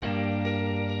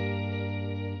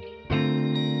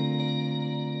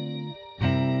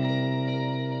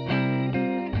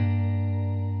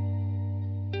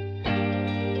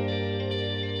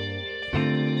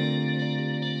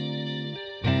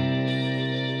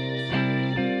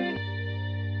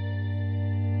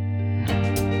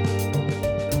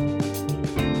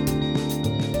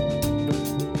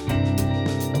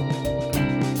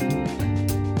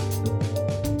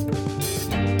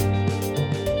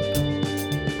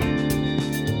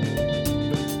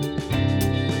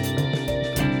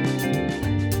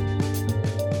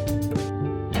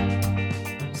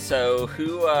So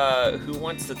who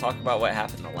wants to talk about what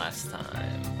happened the last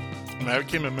time? I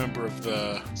became a member of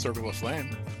the Circle of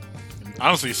Flame. And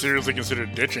honestly, seriously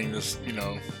considered ditching this,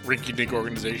 rinky-dink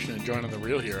organization and joining the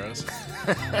real heroes.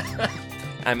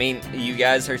 I mean, you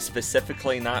guys are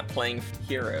specifically not playing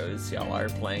heroes. Y'all are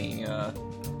playing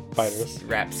Fighters.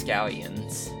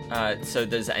 rapscallions. So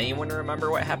does anyone remember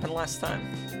what happened last time?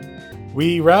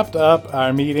 We wrapped up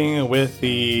our meeting with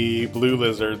the Blue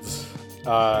Lizards.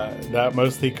 That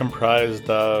mostly comprised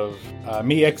of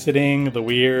me exiting the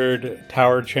weird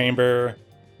tower chamber,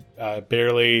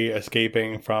 barely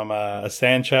escaping from a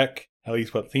sand check, at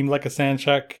least what seemed like a sand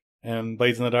check, and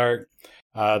Blades in the Dark.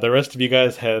 The rest of you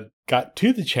guys had got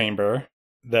to the chamber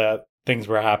that things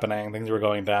were happening, things were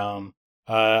going down.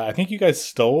 I think you guys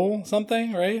stole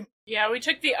something, right? Yeah, we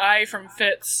took the eye from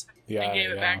Fitz and gave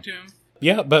it back to him.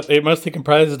 Yeah, but it mostly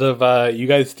comprised of you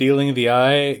guys stealing the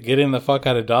eye, getting the fuck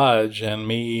out of Dodge, and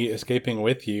me escaping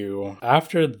with you.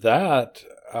 After that,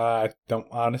 I don't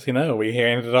honestly know. We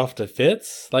handed it off to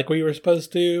Fitz like we were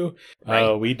supposed to.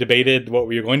 Right. We debated what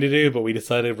we were going to do, but we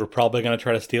decided we're probably going to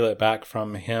try to steal it back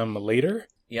from him later.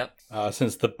 Yep.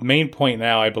 Since the main point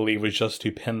now, I believe, was just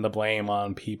to pin the blame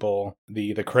on people.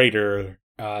 The crater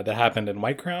that happened in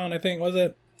White Crown, I think, was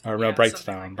it? Or no, Yeah,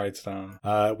 Brightstone.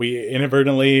 Brightstone. We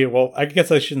inadvertently, well, I guess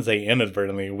I shouldn't say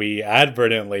inadvertently, we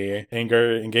advertently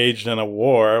engaged in a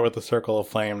war with the Circle of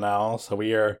Flame now, so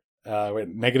we are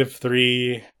with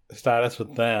 -3 status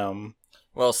with them.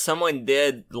 Well, someone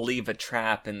did leave a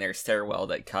trap in their stairwell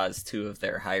that caused 2 of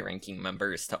their high-ranking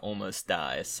members to almost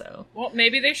die, so... Well,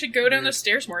 maybe they should go down the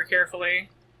stairs more carefully.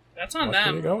 That's on Where are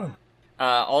you them. going?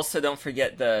 Also, don't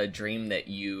forget the dream that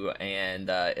you and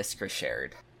Iskra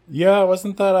shared. Yeah,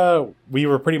 wasn't that we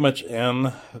were pretty much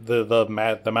in the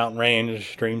mountain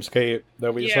range dreamscape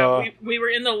that we saw? We were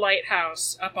in the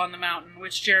lighthouse up on the mountain,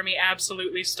 which Jeremy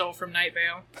absolutely stole from Night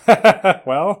Vale.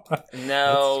 Well,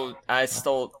 No, I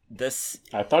stole this.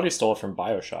 I thought he stole it from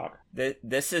Bioshock.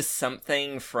 This is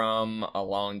something from a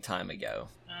long time ago.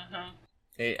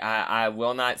 Uh-huh. I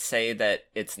will not say that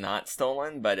it's not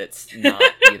stolen, but it's not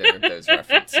either of those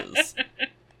references.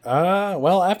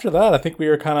 well, after that, I think we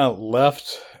were kind of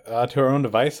left to our own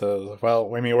devices.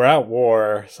 Well, I mean, we're at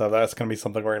war, so that's going to be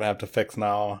something we're going to have to fix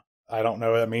now. I don't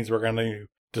know if that means we're going to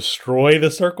destroy the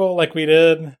circle like we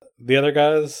did the other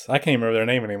guys. I can't even remember their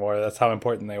name anymore. That's how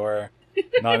important they were.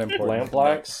 Not important.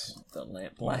 Lampblacks? The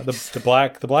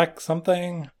Lampblacks. The black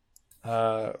something?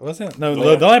 Wasn't it? No,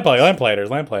 the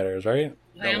lamplighters, right?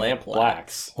 The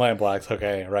Lampblacks. Lampblacks,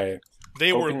 okay, right.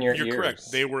 Open your You're ears.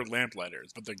 correct. They were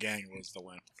lamplighters, but the gang was the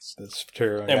lamps. That's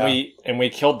true. And we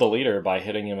killed the leader by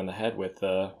hitting him in the head with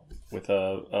a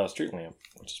street lamp,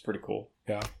 which is pretty cool.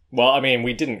 Yeah. Well, I mean,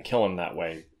 we didn't kill him that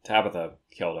way. Tabitha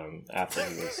killed him after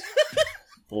he was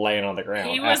laying on the ground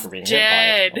He was after being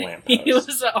dead. hit by a lamppost. He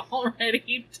was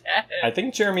already dead. I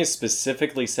think Jeremy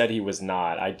specifically said he was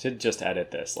not. I did just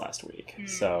edit this last week,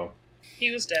 so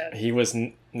He was dead. he was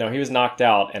knocked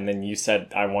out. And then you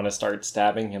said, "I want to start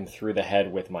stabbing him through the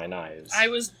head with my knives." I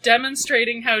was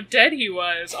demonstrating how dead he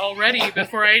was already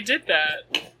before I did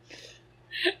that.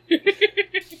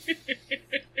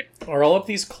 Are all of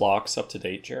these clocks up to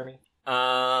date, Jeremy?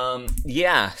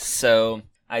 Yeah, so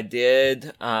I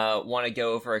did want to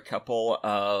go over a couple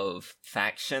of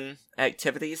faction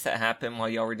activities that happened while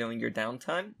y'all were doing your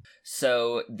downtime.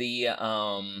 So the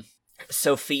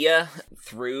Sophia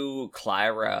threw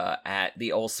Clyra at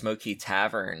the Old Smoky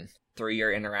Tavern. Through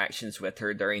your interactions with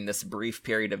her during this brief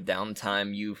period of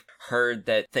downtime, you've heard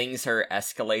that things are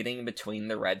escalating between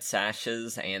the Red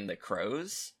Sashes and the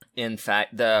Crows. In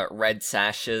fact, the Red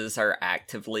Sashes are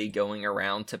actively going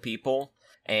around to people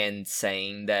and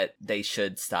saying that they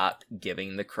should stop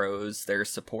giving the Crows their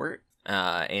support,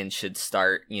 and should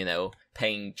start,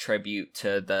 paying tribute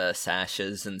to the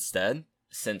Sashes instead.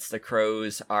 Since the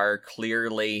Crows are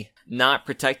clearly not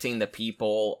protecting the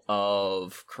people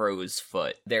of Crow's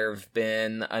Foot. There have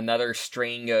been another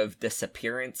string of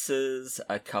disappearances,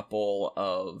 a couple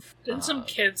of... Didn't some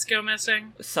kids go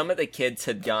missing? Some of the kids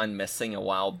had gone missing a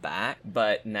while back,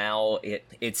 but now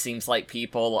it seems like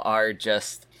people are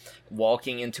just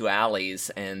walking into alleys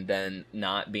and then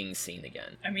not being seen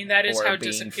again. I mean, that is or how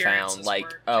being disappearances found like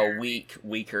work, a Jeremy.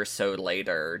 week or so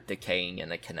later, decaying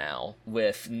in a canal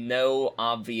with no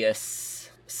obvious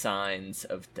signs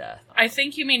of death. I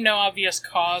think you mean no obvious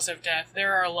cause of death.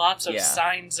 There are lots of Yeah.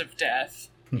 signs of death.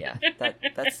 Yeah,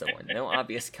 that's the one. No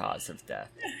obvious cause of death.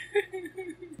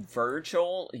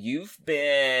 Virgil, you've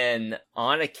been,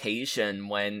 on occasion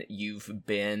when you've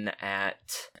been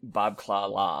at Bob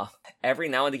Klala, every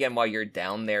now and again while you're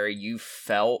down there, you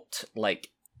felt like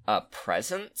a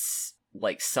presence,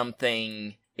 like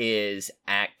something is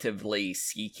actively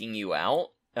seeking you out.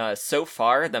 So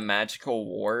far, the magical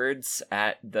wards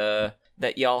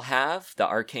that y'all have, the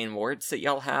arcane wards that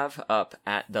y'all have up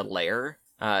at the lair,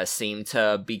 seem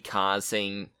to be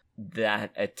causing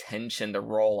that attention to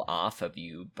roll off of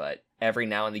you, but every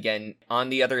now and again, on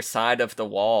the other side of the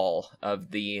wall of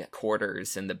the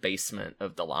quarters in the basement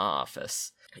of the law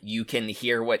office, you can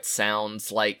hear what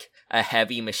sounds like a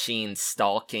heavy machine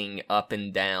stalking up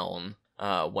and down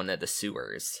one of the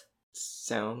sewers.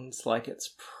 Sounds like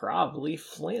it's probably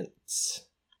Flint's.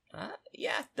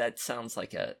 Yeah, that sounds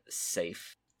like a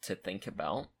safe to think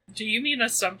about. Do you mean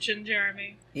assumption,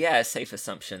 Jeremy? Yeah, a safe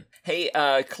assumption. Hey,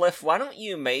 Cliff, why don't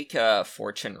you make a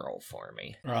fortune roll for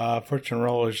me? Fortune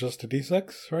roll is just a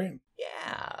d6, right?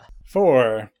 Yeah.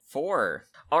 4. 4.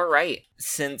 All right.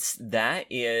 Since that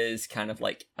is kind of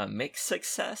like a mixed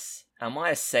success, I want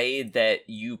to say that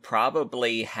you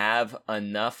probably have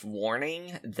enough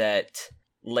warning that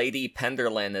Lady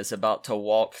Penderlin is about to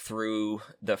walk through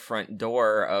the front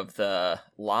door of the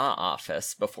law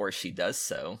office before she does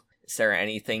so. Is there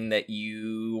anything that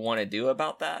you want to do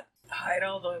about that? Hide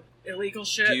all the illegal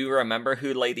shit. Do you remember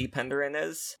who Lady Penderlin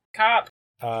is? Cop.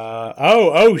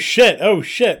 Oh shit.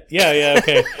 Yeah,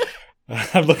 okay.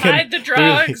 I'm looking. Hide the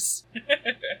drugs.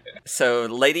 So,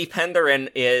 Lady Penderlin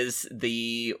is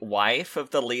the wife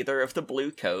of the leader of the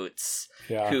Bluecoats,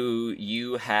 who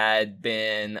you had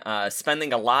been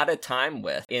spending a lot of time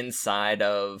with inside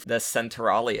of the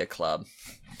Centralia Club.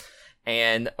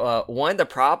 And one of the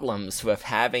problems with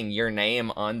having your name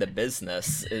on the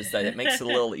business is that it makes it a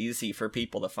little easy for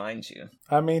people to find you.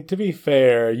 I mean, to be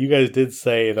fair, you guys did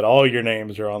say that all your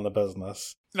names are on the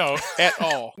business. No, at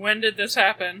all. When did this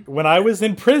happen? When I was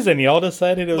in prison, y'all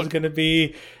decided it was going to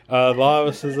be law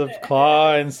offices of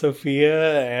Claw and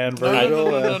Sophia and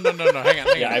Virgil. No, hang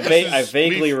on. Yeah, I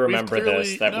vaguely remember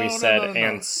this, that we said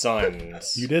and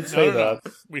sons. You did say that.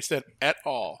 We said at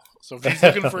all. So if he's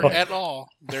looking for at all,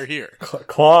 they're here.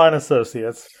 Claw and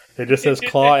Associates. It just says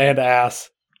Claw and Ass.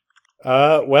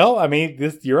 Well, I mean,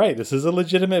 you're right. This is a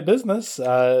legitimate business.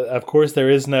 Of course, there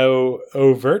is no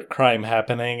overt crime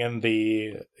happening in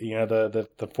the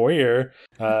foyer,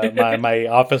 my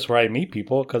office where I meet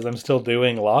people, because I'm still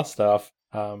doing law stuff.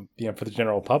 For the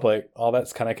general public, all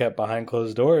that's kind of kept behind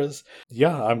closed doors.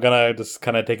 Yeah, I'm gonna just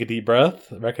kind of take a deep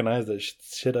breath, recognize that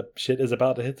shit is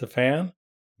about to hit the fan.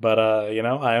 But I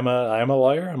am a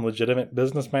lawyer. I'm a legitimate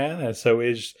businessman, and so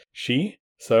is she.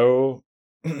 So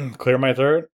clear my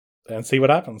throat and see what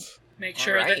happens. Make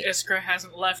sure that Iskra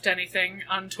hasn't left anything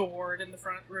untoward in the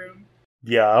front room.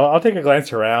 Yeah, I'll take a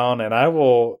glance around, and I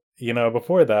will,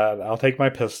 before that, I'll take my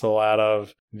pistol out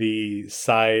of the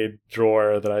side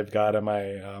drawer that I've got in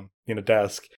my,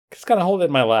 desk. Just kind of hold it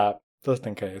in my lap, just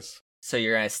in case. So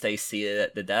you're going to stay seated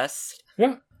at the desk?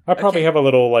 Yeah. I probably have a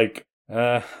little, I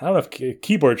don't know if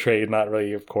keyboard tray, not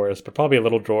really, of course, but probably a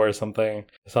little drawer or something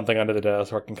under the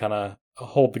desk where I can kind of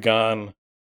hold the gun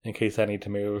in case I need to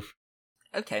move.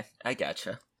 Okay, I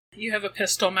gotcha. You have a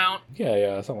pistol mount?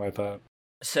 Yeah, something like that.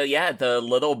 So yeah, the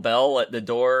little bell at the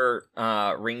door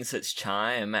rings its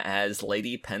chime as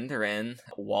Lady Penderyn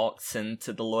walks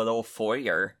into the little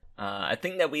foyer. I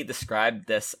think that we described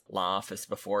this law office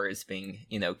before as being,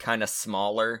 kind of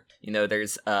smaller.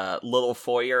 There's a little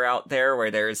foyer out there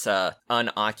where there's a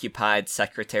unoccupied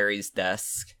secretary's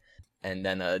desk, and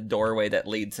then a doorway that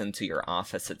leads into your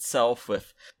office itself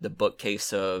with the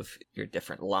bookcase of your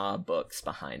different law books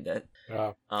behind it.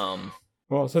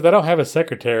 Well, since I don't have a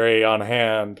secretary on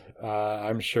hand,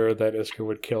 I'm sure that Iskra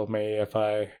would kill me if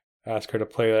I asked her to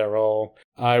play that role.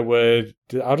 I'll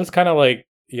just kind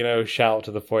of shout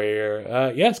to the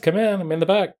foyer, yes, come in, I'm in the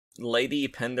back. Lady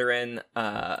Penderyn,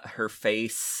 her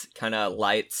face kind of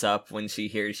lights up when she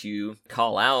hears you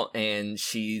call out, and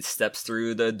she steps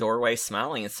through the doorway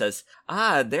smiling and says,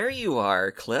 there you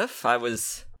are, Cliff.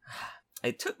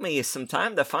 It took me some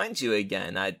time to find you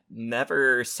again. I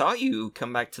never saw you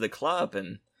come back to the club,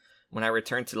 and when I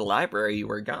returned to the library, you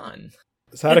were gone.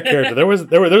 It's out of character. There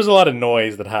was a lot of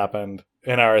noise that happened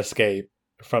in our escape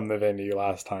from the venue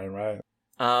last time, right?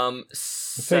 It's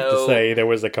safe to say there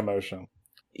was a commotion.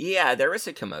 Yeah, there was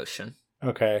a commotion.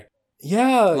 Okay.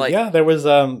 Yeah, there was.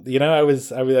 I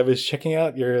was checking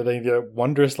out the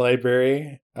wondrous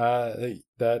library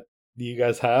that you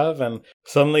guys have, and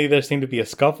suddenly there seemed to be a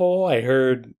scuffle. I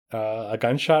heard a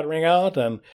gunshot ring out,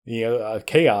 and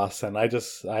chaos, and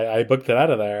I booked it out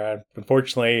of there.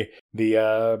 Unfortunately,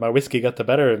 my whiskey got the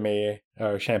better of me,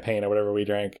 or champagne, or whatever we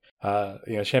drank.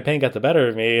 Champagne got the better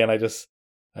of me, and I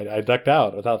ducked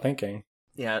out without thinking.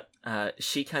 Yeah,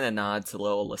 she kind of nods a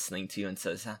little listening to you and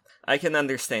says, I can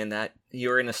understand that. You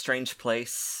were in a strange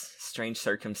place, strange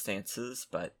circumstances,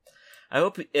 but I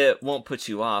hope it won't put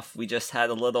you off. We just had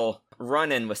a little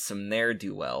run-in with some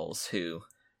ne'er-do-wells who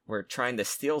were trying to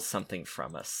steal something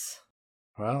from us.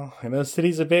 Well, the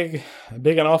city's a big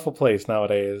and awful place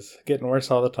nowadays. Getting worse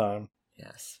all the time.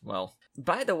 Yes, well,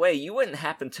 by the way, you wouldn't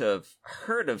happen to have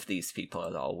heard of these people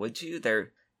at all, would you?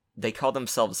 They call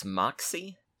themselves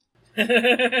Moxie?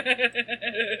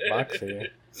 Moxie.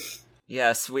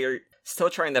 Yes, we're still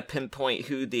trying to pinpoint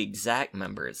who the exact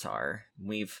members are.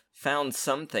 We've found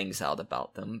some things out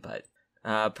about them, but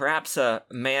perhaps a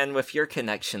man with your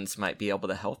connections might be able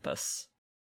to help us.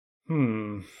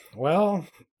 Well,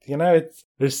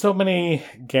 there's so many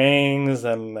gangs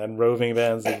and roving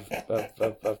bands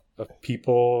of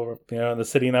people, in the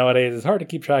city nowadays. It's hard to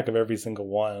keep track of every single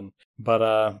one.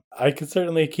 But I could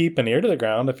certainly keep an ear to the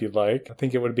ground if you'd like. I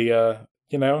think it would be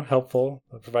helpful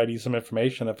to provide you some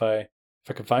information if I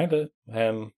could find it.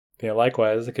 And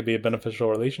likewise, it could be a beneficial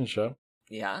relationship.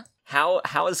 Yeah.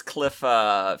 How is Cliff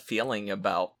feeling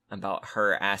about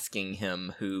her asking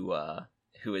him who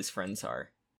his friends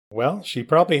are? Well, she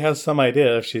probably has some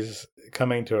idea if she's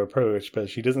coming to approach, but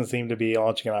she doesn't seem to be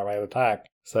launching an outright attack.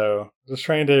 So, just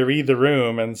trying to read the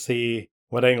room and see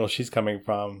what angle she's coming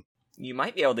from. You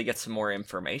might be able to get some more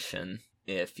information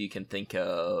if you can think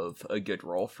of a good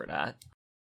role for that.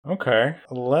 Okay,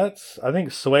 I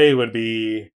think Sway would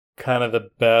be kind of the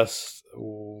best,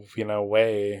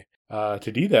 way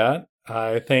to do that.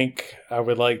 I think I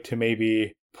would like to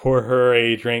maybe pour her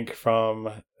a drink from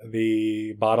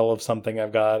the bottle of something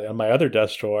I've got in my other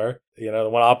desk drawer, the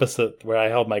one opposite where I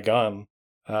held my gun.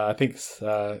 I think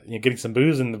getting some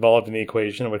booze involved in the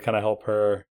equation would kind of help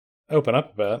her open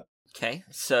up a bit. Okay,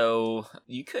 so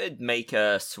you could make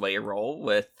a Sway roll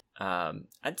with,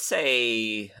 I'd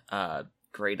say,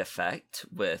 great effect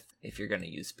with if you're going to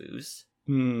use booze.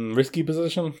 Risky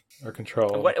position or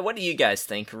control? What do you guys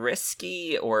think?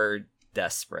 Risky or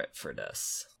desperate for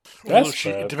this? Well,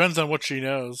 it depends on what she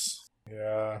knows.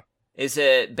 Yeah. Is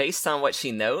it based on what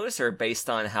she knows or based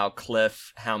on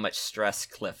how much stress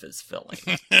Cliff is feeling?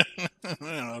 I don't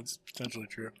know, it's potentially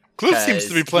true. Cliff seems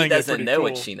to be playing it pretty cool. He doesn't know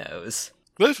what she knows.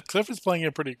 Cliff is playing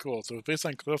it pretty cool, so based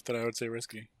on Cliff, then I would say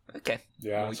risky. Okay.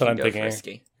 Yeah, that's what I'm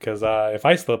thinking. Because if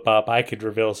I slip up, I could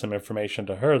reveal some information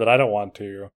to her that I don't want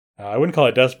to. I wouldn't call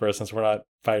it desperate since we're not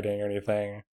fighting or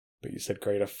anything. But you said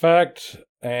great effect,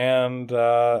 and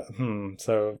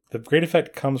so the great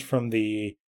effect comes from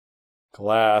the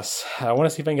glass. I want to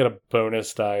see if I can get a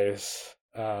bonus dice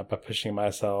by pushing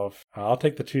myself. I'll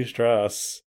take the 2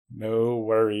 stress. No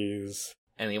worries.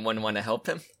 Anyone want to help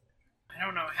him? I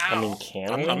don't know how.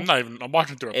 Can we? I'm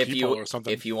watching through a people or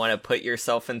something. If you want to put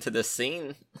yourself into the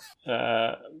scene.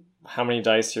 How many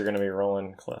dice you're going to be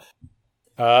rolling, Cliff?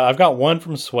 I've got 1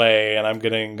 from Sway, and I'm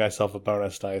getting myself a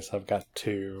bonus dice. I've got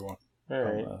 2. All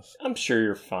right. I'm sure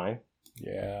you're fine.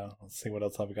 Yeah. Let's see what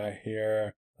else I've got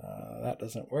here. That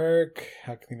doesn't work.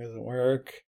 Hacking doesn't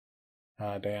work.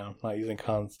 Damn. Not using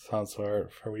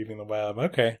consort for weaving the web.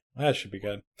 Okay. That should be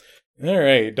good. All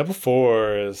right. Double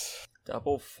 4s.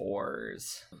 Double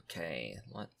 4s. Okay.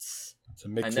 Let's... It's a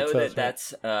mixed I know success,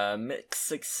 that's a mixed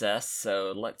success,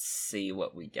 so let's see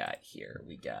what we got here.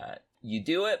 We got... You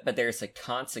do it, but there's a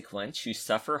consequence. You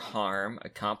suffer harm. A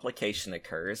complication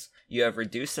occurs. You have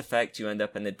reduced effect. You end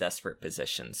up in a desperate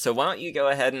position. So why don't you go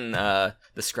ahead and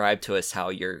describe to us how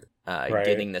you're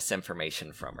getting this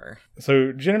information from her?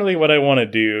 So generally what I want to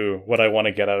do, what I want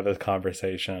to get out of this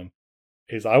conversation,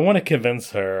 is I want to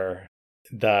convince her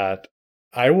that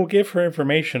I will give her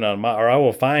information on or I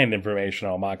will find information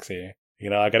on Moxie.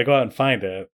 I got to go out and find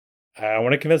it. I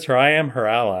want to convince her I am her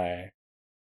ally.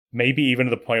 Maybe even to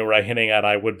the point where I'm hinting at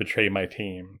I would betray my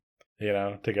team,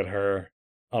 to get her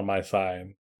on my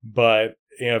side. But,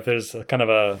 if there's kind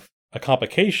of a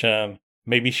complication,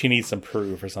 maybe she needs some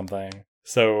proof or something.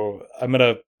 So I'm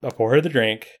going to pour her the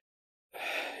drink.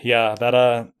 Yeah,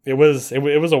 it was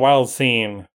a wild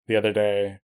scene the other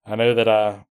day. I know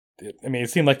that, it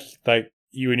seemed like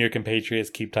you and your compatriots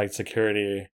keep tight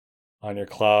security on your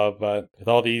club, but with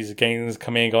all these gangs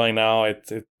coming and going now,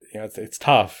 it's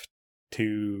tough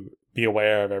to be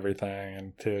aware of everything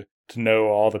and to know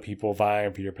all the people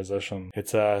vying for your position.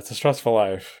 It's a stressful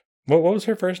life. What was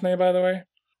her first name, by the way?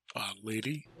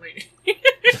 Lady.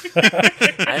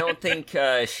 I don't think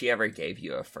she ever gave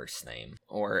you a first name,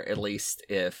 or at least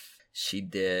if she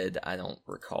did, I don't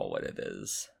recall what it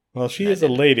is. Well, she is a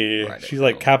lady. She's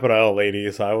like capital L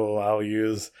lady, so I'll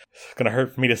use. It's gonna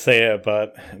hurt for me to say it,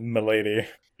 but milady.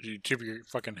 Did you tip your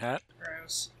fucking hat?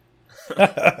 Gross.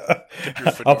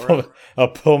 I'll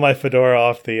pull my fedora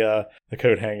off the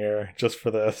coat hanger just for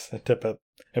this and tip it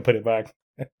and put it back.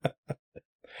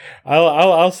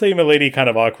 I'll say milady kind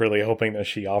of awkwardly, hoping that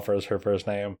she offers her first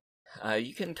name.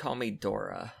 You can call me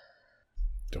Dora.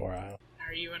 Dora.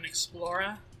 Are you an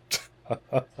explorer?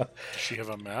 Does she have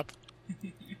a map?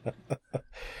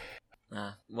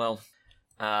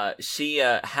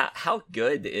 How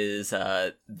good is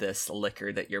this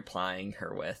liquor that you're plying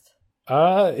her with?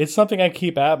 It's something I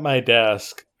keep at my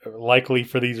desk, likely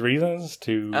for these reasons,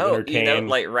 to entertain.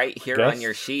 Like right here guests. on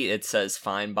your sheet, it says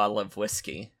fine bottle of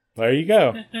whiskey. There you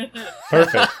go.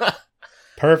 Perfect.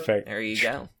 Perfect. There you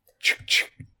go.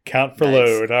 Count for Nice.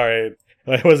 load. All right.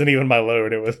 It wasn't even my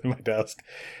load. It was my desk.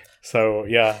 So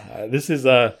yeah, this is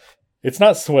it's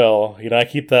not swill. I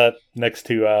keep that next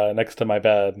to my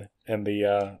bed in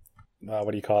the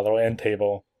what do you call it, little end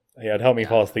table. Yeah, it'd help me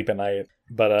fall asleep at night.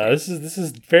 But this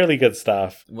is fairly good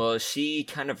stuff. Well, she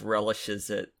kind of relishes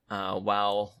it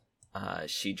while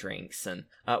she drinks. And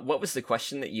what was the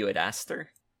question that you had asked her?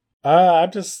 I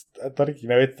thought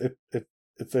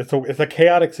it's a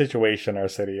chaotic situation our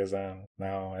city is in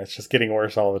now. It's just getting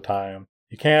worse all the time.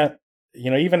 You can't,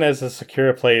 even as a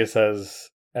secure place as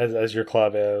your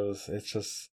club is, it's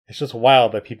just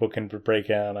wild that people can break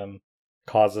in and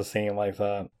cause a scene like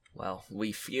that. Well,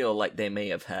 we feel like they may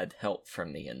have had help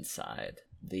from the inside.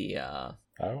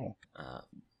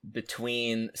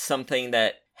 Between something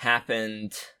that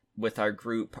happened with our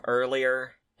group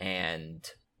earlier and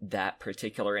that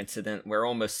particular incident, we're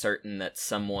almost certain that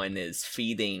someone is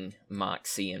feeding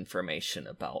Moxie information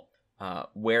about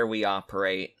where we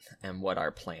operate and what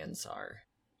our plans are.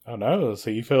 Oh no, so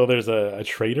you feel there's a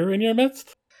traitor in your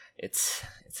midst? It's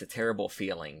a terrible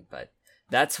feeling, but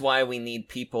that's why we need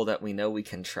people that we know we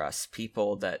can trust,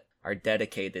 people that are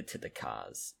dedicated to the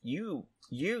cause. You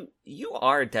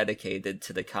are dedicated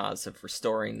to the cause of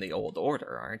restoring the old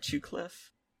order, aren't you,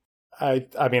 Cliff?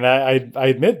 I mean, I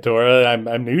admit, Dora,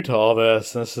 I'm new to all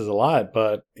this. This is a lot,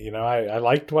 but I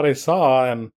liked what I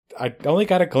saw, and I only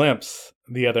got a glimpse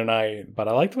the other night, but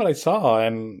I liked what I saw,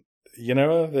 and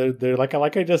they're like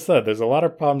I just said, there's a lot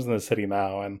of problems in the city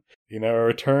now, and a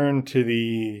return to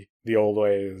the old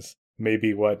ways may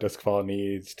be what Duskfall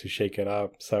needs to shake it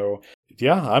up. So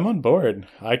yeah, I'm on board.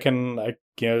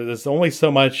 There's only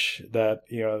so much that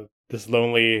this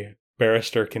lonely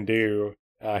barrister can do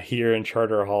here in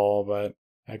Charter Hall, but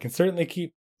I can certainly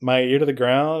keep my ear to the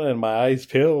ground and my eyes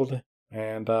peeled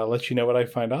and let you know what I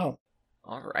find out.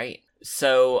 All right.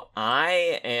 So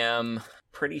I am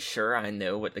pretty sure I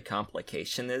know what the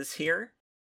complication is here.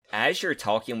 As you're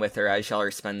talking with her, as y'all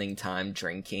are spending time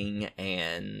drinking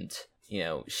and,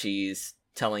 she's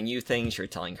telling you things, you're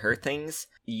telling her things,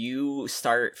 you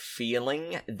start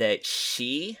feeling that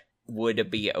she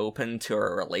would be open to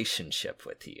a relationship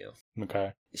with you.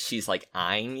 Okay. She's like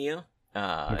eyeing you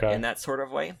Okay. in that sort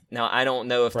of way. Now, I don't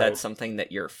know if Right. that's something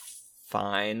that you're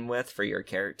fine with for your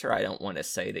character. I don't want to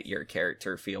say that your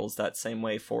character feels that same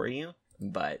way for you,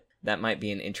 but that might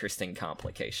be an interesting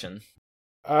complication.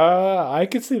 I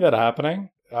could see that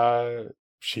happening.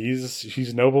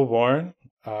 She's noble born.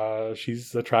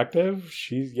 She's attractive.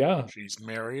 She's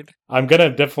married. I'm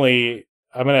gonna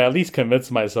at least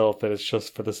convince myself that it's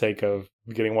just for the sake of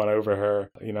getting one over her,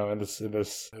 in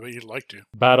this I bet you'd like to.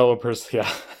 battle of sort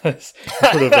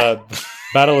of a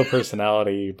battle of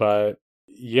personality. But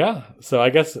yeah, so I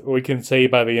guess we can say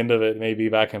by the end of it, maybe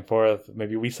back and forth,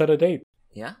 maybe we set a date.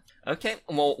 Yeah. Okay.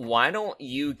 Well, why don't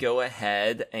you go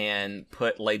ahead and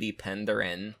put Lady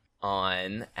Penderin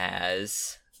on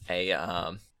as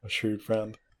A shrewd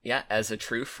friend. as a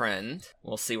true friend.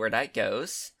 We'll see where that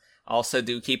goes. Also,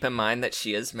 do keep in mind that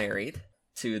she is married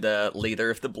to the leader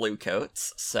of the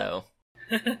Bluecoats, so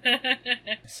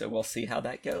we'll see how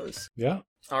that goes. Yeah.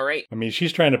 All right. I mean,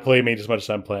 she's trying to play me just as much as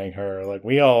I'm playing her. Like,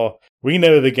 we know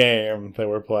the game that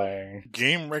we're playing.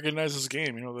 Game recognizes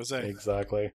game, you know what they say.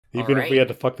 Exactly. All Even if we right. had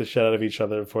to fuck the shit out of each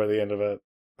other before the end of it,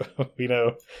 we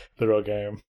know the real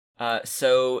game.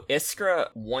 So, Iskra,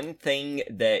 one thing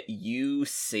that you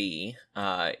see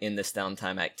in this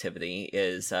downtime activity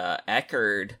is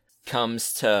Eckerd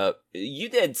comes to... You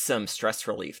did some stress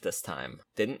relief this time,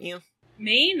 didn't you?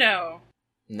 Me? No.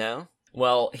 No?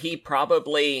 Well, he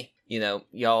probably,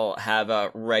 y'all have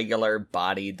a regular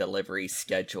body delivery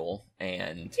schedule,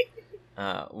 and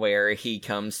where he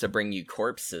comes to bring you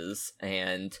corpses,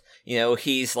 and,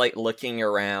 he's, looking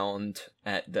around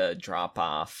at the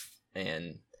drop-off,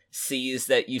 and sees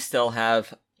that you still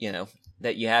have,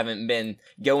 that you haven't been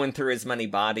going through as many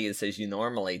bodies as you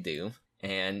normally do,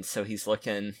 and so he's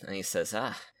looking, and he says,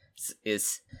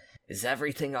 is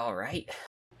everything all right?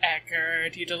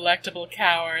 Eckerd, you delectable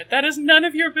coward. That is none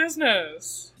of your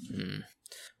business.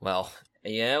 Well,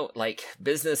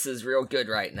 business is real good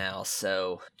right now,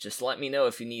 so just let me know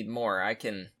if you need more. I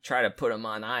can try to put them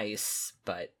on ice,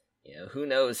 but who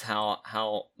knows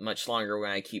how much longer we're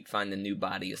gonna keep finding new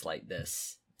bodies like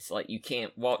this. It's like you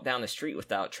can't walk down the street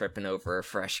without tripping over a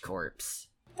fresh corpse.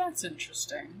 That's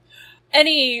interesting.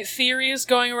 Any theories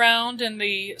going around in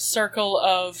the circle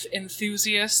of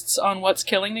enthusiasts on what's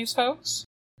killing these folks?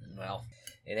 Well,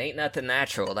 it ain't nothing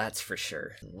natural, that's for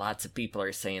sure. Lots of people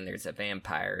are saying there's a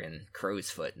vampire in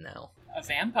Crowsfoot now. A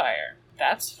vampire.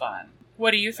 That's fun.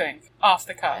 What do you think? Off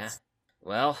the cuff. Yeah.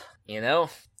 Well,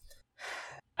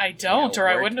 I don't, or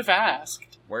I wouldn't have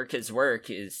asked. Work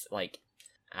is like,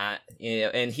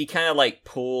 and he kind of like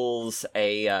pulls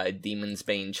a Demon's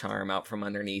Bane charm out from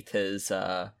underneath his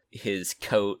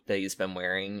coat that he's been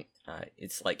wearing.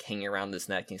 It's like hanging around his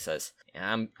neck. And he says,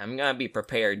 I'm gonna be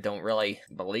prepared. Don't really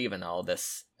believe in all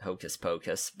this hocus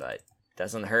pocus, but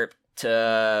doesn't hurt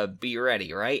to be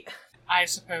ready, right? I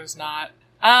suppose not.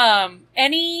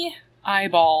 Any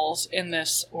eyeballs in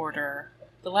this order?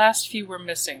 The last few were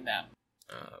missing them.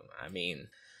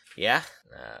 Yeah.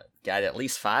 Got at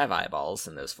least 5 eyeballs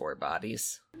in those 4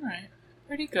 bodies. Alright.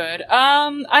 Pretty good.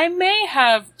 I may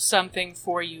have something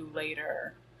for you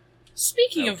later.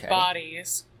 Speaking of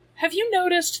bodies, have you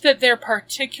noticed that they're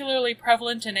particularly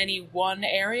prevalent in any one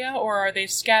area, or are they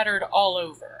scattered all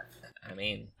over?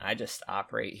 I just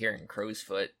operate here in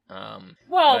Crowsfoot.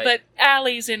 But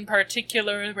alleys in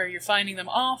particular, where you're finding them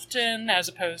often, as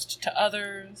opposed to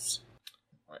others.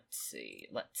 Let's see.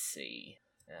 Let's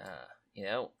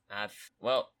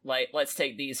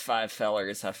take these 5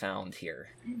 fellers I found here.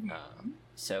 Mm-hmm.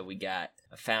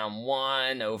 I found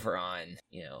one over on,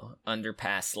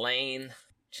 Underpass Lane,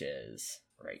 which is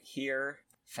right here.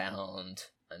 Found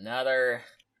another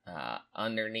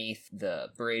underneath the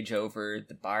bridge over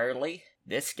the Barley.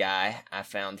 This guy, I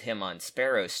found him on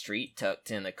Sparrow Street,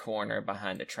 tucked in a corner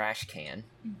behind a trash can.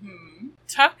 Mm-hmm.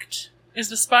 Tucked? Is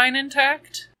the spine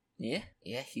intact? Yeah,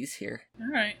 he's here.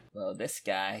 Alright. Well, this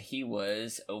guy, he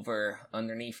was over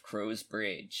underneath Crow's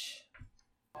Bridge.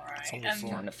 Alright.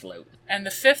 On a float. And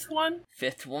the 5th one?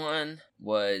 5th one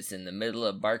was in the middle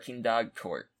of Barking Dog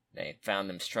Court. They found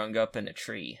him strung up in a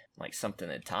tree, like something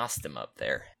had tossed him up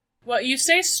there. Well, you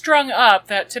say strung up,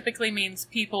 that typically means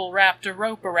people wrapped a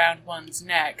rope around one's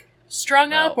neck.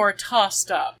 Strung up or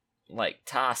tossed up? Like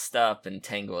tossed up and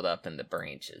tangled up in the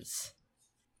branches.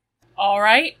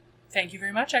 Alright. Thank you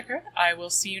very much, Eckert. I will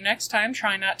see you next time.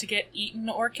 Try not to get eaten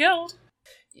or killed.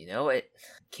 You know it.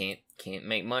 Can't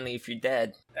make money if you're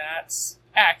dead. That's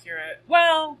accurate.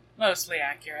 Well, mostly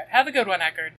accurate. Have a good one,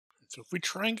 Eckert. So if we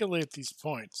triangulate these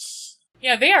points...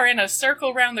 Yeah, they are in a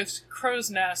circle around this crow's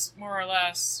nest, more or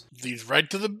less. Leads right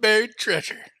to the buried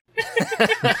treasure.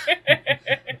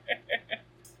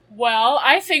 Well,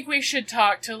 I think we should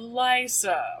talk to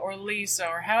Lisa,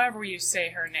 or however you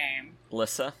say her name.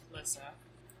 Lissa.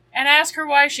 And ask her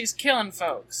why she's killing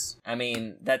folks.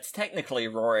 That's technically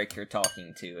Rorik you're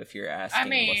talking to if you're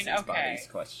asking Lissa's body's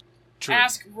question. True.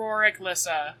 Ask Rorik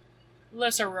Lissa.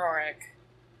 Lissa Rorik.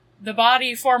 The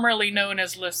body formerly known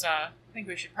as Lissa. I think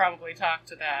we should probably talk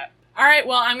to that. Alright,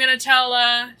 well, I'm gonna tell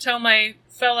my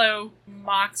fellow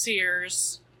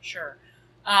Moxiers,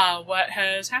 what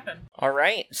has happened.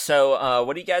 Alright, so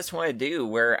what do you guys want to do?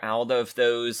 We're out of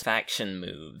those faction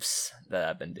moves that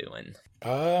I've been doing.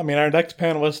 Our next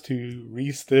plan was to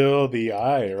re-steal the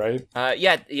eye, right?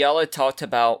 Yeah, y'all had talked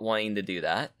about wanting to do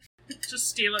that. Just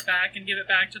steal it back and give it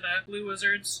back to the Blue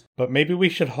Wizards. But maybe we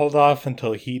should hold off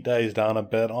until heat dies down a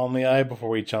bit on the eye before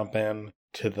we jump in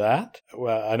to that.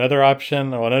 Well,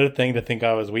 another thing to think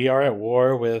of is we are at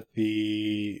war with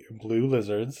the Blue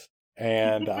Lizards,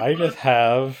 and I just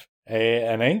have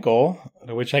an ankle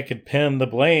to which I could pin the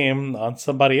blame on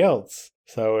somebody else.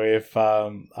 So if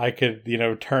I could,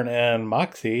 turn in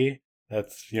Moxie,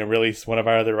 that's, really one of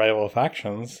our other rival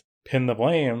factions, pin the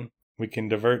blame, we can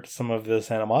divert some of this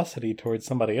animosity towards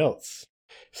somebody else.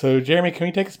 So, Jeremy, can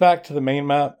we take us back to the main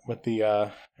map with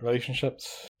the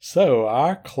relationships? So,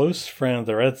 our close friends,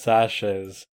 the Red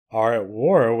Sashes, are at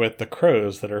war with the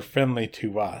Crows that are friendly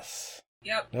to us.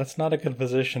 Yep. That's not a good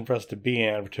position for us to be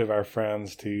in, for two of our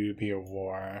friends to be at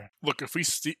war. Look, if we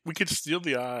could steal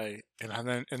the eye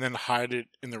and then hide it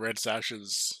in the Red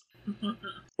Sashes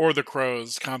or the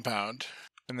Crows compound,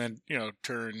 and then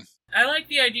turn. I like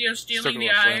the idea of stealing the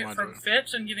Circle of eye Flame from onto it.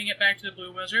 Fitz and giving it back to the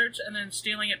Blue Wizards, and then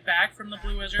stealing it back from the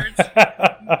Blue Wizards,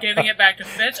 giving it back to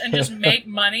Fitz, and just make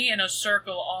money in a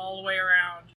circle all the way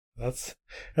around.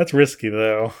 That's risky,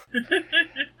 though.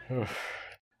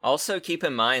 Also, keep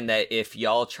in mind that if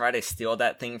y'all try to steal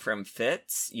that thing from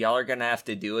Fitz, y'all are gonna have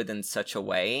to do it in such a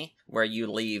way where you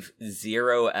leave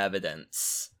 0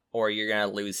 evidence, or you're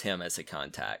gonna lose him as a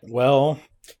contact. Well,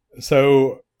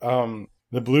 so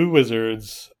the Blue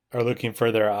Wizards are looking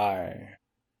for their eye.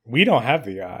 We don't have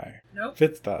the eye. Nope.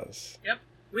 Fitz does. Yep.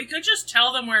 We could just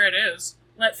tell them where it is.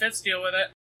 Let Fitz deal with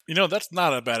it. You know, that's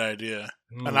not a bad idea.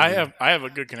 And Mm. I have a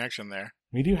good connection there.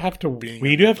 We do have to. Being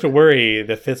We a do have to member. worry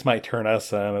that Fitz might turn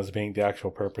us in as being the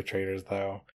actual perpetrators,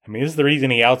 though. I mean, this is the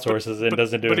reason he outsources it and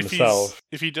doesn't do it himself.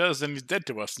 If he does, then he's dead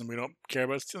to us, and we don't care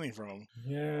about stealing from him.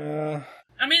 Yeah.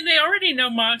 I mean, they already know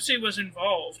Moxie was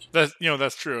involved. That's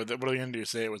true. What are you gonna do?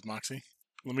 Say it was Moxie?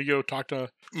 Let me go talk to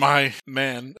my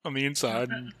man on the inside.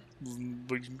 And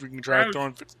we can try Gross.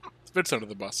 throwing Fitz under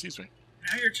the bus. Excuse me.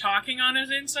 Now you're talking on his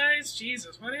insides?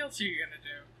 Jesus, what else are you gonna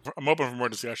do? I'm open for more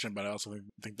discussion, but I also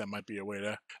think that might be a way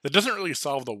to. That doesn't really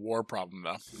solve the war problem,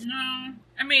 though. No.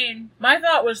 I mean, my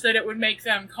thought was that it would make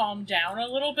them calm down a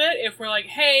little bit if we're like,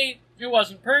 hey, it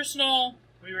wasn't personal,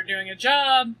 we were doing a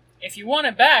job, if you want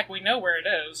it back, we know where it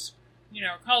is. You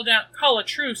know, call a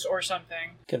truce or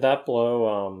something. Could that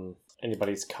blow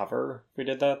anybody's cover if we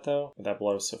did that, though? Would that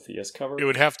blow Sophia's cover? It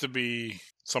would have to be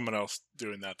someone else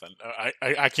doing that then.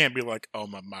 I can't be like, oh,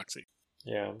 my Moxie.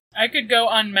 Yeah. I could go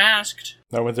unmasked.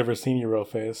 No one's ever seen your real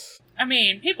face. I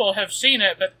mean, people have seen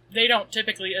it, but they don't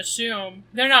typically assume.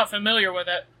 They're not familiar with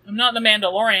it. I'm not the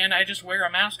Mandalorian, I just wear a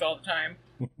mask all the time.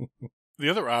 The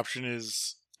other option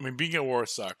is, I mean, being at war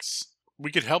sucks.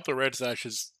 We could help the Red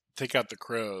Sashes take out the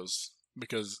Crows,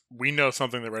 because we know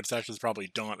something the Red Sashes probably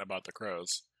don't about the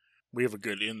Crows. We have a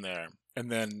good in there. And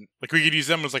then, like, we could use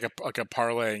them as like a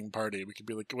parlaying party. We could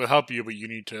be like, we'll help you, but you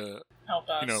need to, Help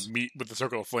us. you know, meet with the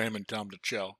Circle of Flame and tell them to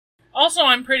chill. Also,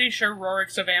 I'm pretty sure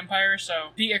Rorik's a vampire, so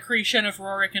the accretion of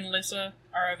Rorik and Lissa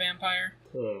are a vampire.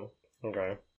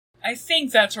 Okay. I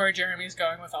think that's where Jeremy's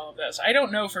going with all of this. I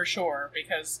don't know for sure,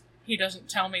 because he doesn't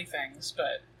tell me things,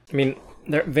 but... I mean,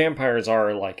 vampires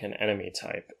are like an enemy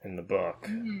type in the book.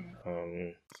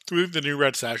 Do we think the new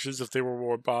Red Sashes, if they were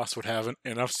war boss, would have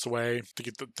enough sway to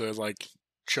get to like,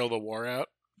 chill the war out?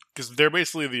 Because they're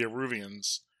basically the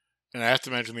Eruvians. And I have to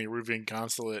imagine the Eruvian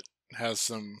consulate has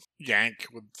some yank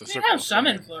with the They Circle have of some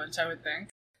Flame. influence, I would think.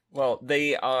 Well,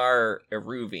 they are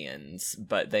Eruvians,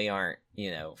 but they aren't,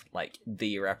 like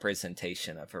the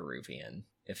representation of Eruvian,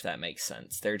 if that makes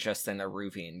sense. They're just an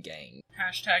Eruvian gang.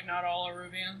 Hashtag not all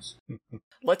Eruvians.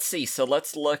 Let's see, so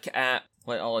let's look at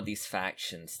what all of these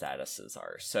faction statuses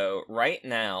are. So right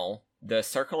now, the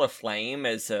Circle of Flame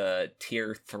is a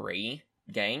tier 3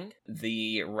 gang.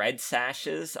 The Red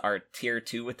Sashes are tier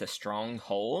 2 with a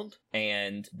stronghold,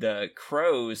 and the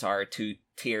Crows are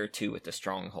tier 2 with the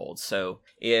stronghold. So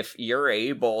if you're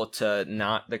able to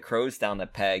knock the Crows down the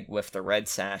peg with the Red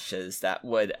Sashes, that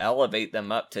would elevate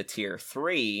them up to tier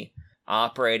 3,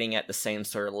 operating at the same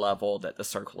sort of level that the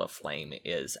Circle of Flame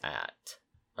is at.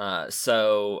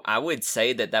 So I would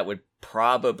say that would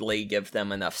probably give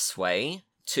them enough sway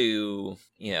to,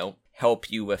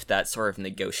 help you with that sort of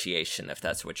negotiation if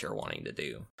that's what you're wanting to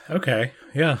do. Okay,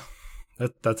 yeah.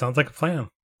 That sounds like a plan.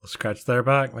 We'll scratch their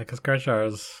back, like a scratch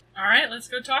ours. Alright, let's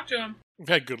go talk to him. We've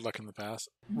had good luck in the past.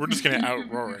 We're just going to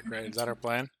out Rorik, right? Is that our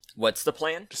plan? What's the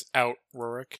plan? Just out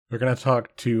Rorik? We're gonna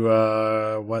talk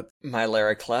to, what?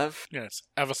 Mylara Clev? Yes,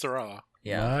 Avasarala.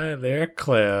 Yeah. They're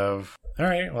Clev.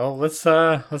 Alright, well, let's set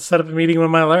up a meeting with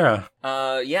Mylara.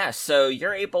 Yeah, so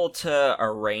you're able to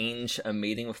arrange a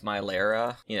meeting with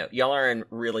Mylara. Y'all are in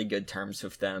really good terms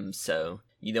with them, so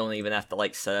you don't even have to,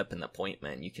 set up an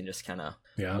appointment. You can just kind of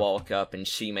walk up and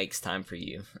she makes time for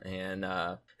you. And,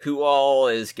 who all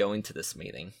is going to this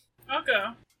meeting? I'll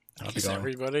go. I'll be Guess going.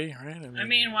 everybody, right? I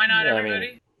mean, why not Yeah,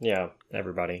 everybody? Yeah,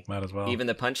 everybody. Might as well. Even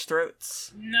the punch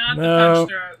throats? Not No. the punch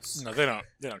throats. No, they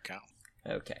don't count.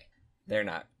 Okay. They're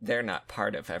not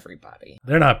part of everybody.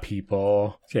 They're not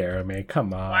people. Jeremy,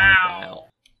 come on. Wow.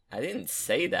 I didn't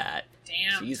say that.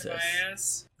 Damn, Jesus.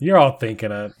 Tobias. You're all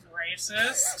thinking it.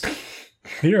 Racist.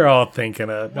 You're all thinking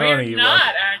it. We're Don't even.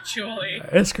 not, actually.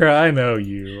 Iskra, I know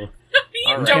you. You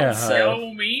All right, don't so-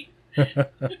 know me.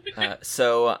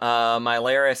 So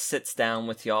Mylara sits down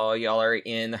with y'all. Y'all are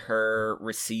in her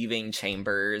receiving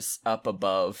chambers up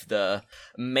above the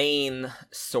main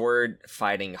sword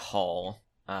fighting hall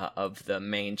of the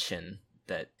mansion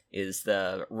that is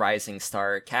the Rising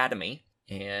Star Academy.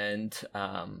 And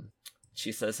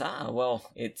she says, well,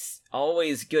 it's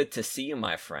always good to see you,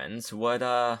 my friends. What,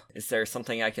 is there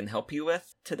something I can help you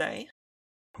with today?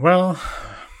 Well,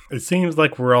 it seems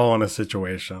like we're all in a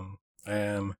situation,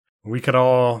 and we could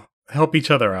all help each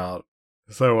other out.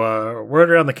 So, word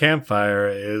around the campfire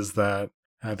is that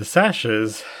the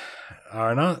Sashes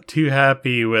are not too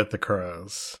happy with the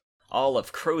Crows. All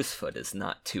of Crowsfoot is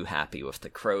not too happy with the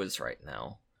Crows right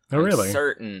now. Oh, really? I'm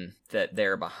certain that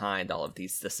they're behind all of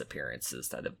these disappearances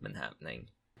that have been happening.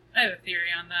 I have a theory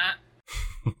on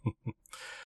that.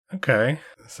 Okay,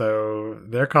 so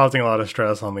they're causing a lot of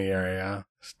stress on the area.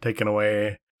 taken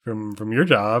away from your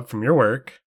job, from your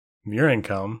work, from your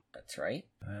income. That's right.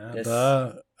 And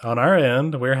on our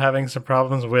end, we're having some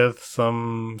problems with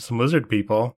some lizard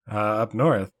people up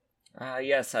north.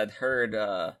 Yes, I'd heard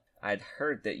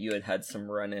that you had some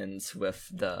run-ins with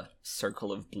the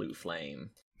Circle of Blue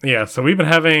Flame. Yeah, so we've been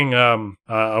having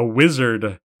a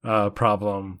wizard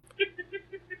problem.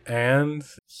 And,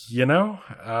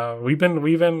 we've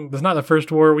been, this is not the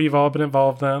first war we've all been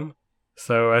involved in.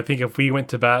 So I think if we went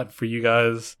to bat for you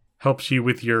guys, helps you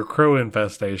with your crow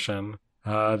infestation,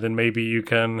 then maybe you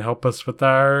can help us with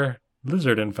our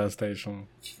lizard infestation.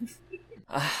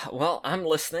 Well, I'm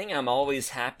listening. I'm always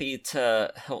happy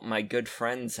to help my good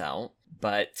friends out.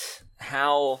 But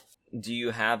how do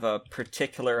you have a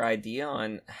particular idea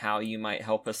on how you might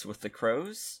help us with the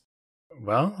crows?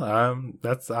 Well,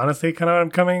 that's honestly kind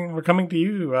of what we're coming to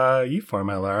you for,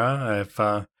 my Lara. If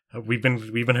we've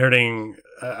been hearing,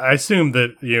 I assume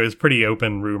that it's pretty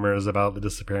open rumors about the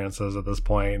disappearances at this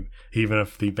point, even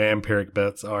if the vampiric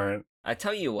bits aren't. I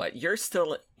tell you what, you're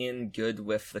still in good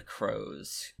with the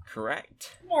crows,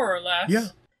 correct? More or less. Yeah.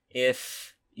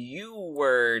 If you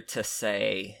were to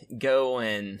say, go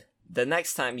and the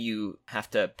next time you have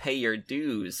to pay your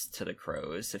dues to the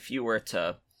crows, if you were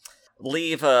to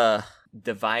leave a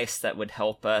device that would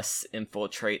help us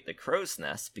infiltrate the crow's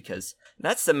nest, because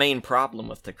that's the main problem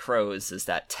with the crows, is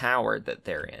that tower that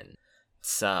they're in.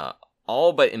 It's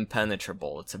all but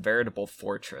impenetrable. It's a veritable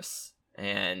fortress.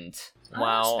 And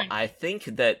while I think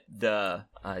that the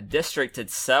district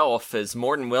itself is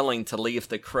more than willing to leave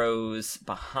the crows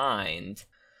behind,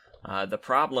 the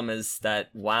problem is that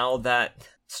while that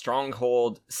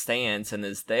stronghold stands and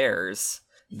is theirs,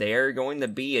 they're going to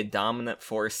be a dominant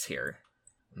force here.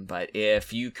 But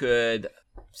if you could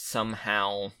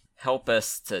somehow help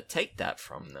us to take that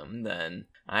from them, then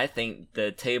I think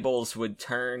the tables would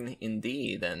turn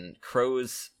indeed, and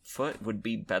Crow's Foot would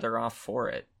be better off for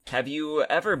it. Have you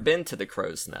ever been to the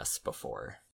Crow's Nest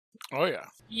before? Oh, yeah.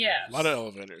 Yes. A lot of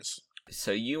elevators.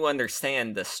 So you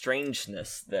understand the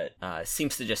strangeness that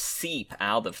seems to just seep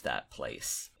out of that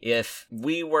place. If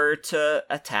we were to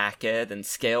attack it and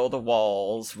scale the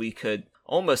walls, we could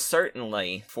almost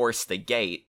certainly force the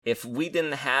gate. If we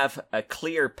didn't have a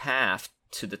clear path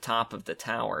to the top of the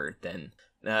tower, then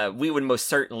we would most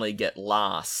certainly get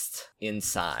lost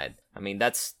inside. I mean,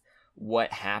 that's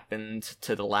what happened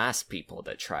to the last people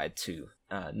that tried to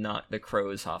knock the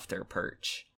crows off their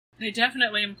perch. They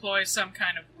definitely employ some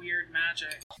kind of weird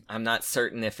magic. I'm not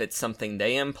certain if it's something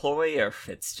they employ or if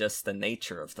it's just the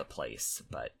nature of the place,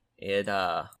 but it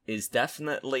is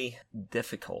definitely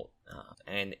difficult.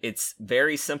 And it's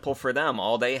very simple for them.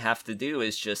 All they have to do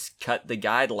is just cut the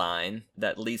guideline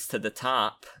that leads to the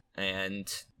top,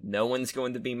 and no one's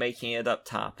going to be making it up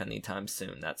top anytime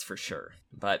soon, that's for sure.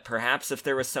 But perhaps if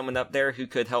there was someone up there who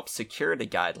could help secure the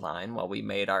guideline while we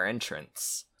made our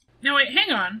entrance. Now wait,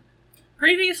 hang on.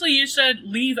 Previously you said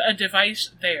leave a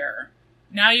device there.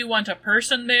 Now you want a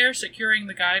person there securing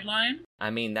the guideline? I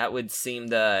mean, that would seem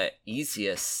the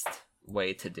easiest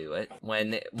way to do it.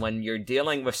 When you're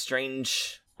dealing with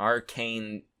strange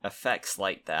arcane effects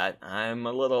like that, I'm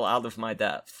a little out of my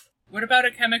depth. What about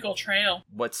a chemical trail?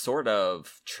 What sort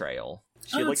of trail?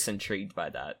 She looks intrigued by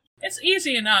that. It's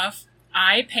easy enough.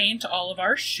 I paint all of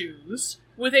our shoes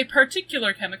with a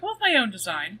particular chemical of my own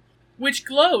design, which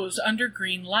glows under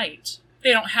green light.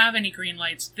 They don't have any green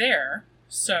lights there,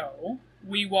 so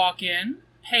we walk in,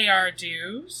 pay our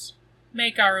dues,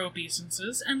 make our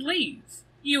obeisances, and leave.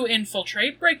 You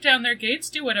infiltrate, break down their gates,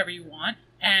 do whatever you want,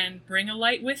 and bring a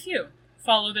light with you.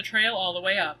 Follow the trail all the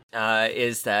way up.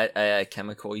 Is that a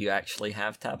chemical you actually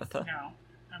have, Tabitha? No,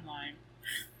 I'm lying.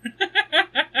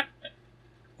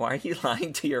 Why are you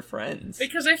lying to your friends?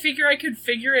 Because I figure I could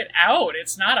figure it out.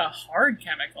 It's not a hard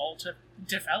chemical to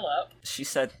develop. She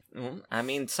said, I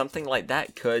mean, something like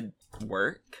that could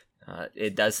work.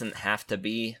 It doesn't have to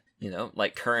be,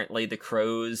 like currently the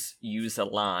crows use a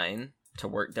line to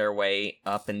work their way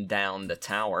up and down the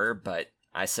tower, but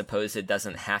I suppose it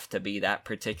doesn't have to be that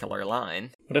particular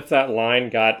line. What if that line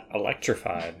got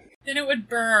electrified? Then it would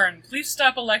burn. Please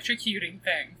stop electrocuting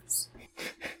things.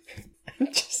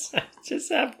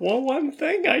 just have one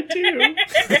thing I do.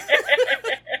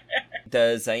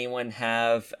 Does anyone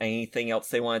have anything else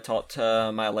they want to talk to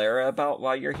Mylera about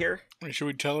while you're here? Should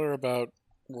we tell her about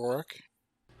Rorik?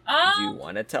 Do you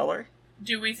want to tell her?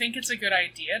 Do we think it's a good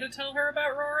idea to tell her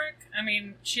about Rorik? I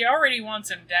mean, she already wants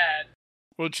him dead.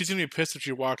 Well, she's gonna be pissed if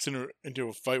she walks into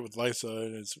a fight with Lysa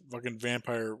and it's fucking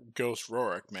vampire ghost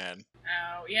Rorik, man.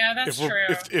 Oh, yeah, that's true.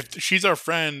 If she's our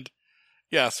friend,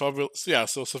 so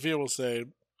Sophia will say,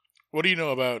 "What do you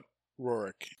know about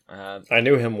Rorik?" I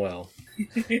knew him well.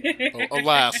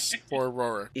 Alas, poor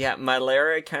Rorik. Yeah,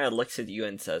 Mylara kind of looks at you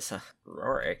and says,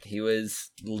 Rorik, he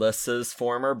was Lissa's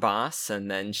former boss, and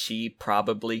then she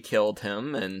probably killed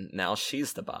him, and now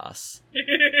she's the boss.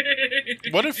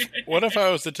 What if I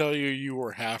was to tell you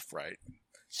were half right?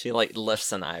 She, like,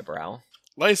 lifts an eyebrow.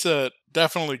 Lysa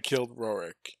definitely killed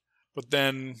Rorik, but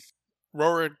then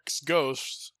Rorik's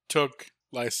ghost took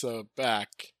Lysa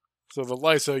back. So the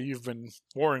Lysa you've been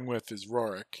warring with is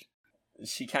Rorik.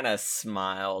 She kind of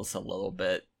smiles a little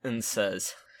bit and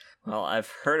says, well,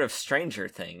 I've heard of stranger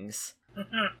things,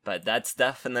 but that's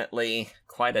definitely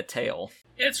quite a tale.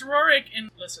 It's Rorik in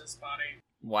Lissa's body.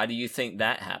 Why do you think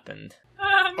that happened?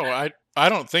 Oh, I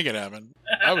don't think it happened.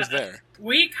 I was there.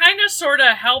 We kind of sort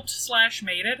of helped /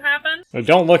 made it happen. Well,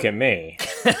 don't look at me.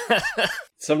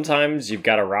 Sometimes you've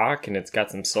got a rock and it's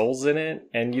got some souls in it,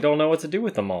 and you don't know what to do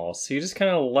with them all, so you just kind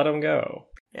of let them go.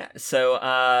 Yeah, so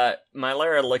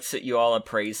Mylara looks at you all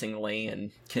appraisingly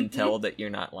and can tell that you're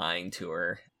not lying to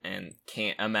her, and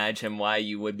can't imagine why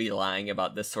you would be lying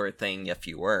about this sort of thing if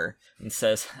you were, and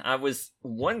says, I was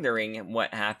wondering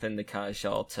what happened to cause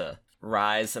y'all to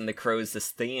rise in the Crow's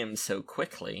esteem so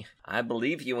quickly. I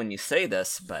believe you when you say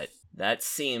this, but that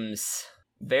seems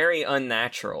very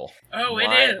unnatural. Oh, Why,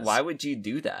 it is. Why would you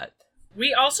do that?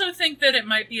 We also think that it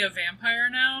might be a vampire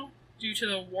now, due to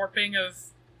the warping of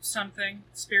something,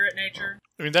 spirit nature.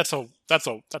 I mean, that's a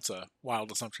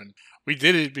wild assumption. We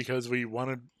did it because we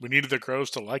needed the crows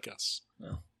to like us.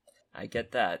 Well, I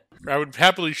get that. I would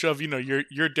happily shove,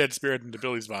 your dead spirit into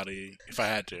Billy's body if I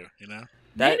had to,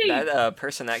 That Maybe. that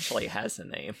person actually has a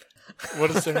name.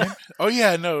 What is their name? Oh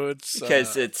yeah, no, it's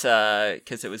Because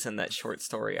it was in that short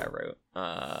story I wrote.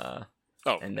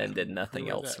 And then did nothing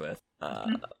Who wrote else that?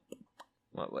 with.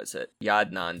 What was it?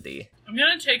 Yadnandi. I'm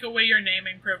gonna take away your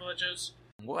naming privileges.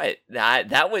 What?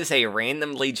 That was a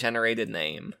randomly generated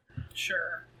name.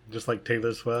 Sure. Just like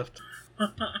Taylor Swift.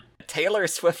 Taylor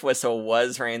Swift whistle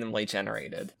was randomly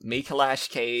generated. Mikalash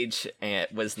Cage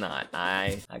was not.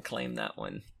 I claim that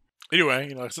one.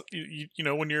 Anyway,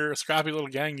 when you're a scrappy little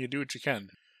gang, you do what you can.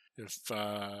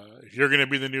 If you're gonna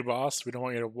be the new boss, we don't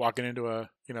want you to walking into a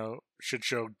shit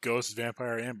show ghost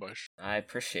vampire ambush. I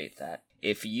appreciate that.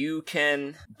 If you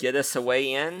can get us a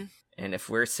way in, and if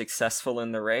we're successful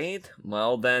in the raid,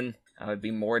 well then, I would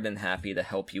be more than happy to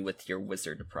help you with your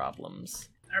wizard problems.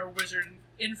 Our wizard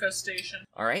infestation.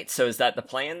 Alright, so is that the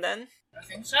plan then? I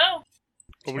think so.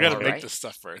 But we gotta Alright. make this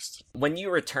stuff first. When you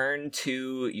return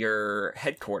to your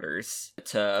headquarters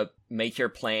to make your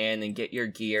plan and get your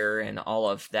gear and all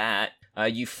of that,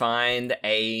 you find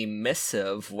a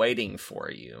missive waiting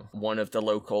for you. One of the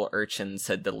local urchins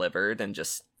had delivered and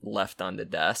just left on the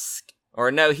desk. Or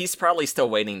no, he's probably still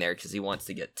waiting there because he wants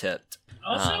to get tipped.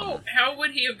 Also, how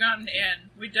would he have gotten in?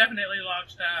 We definitely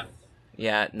locked that.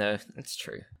 Yeah, no, that's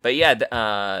true. But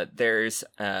yeah, there's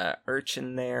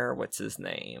urchin there. What's his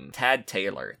name? Tad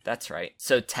Taylor. That's right.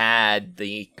 So Tad,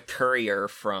 the courier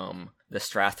from the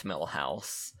Strathmill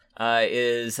house,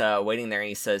 is waiting there, and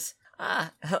he says,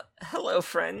 hello,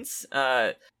 friends.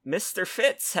 Mr.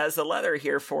 Fitz has a letter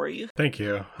here for you. Thank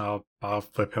you. I'll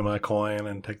flip him a coin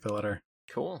and take the letter.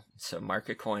 Cool. So mark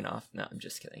a coin off. No, I'm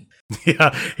just kidding.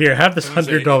 Yeah, here, have this I'm gonna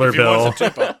say, $100 if he wants bill.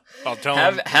 a tip, I'll tell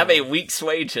him. Have a week's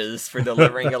wages for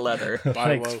delivering a letter. Buy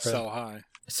Thanks, low, Fred. sell high.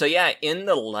 So yeah, in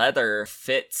the letter,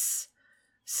 Fitz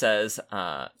says,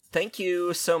 thank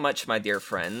you so much, my dear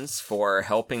friends, for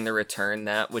helping to return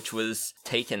that which was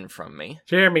taken from me.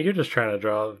 Jeremy, you're just trying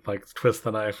to twist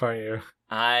the knife, aren't you?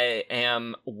 I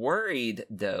am worried,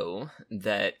 though,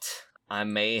 that I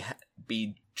may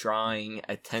be drawing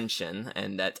attention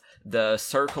and that the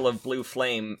Circle of Blue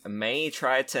Flame may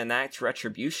try to enact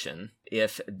retribution.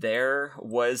 If there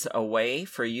was a way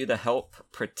for you to help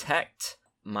protect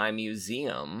my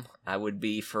museum, I would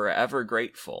be forever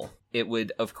grateful. It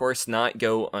would, of course, not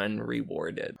go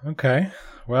unrewarded. Okay.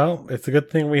 Well, it's a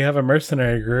good thing we have a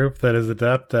mercenary group that is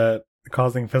adept at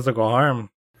causing physical harm.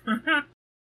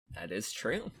 That is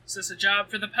true. Is this a job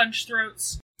for the punch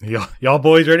throats? Y'all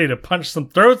boys ready to punch some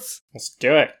throats? Let's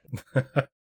do it.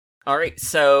 Alright,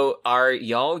 so are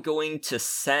y'all going to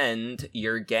send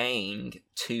your gang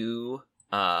to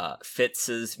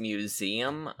Fitz's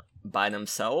museum by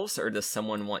themselves, or does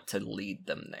someone want to lead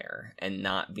them there and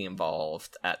not be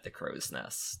involved at the Crow's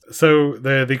Nest? So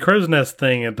the crow's nest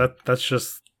thing, that's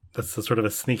a sort of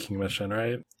a sneaking mission,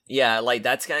 right? Yeah, like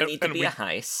that's gonna need to And be we- a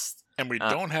heist. And we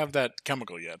don't have that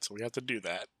chemical yet, so we have to do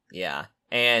that. Yeah.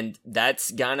 And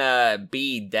that's gonna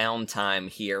be downtime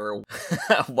here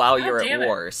while you're damn at it.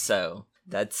 war, so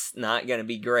That's not going to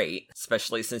be great,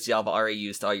 especially since y'all have already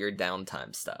used all your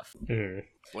downtime stuff. Mm.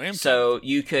 So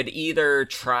you could either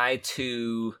try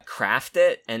to craft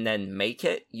it and then make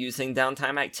it using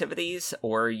downtime activities,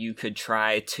 or you could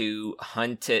try to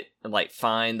hunt it, like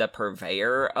find the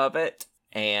purveyor of it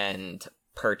and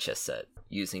purchase it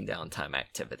using downtime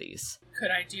activities.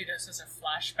 Could I do this as a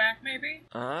flashback, maybe?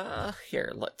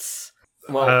 Here, let's...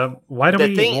 Well, why do the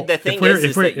we? thing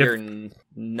is that you're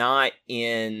not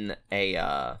in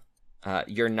a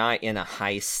you're not in a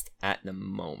heist at the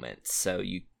moment, so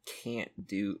you can't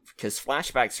do, because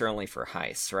flashbacks are only for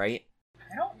heists, right?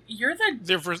 I don't. You're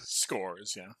They're for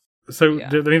scores, yeah. So Yeah.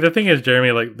 I mean, the thing is,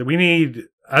 Jeremy, like we need.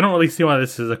 I don't really see why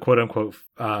this is a quote unquote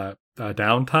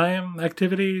downtime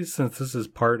activity, since this is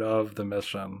part of the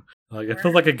mission. Like it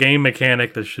feels like a game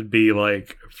mechanic that should be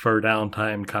like for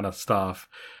downtime kind of stuff.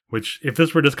 Which, if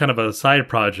this were just kind of a side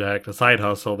project, a side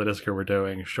hustle that Isker were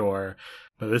doing, sure.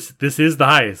 But this is the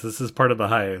heist. This is part of the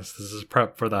heist. This is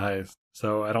prep for the heist.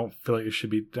 So I don't feel like it should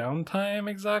be downtime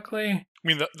exactly. I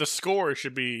mean, the score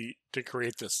should be to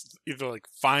create this, either like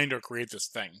find or create this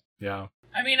thing. Yeah.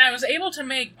 I mean, I was able to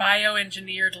make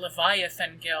bioengineered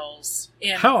Leviathan gills.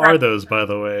 How are those, by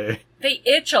the way? They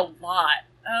itch a lot.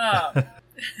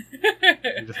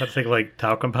 You just have to take like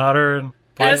talcum powder and...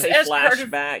 If a As part of-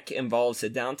 flashback involves a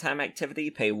downtime activity,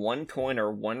 pay 1 coin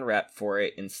or 1 rep for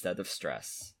it instead of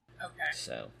stress. Okay,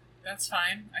 So, that's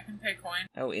fine. I can pay coin.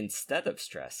 oh, instead of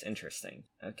stress. Interesting.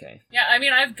 Okay. Yeah, I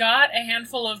mean, I've got a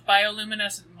handful of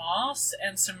bioluminescent moss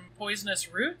and some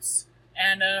poisonous roots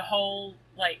and a whole,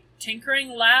 like,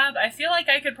 tinkering lab. I feel like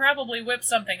I could probably whip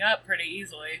something up pretty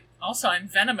easily. Also, I'm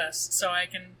venomous, so I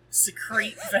can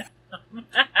secrete venom.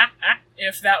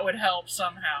 If that would help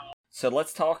somehow. So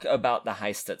let's talk about the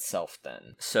heist itself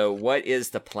then. So what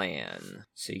is the plan?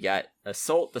 So you got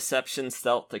assault, deception,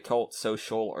 stealth, occult,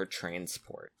 social, or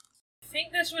transport. I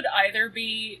think this would either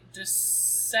be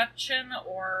deception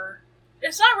or...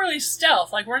 It's not really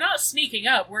stealth. Like, we're not sneaking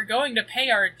up. We're going to pay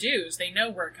our dues. They know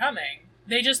we're coming.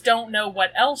 They just don't know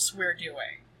what else we're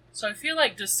doing. So I feel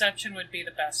like deception would be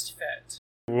the best fit.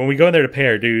 When we go in there to pay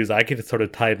our dues, I could sort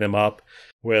of tie them up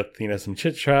with, some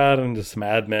chit chat and just some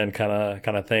admin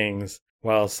kind of things,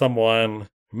 while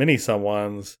many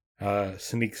someone's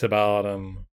sneaks about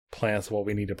and plants what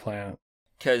we need to plant.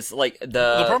 Because, like,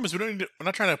 The problem is we're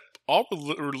not trying to.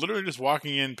 We're literally just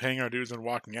walking in, paying our dues, and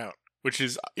walking out. Which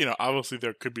is, obviously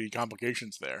there could be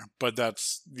complications there, but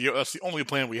that's the only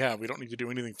plan we have. We don't need to do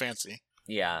anything fancy.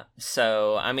 Yeah,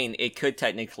 so, I mean, it could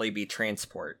technically be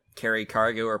transport. Carry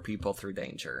cargo or people through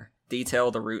danger. Detail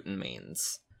the route and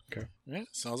means. Okay. Yeah,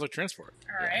 sounds like transport.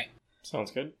 Alright. Sounds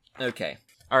good. Okay.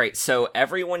 Alright, so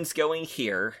everyone's going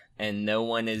here, and no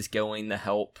one is going to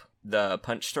help the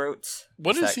punch throats?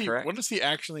 What Is does that he? correct? What does he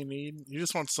actually need? He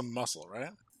just wants some muscle,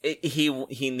 right?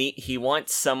 He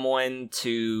wants someone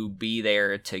to be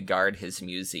there to guard his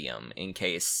museum in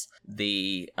case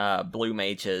the blue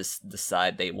mages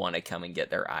decide they want to come and get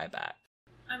their eye back.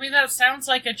 I mean, that sounds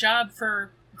like a job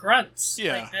for grunts.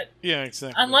 Yeah. Like that, Yeah,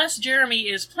 exactly. unless Jeremy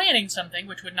is planning something,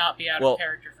 which would not be out Well- of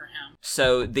character for him.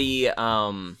 So the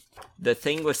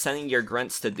thing with sending your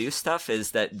grunts to do stuff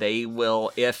is that they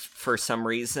will, if for some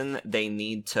reason they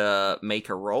need to make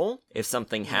a roll, if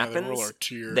something Yeah, they roll happens, our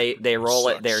tier, they roll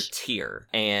which at their sucks. tier,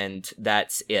 and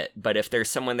that's it. But if there's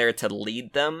someone there to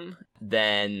lead them,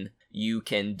 then you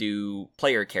can do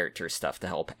player character stuff to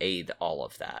help aid all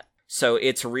of that. So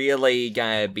it's really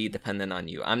gonna be dependent on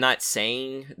you. I'm not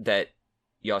saying that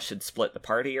y'all should split the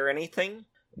party or anything,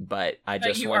 but I But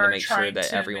just you want to are make sure trying that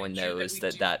to everyone make sure that knows we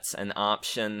that do. that's an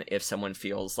option if someone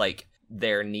feels like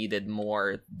they're needed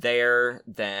more there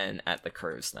than at the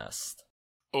crow's nest.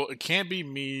 Well, it can't be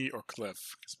me or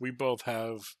Cliff because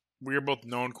we are both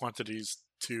known quantities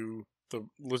to the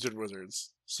lizard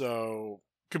wizards. So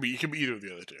it could be either of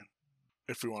the other two.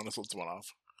 If we want to split one off,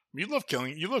 you love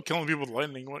killing people with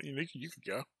lightning. What you could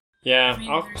go. Yeah, I mean,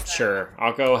 there's that. sure.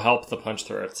 I'll go help the punch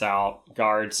throats out,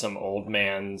 guard some old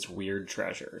man's weird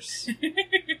treasures.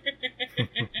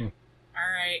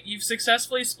 Alright, you've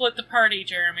successfully split the party,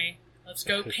 Jeremy. Let's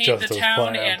go paint Just the as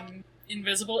town planned. in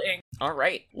invisible ink. All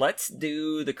right, let's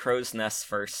do the crow's nest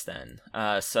first then.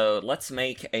 So let's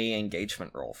make a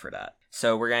engagement roll for that.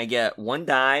 So we're gonna get 1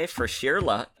 die for sheer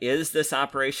luck. Is this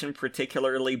operation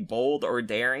particularly bold or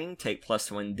daring? Take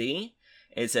 +1d.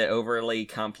 Is it overly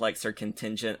complex or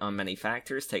contingent on many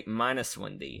factors? Take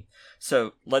 -1d.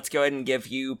 So let's go ahead and give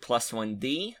you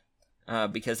 +1d,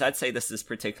 because I'd say this is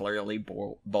particularly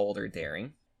bold or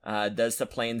daring. Does the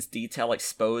plan's detail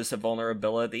expose the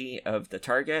vulnerability of the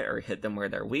target or hit them where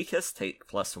they're weakest? Take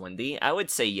plus 1d. I would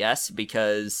say yes,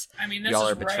 because I mean, this y'all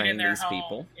is are betraying right in their these home.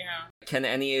 people. Yeah. Can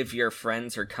any of your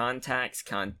friends or contacts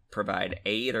provide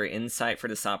aid or insight for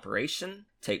this operation?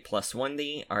 Take plus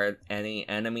 1d. Are any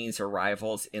enemies or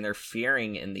rivals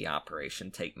interfering in the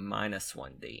operation? Take minus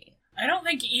 1d. I don't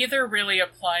think either really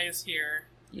applies here,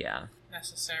 Yeah.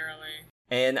 necessarily.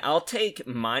 And I'll take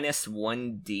minus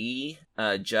 1d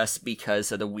just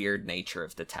because of the weird nature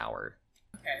of the tower.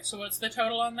 Okay, so what's the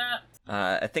total on that?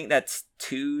 I think that's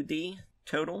 2d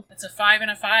total. It's a 5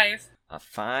 and a 5. A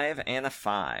 5 and a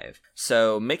 5.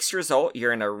 So, mixed result,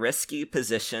 you're in a risky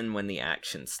position when the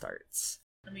action starts.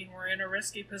 I mean, we're in a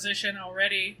risky position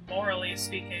already, morally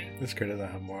speaking. This girl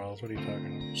doesn't have morals. What are you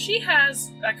talking about? She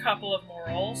has a couple of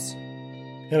morals.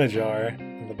 In a jar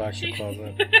in the back of the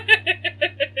closet.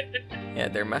 Yeah,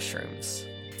 they're mushrooms.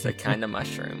 It's a kind of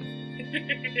mushroom.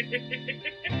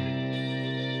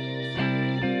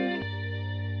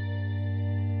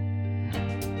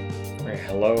 Alright,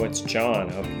 hello, it's John.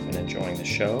 Hope you've been enjoying the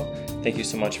show. Thank you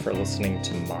so much for listening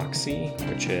to Moxie,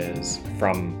 which is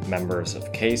from members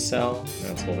of K-Cell.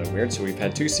 That's a little bit weird. So we've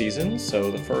had 2 seasons. So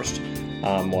the first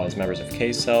was members of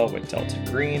K-Cell with Delta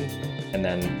Green. And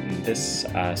then in this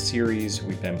series,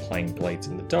 we've been playing Blades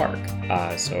in the Dark.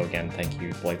 So again, thank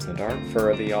you, Blades in the Dark,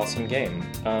 for the awesome game.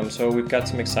 So we've got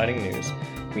some exciting news.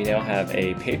 We now have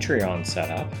a Patreon set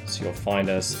up, so you'll find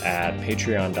us at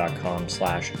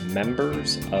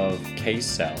patreon.com/members of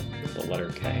K-Cell, the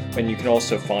letter K. And you can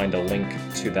also find a link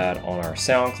to that on our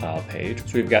SoundCloud page.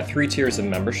 So we've got 3 tiers of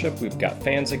membership. We've got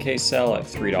fans of K-Cell at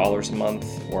 $3 a month,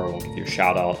 where we'll give you a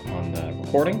shout out on the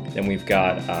recording. Then we've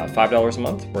got $5 a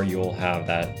month, where you'll have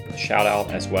that shout out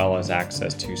as well as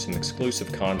access to some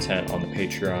exclusive content on the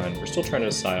Patreon. We're still trying to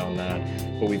decide on that,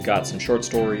 but we've got some short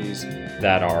stories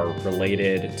that are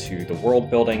related to the world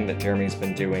building that Jeremy's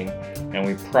been doing, and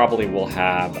we probably will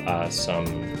have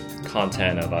some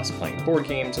content of us playing board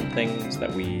games and things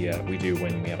that we do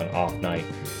when we have an off night,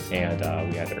 and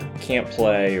we either can't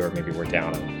play or maybe we're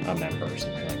down a member or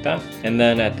something like that. And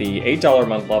then at the $8 a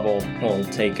month level, we'll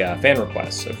take fan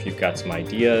requests. So if you've got some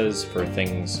ideas for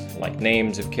things like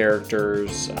names of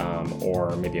characters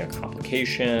or maybe a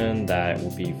complication that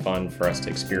will be fun for us to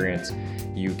experience,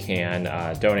 you can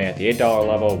donate at the $8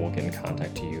 level. We'll get in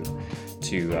contact to you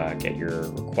to get your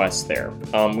requests there.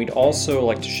 We'd also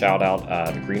like to shout out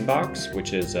The Green Box,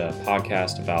 which is a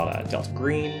podcast about Delta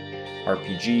Green,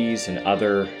 RPGs, and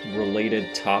other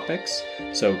related topics.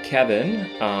 So Kevin,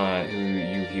 who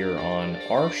you hear on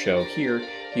our show here,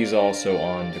 he's also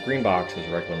on The Green Box as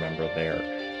a regular member there.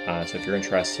 So if you're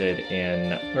interested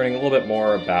in learning a little bit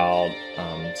more about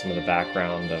some of the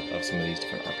background of some of these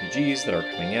different RPGs that are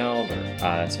coming out,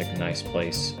 that's a nice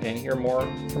place. And hear more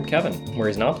from Kevin, where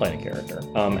he's not playing a character.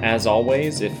 As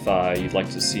always, if you'd like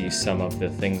to see some of the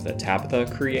things that Tabitha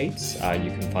creates,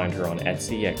 you can find her on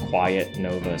Etsy at Quiet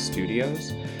Nova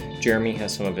Studios. Jeremy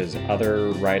has some of his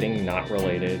other writing not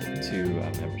related to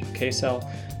members of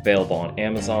K-Cell, available on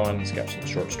Amazon. He's got some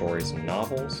short stories and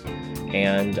novels.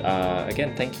 And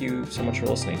again, thank you so much for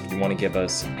listening. If you want to give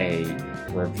us a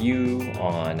review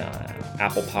on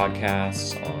Apple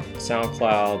Podcasts, on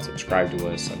SoundCloud, subscribe to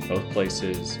us on both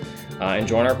places, and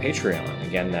join our Patreon.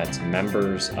 Again, that's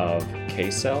members of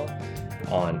K-Cell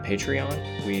on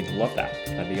Patreon. We'd love that.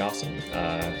 That'd be awesome.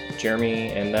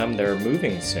 Jeremy and them, they're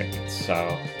moving soon,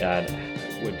 so that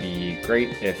would be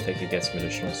great if they could get some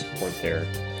additional support there.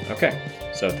 Okay,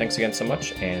 so thanks again so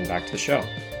much, and back to the show.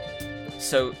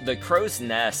 So the Crow's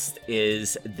Nest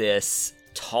is this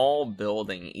tall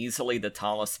building, easily the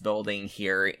tallest building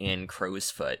here in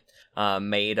Crowsfoot,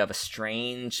 made of a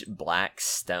strange black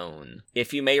stone.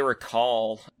 If you may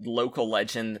recall, local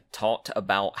legend talked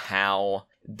about how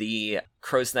the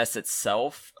Crow's Nest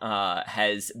itself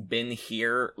has been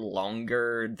here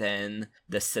longer than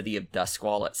the city of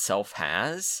Duskwall itself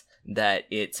has, that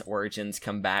its origins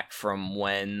come back from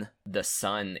when the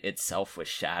sun itself was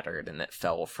shattered and it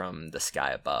fell from the sky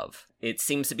above. It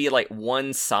seems to be like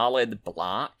one solid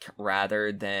block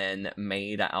rather than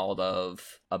made out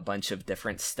of a bunch of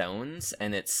different stones,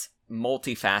 and it's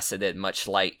multifaceted, much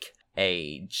like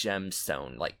a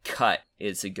gemstone. Like, cut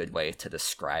is a good way to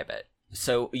describe it.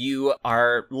 So you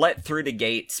are let through the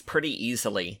gates pretty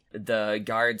easily. The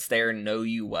guards there know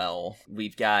you well.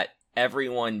 We've got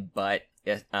everyone but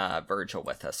Virgil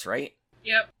with us, right?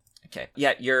 Yep. Okay.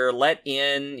 Yeah, you're let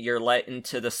in. You're let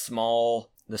into the small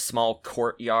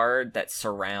courtyard that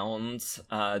surrounds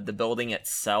the building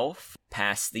itself,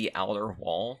 past the outer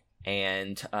wall.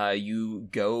 and you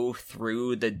go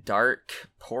through the dark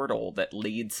portal that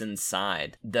leads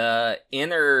inside. The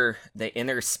inner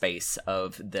space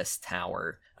of this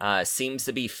tower seems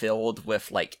to be filled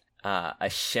with like a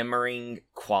shimmering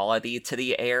quality to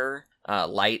the air.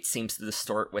 Light seems to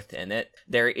distort within it.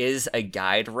 There is a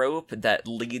guide rope that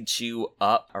leads you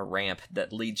up, a ramp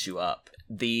that leads you up.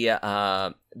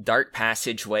 The dark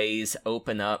passageways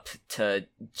open up to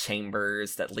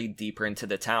chambers that lead deeper into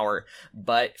the tower,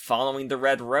 but following the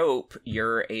red rope,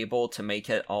 you're able to make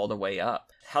it all the way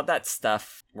up. How'd that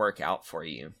stuff work out for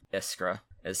you, Iskra,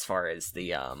 as far as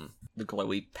the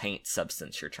glowy paint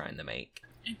substance you're trying to make?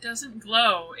 It doesn't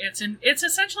glow. It's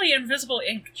essentially invisible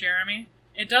ink, Jeremy.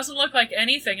 It doesn't look like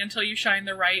anything until you shine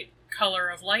the right color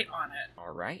of light on it.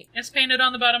 All right. It's painted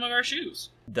on the bottom of our shoes.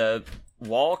 The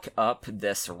walk up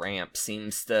this ramp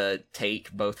seems to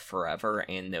take both forever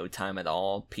and no time at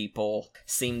all. People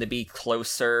seem to be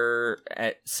closer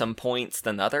at some points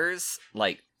than others.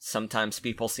 Like, sometimes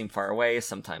people seem far away,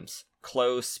 sometimes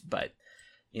close, but,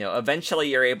 eventually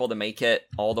you're able to make it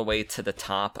all the way to the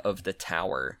top of the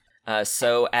tower.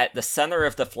 So at the center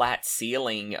of the flat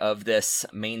ceiling of this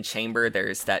main chamber,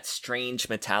 there's that strange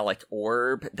metallic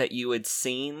orb that you had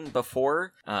seen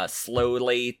before,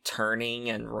 slowly turning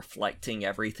and reflecting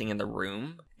everything in the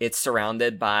room. It's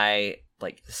surrounded by,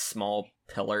 like, small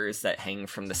pillars that hang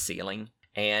from the ceiling.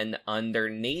 And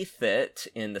underneath it,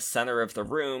 in the center of the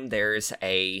room, there's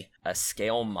a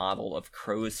scale model of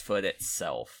Crowsfoot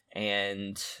itself.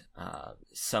 And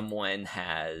someone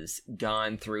has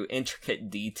gone through intricate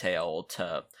detail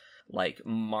to, like,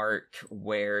 mark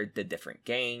where the different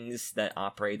gangs that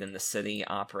operate in the city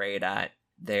operate at.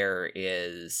 There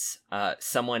is,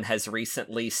 someone has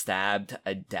recently stabbed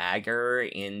a dagger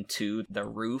into the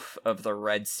roof of the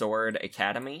Red Sword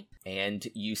Academy, and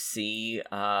you see,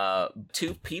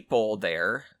 2 people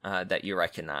there, that you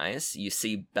recognize. You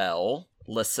see Belle,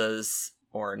 Lissa's,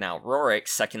 or now Rorik's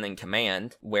second in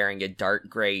command, wearing a dark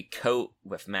gray coat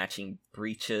with matching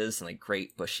breeches and a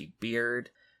great bushy beard,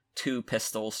 2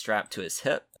 pistols strapped to his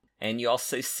hip. And you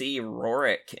also see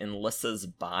Rorik in Lissa's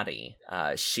body.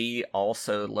 She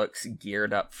also looks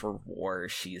geared up for war.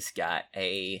 She's got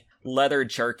a leather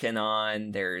jerkin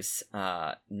on. There's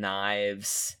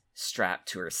knives strapped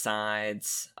to her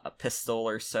sides, a pistol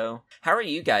or so. How are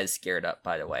you guys geared up,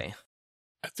 by the way?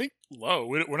 I think low.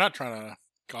 We're not trying to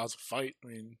cause a fight. I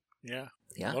mean, yeah.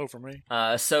 Low for me.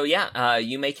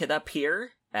 You make it up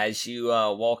here. As you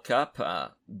walk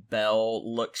up,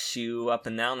 Belle looks you up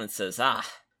and down and says,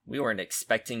 we weren't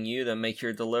expecting you to make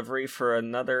your delivery for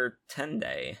another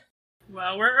 10-day.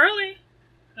 Well, we're early.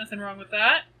 Nothing wrong with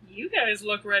that. You guys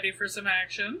look ready for some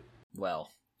action. Well,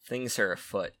 things are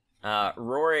afoot.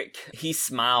 Rorik, he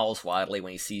smiles wildly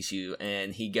when he sees you,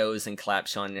 and he goes and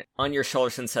claps on your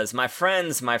shoulders and says, my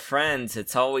friends,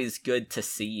 it's always good to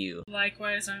see you.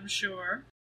 Likewise, I'm sure.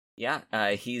 Yeah,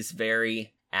 he's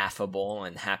very affable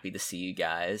and happy to see you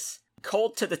guys.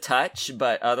 Cold to the touch,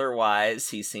 but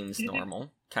otherwise he seems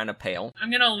normal. Kind of pale.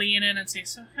 I'm gonna lean in and say,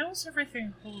 so how's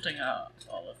everything holding up,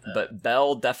 all of that? But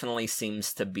Belle definitely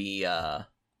seems to be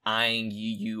eyeing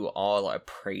you all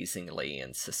appraisingly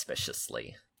and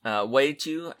suspiciously. What did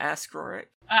you ask, Rorik?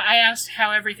 I asked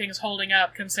how everything's holding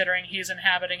up, considering he's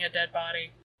inhabiting a dead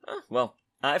body. Oh, well,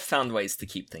 I've found ways to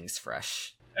keep things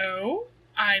fresh. Oh?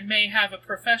 I may have a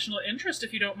professional interest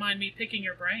if you don't mind me picking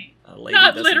your brain.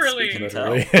 Not literally.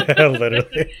 Literally.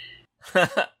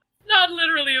 Not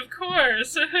literally, of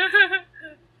course.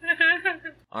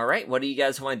 Alright, what do you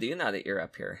guys want to do now that you're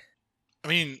up here? I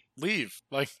mean, leave.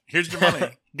 Like, here's your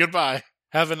money. Goodbye.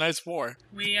 Have a nice war.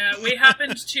 We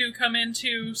happened to come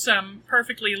into some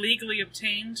perfectly legally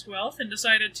obtained wealth and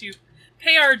decided to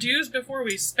pay our dues before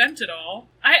we spent it all.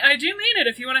 I do mean it.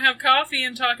 If you want to have coffee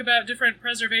and talk about different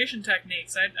preservation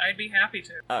techniques, I'd be happy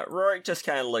to. Rorik just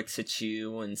kind of looks at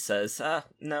you and says,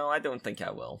 no, I don't think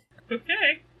I will.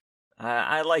 Okay.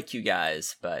 I like you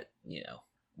guys, but,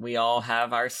 we all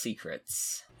have our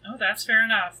secrets. Oh, that's fair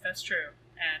enough. That's true.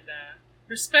 And,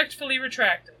 respectfully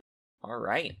retracted.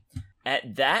 Alright.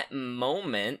 At that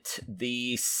moment,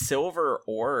 the silver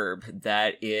orb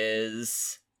that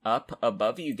is up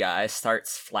above you guys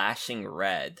starts flashing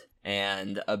red,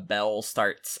 and a bell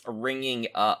starts ringing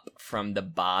up from the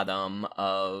bottom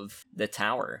of the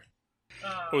tower.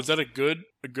 Oh, is that a good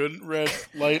red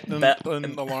light and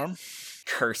alarm?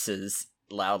 Curses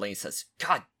loudly and says,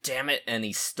 God damn it, and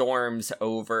he storms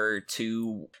over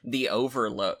to the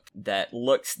overlook that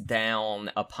looks down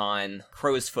upon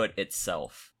Crowsfoot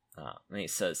itself. And he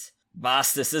says,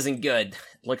 Boss, this isn't good.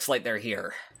 Looks like they're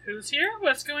here. Who's here?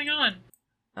 What's going on?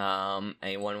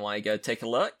 Anyone want to go take a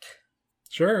look?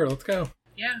 Sure, let's go.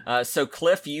 Yeah. So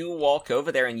Cliff, you walk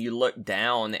over there and you look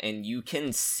down and you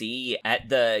can see at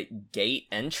the gate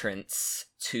entrance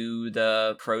to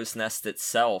the crow's nest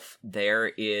itself,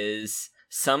 there is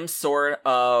some sort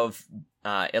of,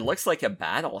 it looks like a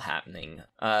battle happening.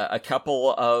 A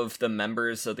couple of the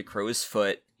members of the Crow's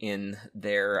Foot in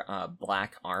their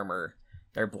black armor,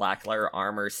 their black leather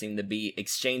armor, seem to be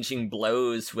exchanging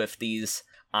blows with these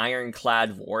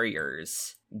ironclad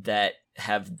warriors that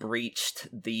have breached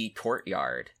the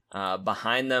courtyard.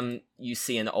 Behind them, you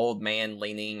see an old man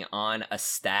leaning on a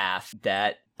staff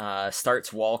that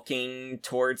starts walking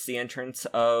towards the entrance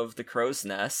of the crow's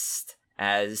nest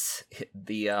as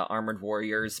the armored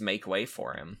warriors make way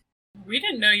for him. We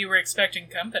didn't know you were expecting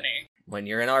company. When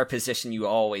you're in our position, you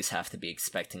always have to be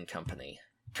expecting company.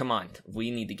 Come on, we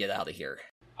need to get out of here.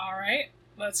 Alright,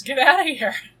 let's get out of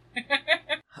here.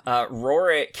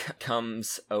 Rorik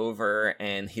comes over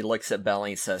and he looks at Bell and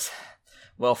he says,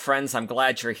 "Well, friends, I'm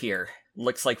glad you're here.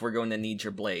 Looks like we're going to need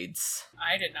your blades."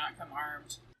 I did not come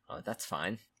armed. Oh, that's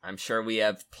fine. I'm sure we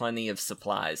have plenty of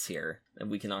supplies here that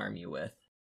we can arm you with.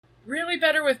 Really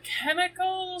better with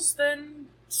chemicals than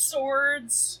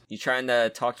swords? You trying to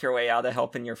talk your way out of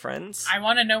helping your friends? I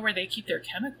want to know where they keep their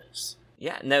chemicals.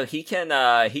 Yeah, no, he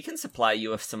can supply you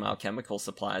with some alchemical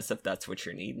supplies if that's what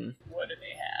you're needing. What do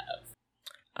they have?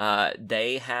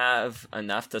 They have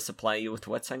enough to supply you with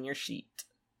what's on your sheet.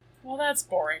 Well, that's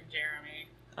boring, Jeremy.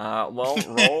 Well,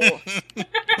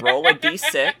 roll a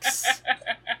d6.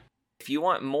 If you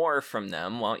want more from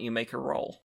them, why don't you make a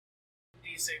roll?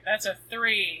 D6. That's a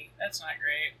 3. That's not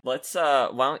great. Let's,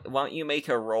 why don't you make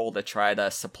a roll to try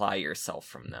to supply yourself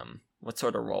from them? What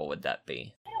sort of roll would that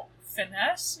be?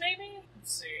 Finesse, maybe?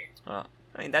 Let's see. I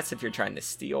mean, that's if you're trying to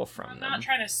steal from I'm them. not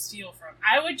trying to steal from.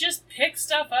 I would just pick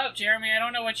stuff up, Jeremy. I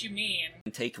don't know what you mean.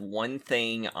 Take one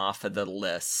thing off of the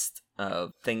list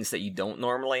of things that you don't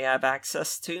normally have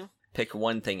access to. Pick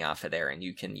one thing off of there and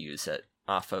you can use it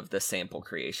off of the sample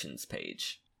creations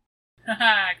page.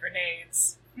 Haha,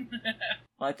 grenades.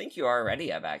 Well, I think you already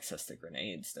have access to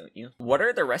grenades, don't you? What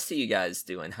are the rest of you guys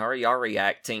doing? How are y'all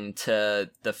reacting to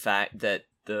the fact that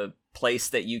the place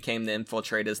that you came to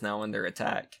infiltrate is now under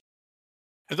attack?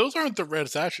 And those aren't the red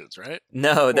sashes, right?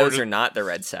 No, those are not the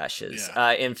red sashes.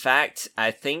 Yeah. In fact,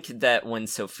 I think that when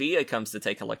Sophia comes to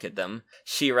take a look at them,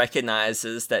 she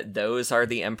recognizes that those are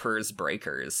the Emperor's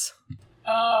breakers.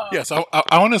 Oh. Yes, I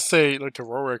want to say, like, to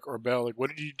Rorik or Bell, like, what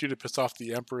did you do to piss off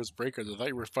the Emperor's breakers? I thought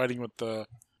you were fighting with the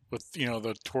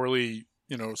twirly,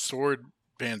 sword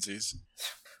pansies.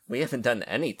 We haven't done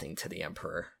anything to the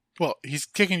Emperor. Well, he's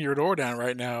kicking your door down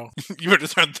right now. You better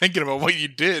start thinking about what you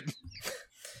did.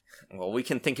 Well, we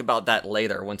can think about that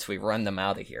later once we run them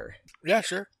out of here. Yeah,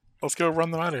 sure. Let's go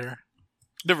run them out of here.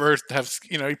 Never hurts to have,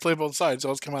 you play both sides, so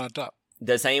let's come out on top.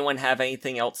 Does anyone have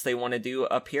anything else they want to do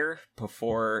up here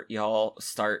before y'all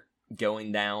start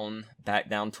going back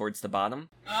down towards the bottom?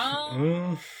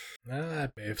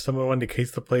 If someone wanted to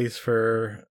case the place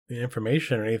for the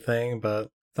information or anything, but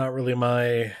it's not really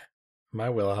my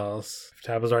wheelhouse.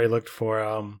 Tab has already looked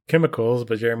for chemicals,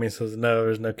 but Jeremy says no,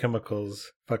 there's no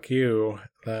chemicals. Fuck you.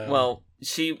 Well,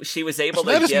 she was able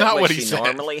That to is get not what what he she said.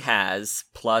 normally has,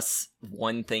 plus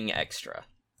one thing extra.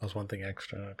 That's one thing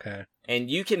extra, okay. And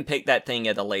you can pick that thing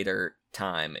at a later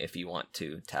time if you want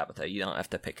to, Tabitha. You don't have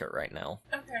to pick it right now.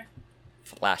 Okay.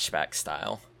 Flashback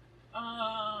style.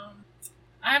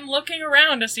 I'm looking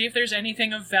around to see if there's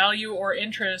anything of value or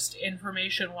interest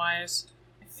information-wise.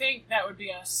 I think that would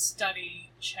be a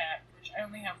study check, which I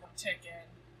only have one tick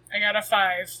in. I got a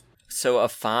 5. So a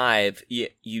 5,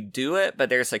 you do it, but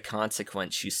there's a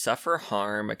consequence. You suffer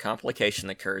harm, a complication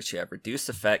occurs, you have reduced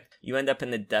effect, you end up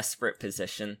in a desperate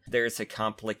position. There's a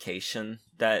complication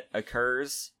that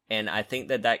occurs, and I think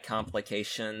that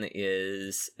complication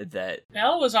is that...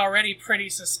 Belle was already pretty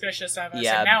suspicious of us,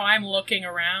 Yeah. and now I'm looking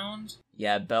around.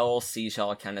 Yeah, Belle sees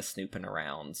y'all kind of snooping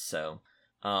around, so...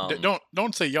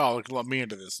 Don't say y'all, let me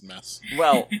into this mess.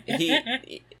 Well,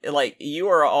 you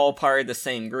are all part of the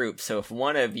same group, so if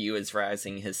one of you is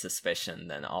raising his suspicion,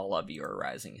 then all of you are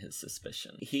raising his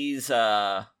suspicion. He's,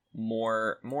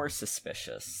 more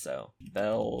suspicious, so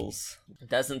Bells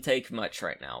doesn't take much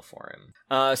right now for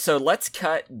him. So let's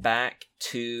cut back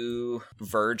to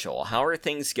Virgil. How are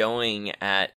things going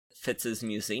at Fitz's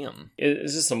museum?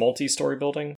 Is this a multi-story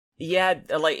building? Yeah,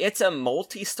 it's a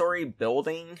multi-story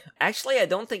building. Actually, I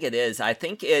don't think it is. I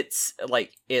think it's,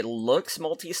 it looks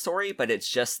multi-story, but it's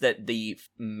just that the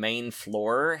main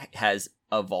floor has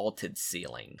a vaulted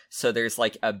ceiling. So there's,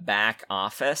 a back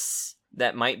office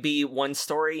that might be one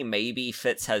story. Maybe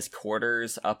Fitz has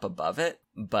quarters up above it,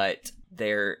 but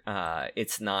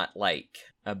it's not,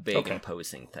 a big Okay.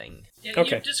 imposing thing. Yeah,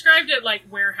 Okay. You described it like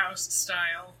warehouse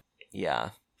style. Yeah.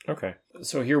 Okay.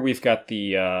 So here we've got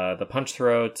the Punch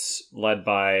Throats led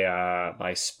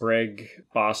by Sprig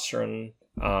Bostron.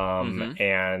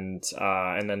 And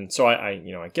then so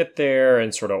I get there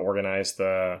and sort of organize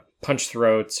the Punch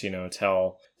Throats,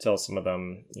 tell some of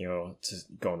them, to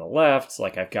go on the left.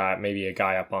 Like I've got maybe a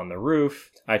guy up on the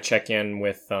roof. I check in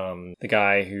with the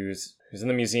guy who's in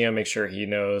the museum, make sure he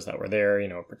knows that we're there,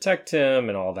 protect him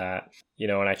and all that.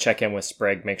 And I check in with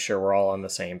Sprig, make sure we're all on the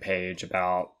same page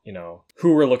about,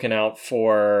 who we're looking out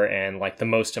for and like the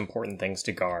most important things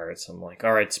to guard. So I'm like,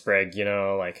 all right, Sprig,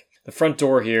 like the front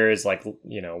door here is like,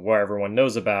 where everyone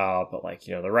knows about, but like,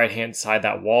 the right hand side,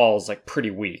 that wall is like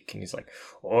pretty weak. And he's like,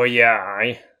 oh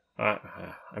yeah,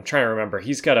 I'm trying to remember.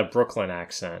 He's got a Brooklyn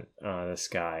accent, this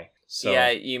guy. So Yeah,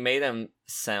 you made him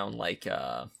sound like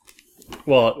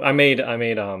well, I made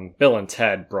Bill and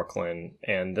Ted Brooklyn,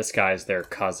 and this guy's their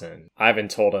cousin. I haven't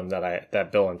told him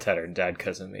that Bill and Ted are dead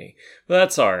because of me, but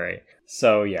that's all right.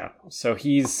 So yeah, so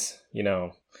he's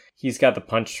he's got the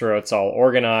Punch Throats all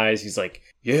organized. He's like,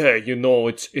 yeah,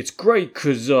 it's great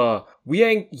because you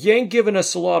ain't giving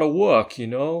us a lot of work,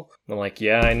 I'm like,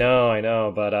 yeah, I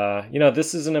know, but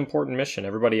this is an important mission.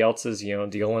 Everybody else is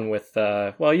dealing with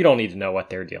well, you don't need to know what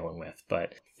they're dealing with,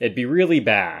 but it'd be really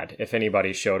bad if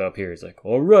anybody showed up here. He's like,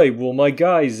 all right, well, my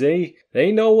guys, they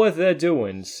know what they're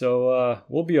doing, so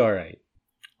we'll be all right.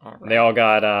 all right. They all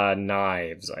got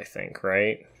knives, I think,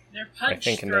 right? They're punch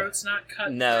think in the- throats, not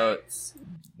cut No. throats.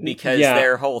 because Yeah.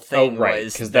 their whole thing right,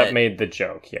 was because that made the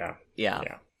joke, yeah. yeah.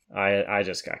 Yeah. I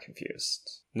just got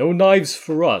confused. No knives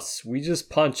for us. We just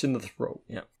punch in the throat.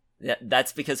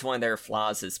 That's because one of their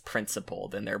flaws is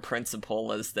principled, and their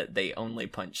principle is that they only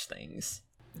punch things.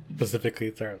 Specifically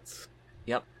throats.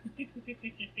 Yep.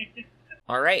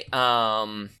 All right.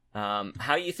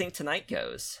 How you think tonight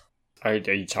goes? Are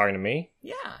you talking to me?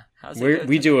 Yeah. How's it go We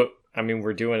tonight? do it. I mean,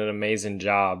 we're doing an amazing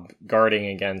job guarding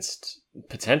against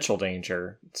potential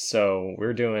danger, so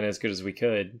we're doing as good as we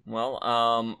could. Well,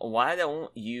 why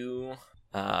don't you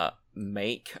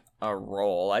make a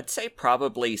roll? I'd say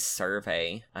probably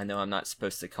survey. I know I'm not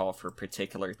supposed to call for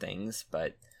particular things,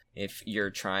 but if you're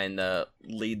trying to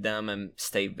lead them and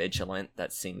stay vigilant,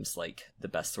 that seems like the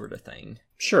best sort of thing.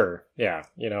 Sure, yeah.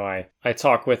 I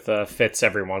talk with Fitz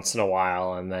every once in a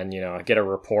while, and then I get a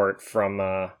report from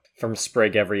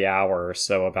Sprig every hour or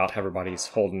so about how everybody's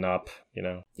holding up.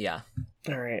 Yeah.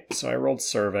 All right, so I rolled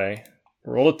survey.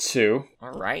 Rolled a 2.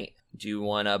 All right. Do you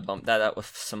want to bump that up with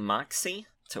some moxie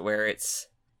to where it's...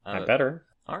 I better.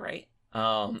 All right.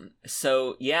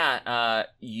 So yeah,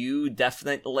 you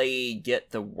definitely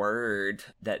get the word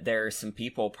that there are some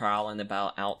people prowling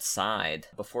about outside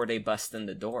before they bust in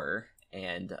the door.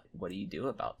 And what do you do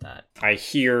about that? I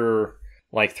hear,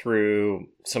 like, through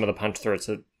some of the punch throats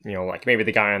that, like maybe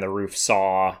the guy on the roof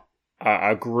saw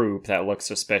a group that looked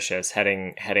suspicious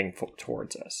heading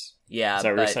towards us. Yeah, Is that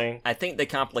what you're but saying? I think the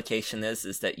complication is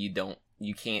that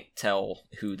you can't tell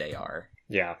who they are.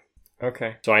 Yeah.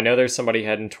 Okay. So I know there's somebody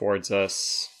heading towards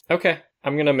us. Okay.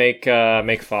 I'm gonna make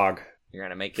fog. You're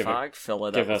gonna make Give fog, fill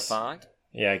it give up with us- fog.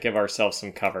 Yeah, give ourselves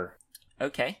some cover.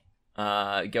 Okay. Go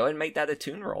ahead and make that a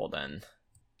tune roll then.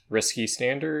 Risky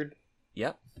standard,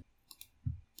 Yep.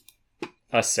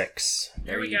 a 6. There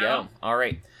There we you go. go. All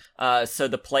right. So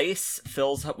the place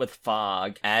fills up with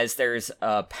fog as there's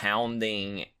a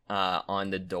pounding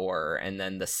on the door, and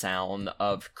then the sound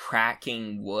of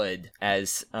cracking wood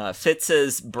as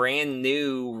Fitz's brand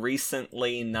new,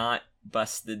 recently not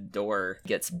busted door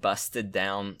gets busted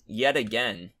down yet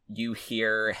again. You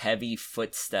hear heavy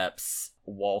footsteps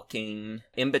walking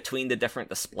in between the different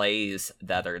displays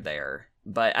that are there.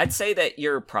 But I'd say that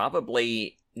you're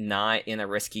probably not in a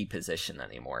risky position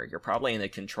anymore. You're probably in a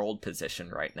controlled position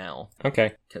right now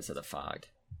Okay. because of the fog.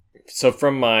 So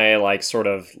from my like sort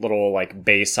of little like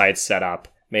Bayside setup,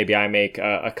 maybe I make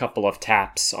a couple of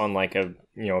taps on like a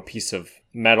piece of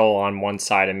metal on one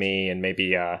side of me and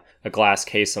maybe a glass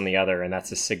case on the other, and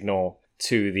that's a signal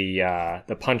to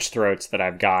the punch throats that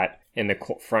I've got in the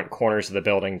front corners of the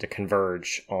building to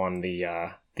converge on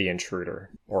the intruder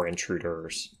or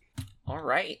intruders. All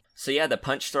right. So yeah, the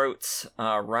punch throats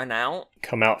run out.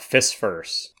 Come out fist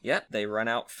first. Yep, they run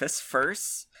out fist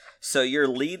first. So you're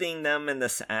leading them in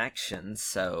this action.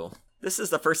 So this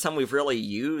is the first time we've really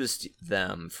used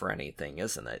them for anything,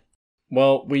 isn't it?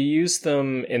 Well, we used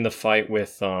them in the fight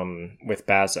with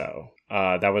Bazo.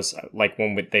 That was like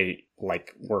when they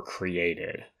like were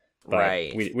created. But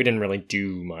Right. we didn't really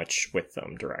do much with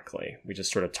them directly. We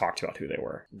just sort of talked about who they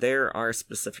were. There are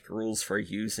specific rules for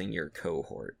using your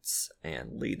cohorts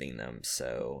and leading them,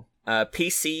 so...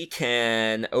 PC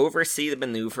can oversee the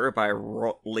maneuver by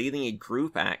leading a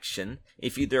group action.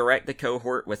 If you direct the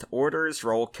cohort with orders,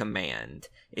 roll command.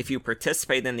 If you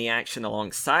participate in the action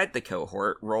alongside the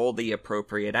cohort, roll the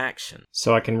appropriate action.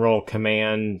 So I can roll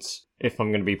command. If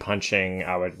I'm going to be punching,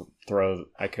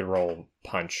 I could roll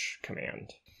punch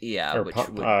command. Yeah, Or which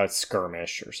would...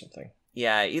 skirmish or something.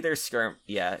 Yeah, either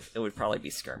yeah, it would probably be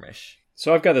skirmish.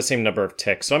 So I've got the same number of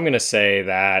ticks. So I'm going to say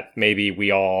that maybe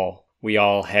we all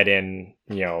head in,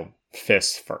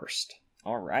 fists first.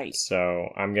 All right.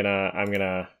 So I'm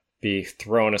gonna be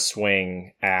throwing a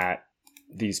swing at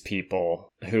these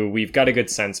people who we've got a good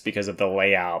sense because of the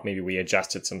layout. Maybe we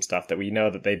adjusted some stuff that we know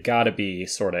that they've got to be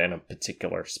sort of in a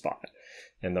particular spot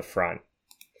in the front.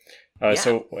 Yeah.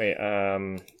 So wait,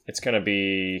 it's gonna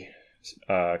be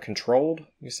controlled,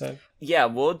 you said? Yeah,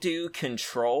 we'll do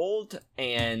controlled,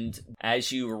 and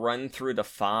as you run through the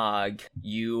fog,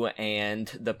 you and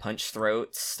the punch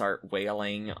throats start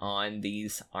wailing on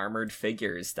these armored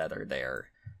figures that are there.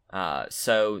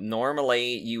 So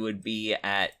normally you would be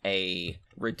at a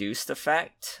reduced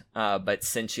effect, but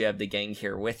since you have the gang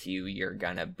here with you, you're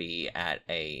gonna be at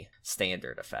a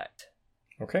standard effect.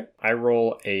 Okay. I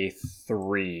roll a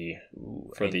 3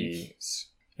 for and these.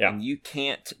 Yeah. And you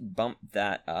can't bump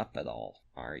that up at all,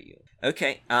 are you?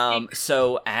 Okay.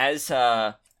 So as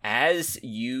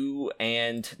you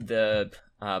and the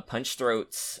punch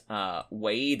throats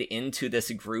wade into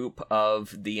this group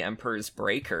of the Emperor's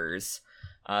breakers,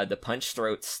 the punch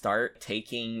throats start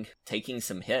taking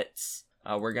some hits.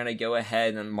 We're gonna go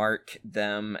ahead and mark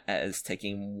them as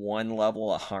taking 1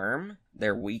 level of harm.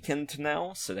 They're weakened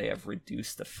now, so they have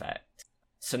reduced effect.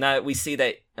 So now that we see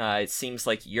that it seems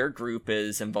like your group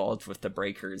is involved with the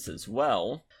breakers as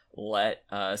well, let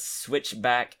us switch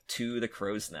back to the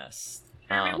crow's nest.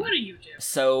 Harry, what do you do?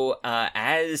 So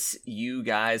as you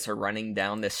guys are running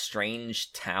down this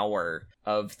strange tower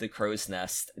of the crow's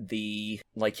nest,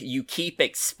 you keep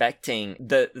expecting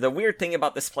the weird thing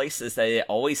about this place is that it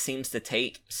always seems to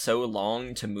take so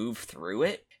long to move through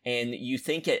it, and you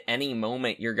think at any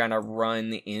moment you're gonna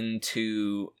run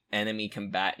into enemy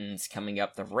combatants coming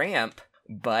up the ramp,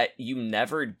 but you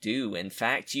never do. In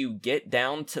fact, you get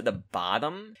down to the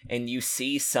bottom and you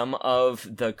see some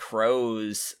of the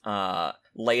crows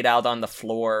laid out on the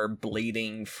floor,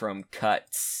 bleeding from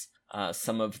cuts.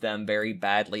 Some of them very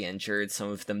badly injured,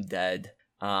 some of them dead.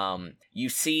 You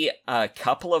see a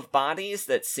couple of bodies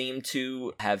that seem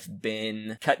to have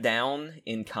been cut down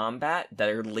in combat that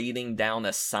are leading down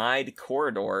a side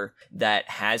corridor that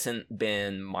hasn't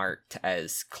been marked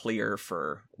as clear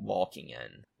for walking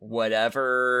in.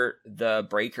 Whatever the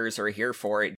breakers are here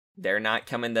for, they're not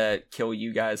coming to kill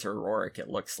you guys or Rorik, it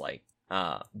looks like.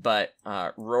 But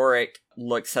Rorik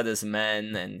looks at his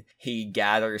men and he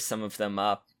gathers some of them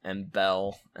up and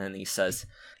Bell, and he says,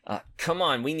 come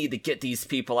on, we need to get these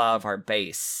people out of our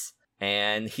base.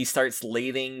 And he starts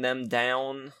leading them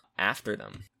down after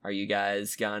them. Are you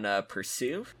guys gonna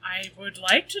pursue? I would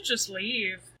like to just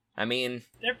leave. I mean...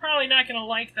 They're probably not gonna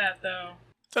like that, though.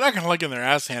 They're not gonna like getting their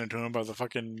ass handed to them by the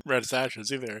fucking Red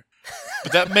Sashes either.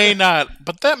 But that may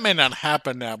not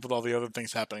happen now with all the other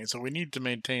things happening, so we need to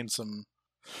maintain some...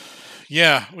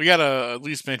 Yeah, we gotta at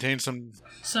least maintain some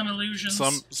illusions.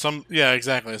 Yeah,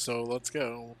 exactly. So let's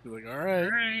go. We'll be like, all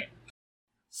right.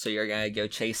 So you're gonna go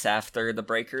chase after the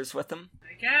breakers with them?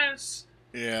 I guess.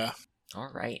 Yeah. All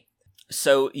right.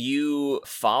 So you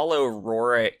follow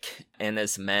Rorik and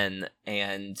his men,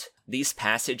 and these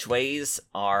passageways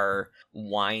are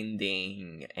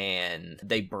winding and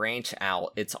they branch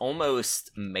out. It's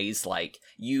almost maze-like.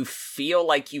 You feel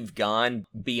like you've gone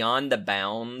beyond the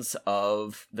bounds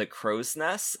of the crow's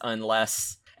nest,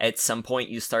 unless at some point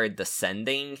you started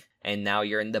descending and now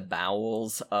you're in the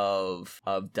bowels of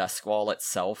Duskwall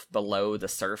itself below the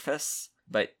surface.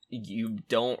 But you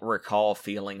don't recall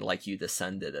feeling like you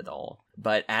descended at all.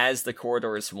 But as the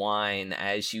corridors wind,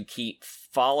 as you keep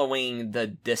following the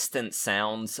distant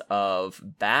sounds of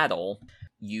battle,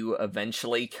 you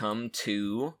eventually come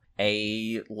to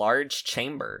a large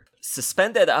chamber.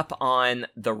 Suspended up on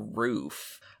the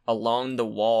roof, along the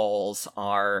walls,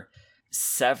 are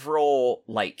several,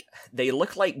 they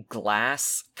look like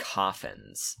glass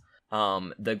coffins.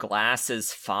 The glass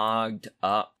is fogged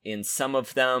up. In some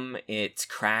of them, it's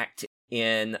cracked.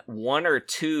 In one or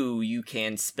two, you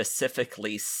can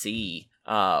specifically see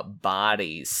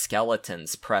bodies,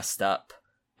 skeletons pressed up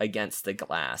against the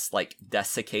glass, like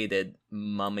desiccated,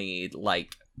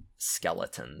 mummy-like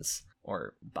skeletons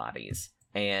or bodies.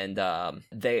 And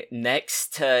they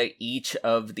next to each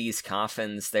of these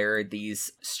coffins, there are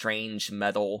these strange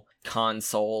metal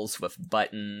consoles with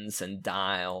buttons and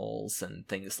dials and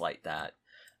things like that.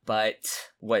 But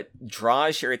what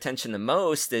draws your attention the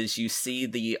most is you see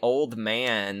the old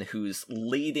man who's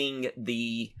leading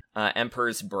the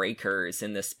Emperor's Breakers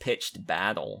in this pitched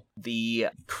battle. The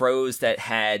crows that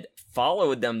had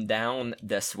followed them down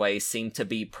this way seem to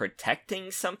be protecting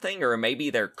something, or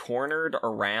maybe they're cornered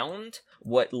around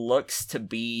what looks to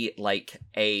be like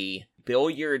a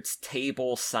billiards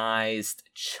table-sized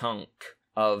chunk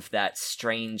of that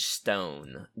strange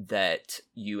stone that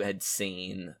you had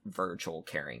seen Virgil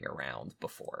carrying around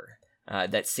before.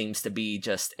 That seems to be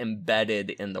just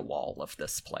embedded in the wall of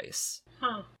this place.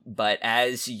 Huh. But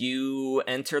as you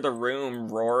enter the room,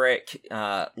 Rorik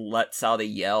lets out a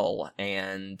yell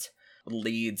and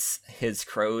leads his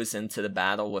crows into the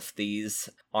battle with these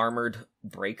armored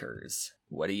breakers.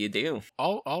 What do you do?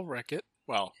 I'll wreck it.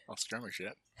 Well, I'll skirmish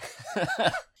it.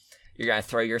 You're gonna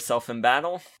throw yourself in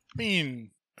battle? I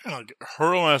mean, I don't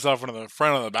hurl myself into the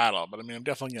front of the battle, but I mean, I'm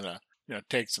definitely gonna,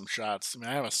 take some shots. I mean,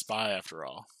 I have a spy after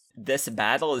all. This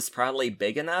battle is probably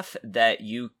big enough that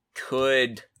you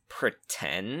could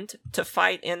pretend to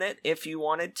fight in it if you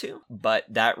wanted to, but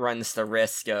that runs the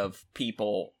risk of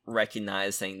people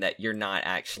recognizing that you're not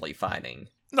actually fighting.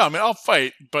 No, I mean, I'll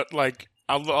fight, but like,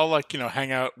 I'll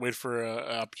hang out, wait for an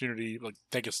opportunity, like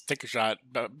take a shot,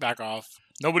 back off.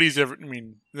 Nobody's ever. I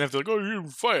mean, they have to like, oh, you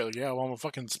fight. Like, yeah, well, I'm a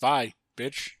fucking spy,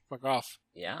 bitch. Fuck off.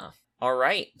 Yeah. All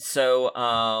right. So,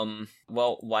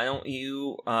 well, why don't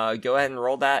you go ahead and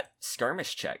roll that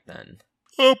skirmish check then?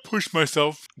 I'll push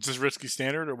myself. Is this risky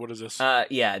standard, or what is this?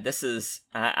 Yeah, this is,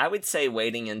 I would say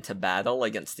wading into battle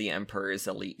against the Emperor's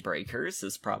elite breakers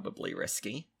is probably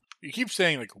risky. You keep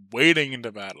saying, like, wading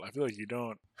into battle. I feel like you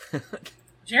don't.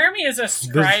 Jeremy is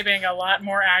ascribing a lot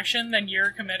more action than you're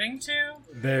committing to.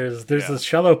 There's a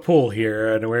shallow pool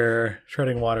here, and we're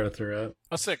treading water through it.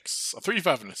 A 6. A 3,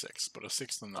 5, and a 6, but a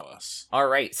 6 nonetheless. All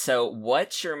right, so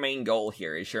what's your main goal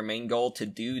here? Is your main goal to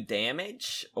do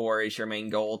damage, or is your main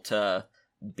goal to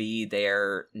be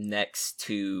there next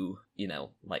to,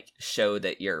 like, show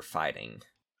that you're fighting?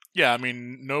 Yeah, I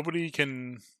mean, no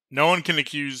one can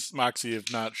accuse Moxie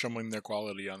of not showing their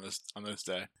quality on this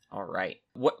day. All right.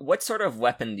 What sort of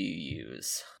weapon do you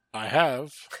use? I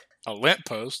have a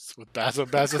lamppost with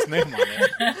Baz's name on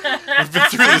it. We've been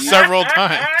through this several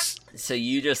times. So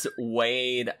you just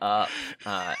wade up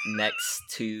next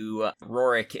to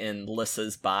Rorik and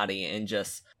Lissa's body and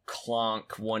just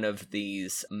clonk one of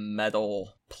these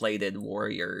metal-plated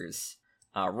warriors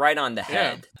right on the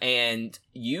head. Yeah. And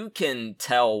you can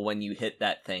tell when you hit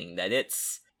that thing that it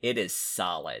is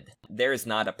solid. There's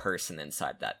not a person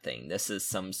inside that thing. This is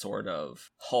some sort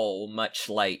of hole, much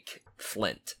like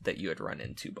Flint that you had run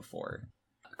into before.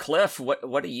 Cliff,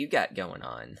 what do you got going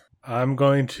on? I'm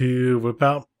going to whip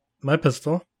out my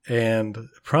pistol and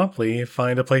promptly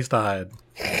find a place to hide.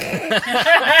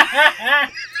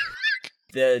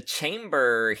 The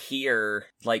chamber here,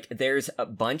 like, there's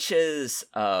bunches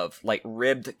of, like,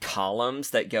 ribbed columns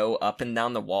that go up and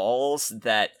down the walls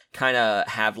that kind of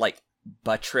have, like,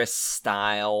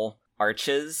 buttress-style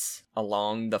arches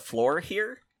along the floor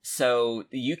here. So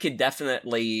you could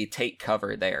definitely take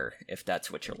cover there if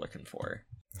that's what you're looking for.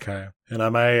 Okay. And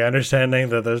am I understanding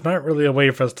that there's not really a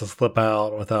way for us to slip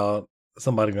out without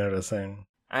somebody noticing?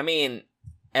 I mean,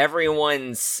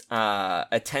 everyone's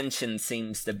attention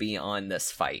seems to be on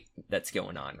this fight that's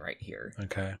going on right here.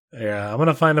 Okay. Yeah, I'm going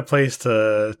to find a place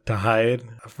to hide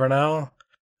for now.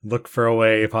 Look for a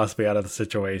way possibly out of the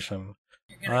situation.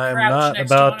 I'm not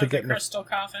about to get crystal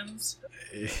coffins.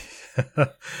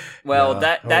 Well,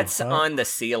 that's on the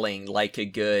ceiling, like a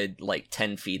good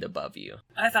 10 feet above you.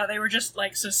 I thought they were just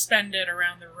suspended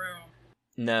around the room.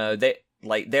 No,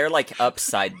 they're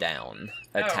upside down,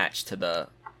 attached to the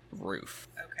roof,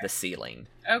 the ceiling.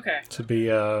 Okay. To be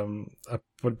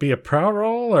would be a prowl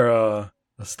roll or a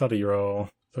study roll,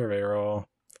 survey roll.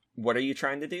 What are you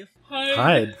trying to do?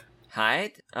 Hide.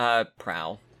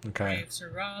 Prowl. Okay.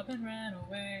 Sir Robin ran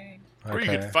away. Or you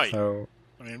could fight. So,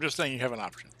 I mean, I'm just saying you have an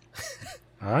option.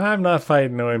 I'm not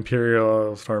fighting no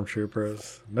Imperial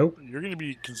stormtroopers. Nope. You're going to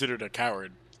be considered a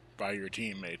coward by your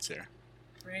teammates here.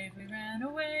 Bravely ran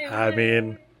away. I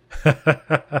mean,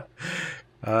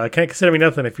 can't consider me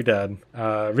nothing if you're dead.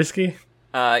 Risky?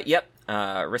 Yep.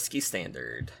 Risky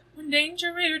standard. When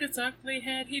danger reared its ugly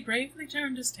head, he bravely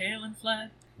turned his tail and fled.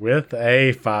 With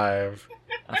a 5.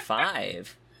 A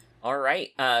 5. All right.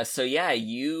 So yeah,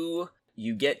 you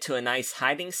get to a nice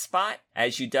hiding spot.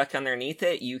 As you duck underneath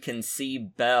it, you can see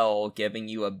Belle giving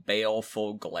you a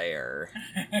baleful glare.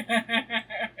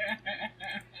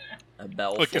 A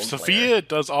bell. Look, if Sophia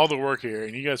does all the work here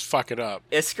and you guys fuck it up.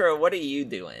 Iskra, what are you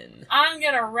doing? I'm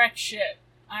gonna wreck shit.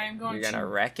 I am going You're gonna to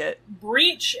wreck it?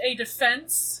 breach a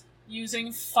defense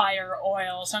using fire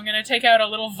oil. So I'm gonna take out a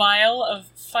little vial of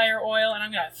fire oil and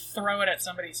I'm gonna throw it at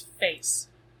somebody's face.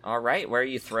 Alright, where are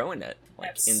you throwing it? Like,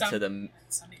 At into the...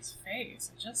 somebody's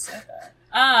face. I just said that.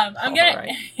 I'm gonna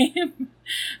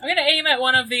aim at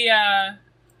one of the, at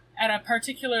a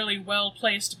particularly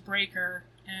well-placed breaker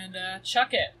and,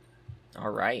 chuck it.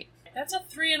 Alright. That's a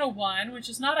 3 and a 1, which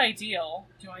is not ideal.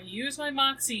 Do I use my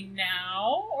Moxie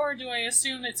now, or do I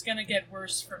assume it's gonna get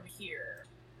worse from here?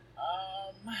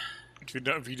 If you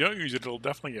don't use it, it'll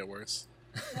definitely get worse.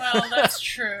 Well, that's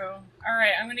true.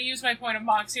 Alright, I'm gonna use my point of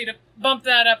Moxie to bump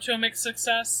that up to a mixed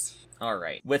success.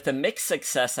 Alright. With a mixed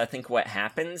success, I think what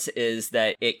happens is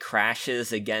that it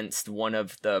crashes against one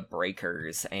of the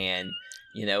breakers, and,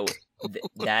 you know,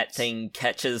 that thing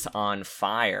catches on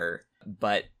fire,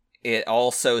 but it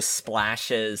also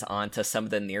splashes onto some of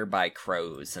the nearby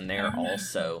crows, and they're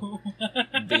also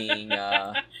being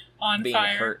on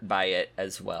fire. Hurt by it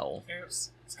as well.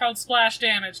 Oops. It's called splash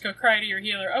damage. Go cry to your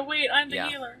healer. Oh wait, I'm the Yeah.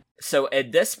 healer. So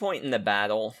at this point in the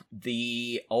battle,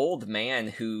 the old man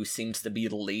who seems to be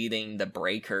leading the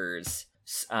breakers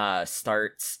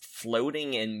starts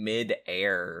floating in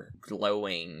mid-air,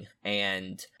 glowing,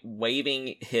 and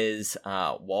waving his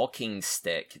walking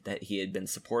stick that he had been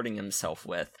supporting himself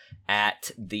with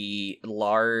at the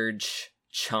large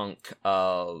chunk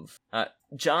of...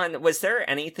 John, was there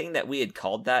anything that we had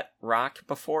called that rock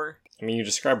before? I mean, you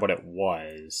described what it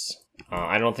was.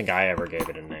 I don't think I ever gave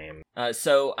it a name.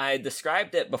 So I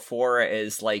described it before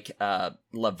as like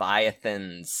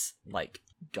Leviathan's like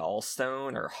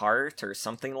gallstone or heart or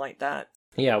something like that.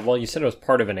 Yeah, well, you said it was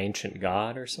part of an ancient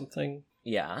god or something.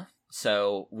 Yeah.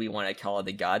 So we want to call it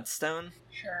the Godstone?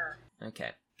 Sure.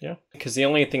 Okay. Yeah. Because the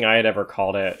only thing I had ever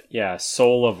called it,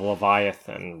 Soul of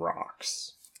Leviathan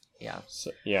rocks. Yeah.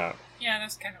 So, yeah. Yeah,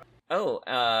 that's kind of...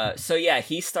 So yeah,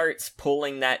 he starts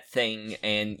pulling that thing,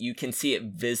 and you can see it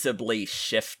visibly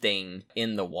shifting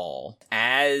in the wall.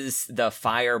 As the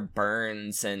fire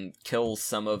burns and kills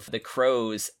some of the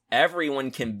crows,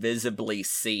 everyone can visibly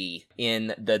see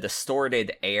in the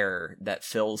distorted air that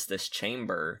fills this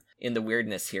chamber, in the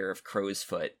weirdness here of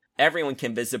Crowsfoot, everyone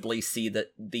can visibly see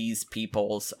that these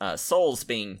people's souls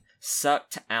being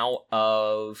sucked out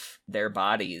of their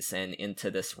bodies and into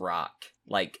this rock,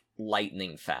 like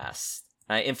lightning fast.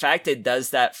 In fact, it does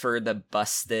that for the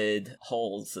busted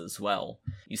holes as well.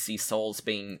 You see souls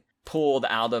being pulled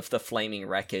out of the flaming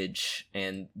wreckage,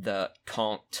 and the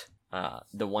conked,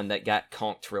 the one that got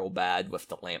conked real bad with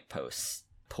the lampposts,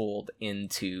 pulled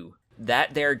into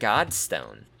that there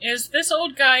Godstone. Is this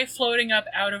old guy floating up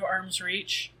out of arm's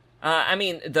reach? I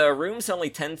mean, the room's only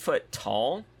 10 foot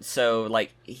tall, so,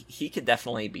 like, he could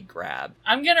definitely be grabbed.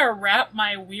 I'm gonna wrap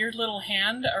my weird little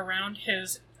hand around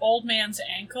his old man's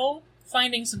ankle,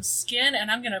 finding some skin,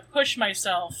 and I'm gonna push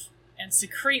myself and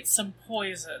secrete some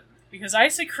poison. Because I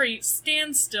secrete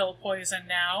standstill poison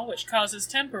now, which causes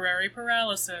temporary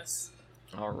paralysis.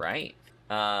 Alright.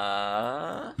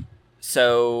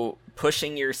 So,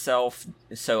 pushing yourself,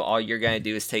 so all you're gonna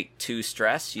do is take 2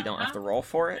 stress, you don't have to roll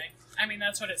for it? Okay. I mean,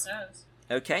 that's what it says.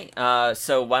 Okay,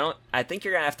 so I think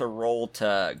you're gonna have to roll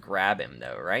to grab him,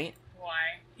 though, right?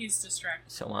 Why? He's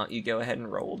distracted. So why don't you go ahead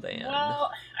and roll, Dan?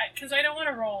 Well, because I don't want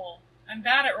to roll. I'm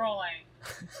bad at rolling.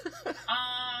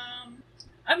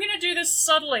 I'm gonna do this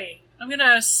subtly. I'm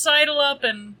gonna sidle up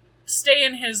and stay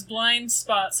in his blind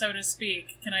spot, so to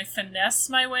speak. Can I finesse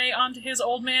my way onto his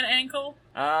old man ankle?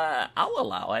 I'll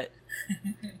allow it.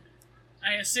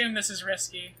 I assume this is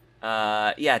risky.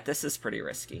 Yeah, this is pretty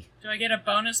risky. Do I get a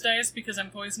bonus dice because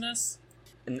I'm poisonous?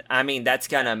 I mean, that's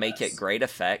gonna make it great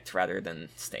effect rather than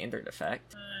standard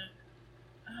effect.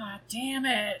 Damn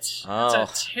it. Oh,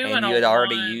 That's a 2 and and you a had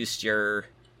already 1. used your...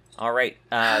 Alright,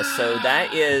 so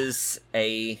that is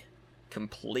a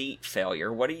complete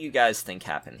failure. What do you guys think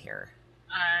happened here?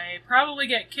 I probably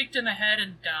get kicked in the head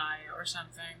and die or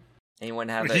something. Anyone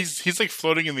have it? He's like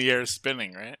floating in the air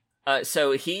spinning, right?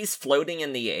 So he's floating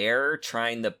in the air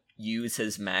trying to use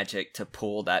his magic to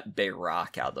pull that big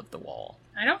rock out of the wall.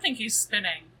 I don't think he's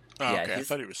spinning. Oh, Yeah, okay. I he's-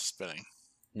 thought he was spinning.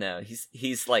 No,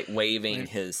 he's like waving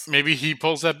his... Maybe he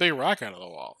pulls that big rock out of the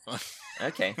wall.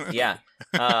 Okay, yeah.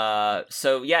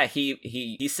 So yeah,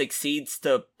 he succeeds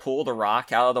to pull the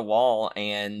rock out of the wall,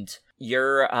 and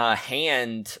your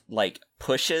hand like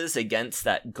pushes against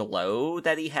that glow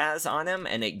that he has on him,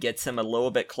 and it gets him a little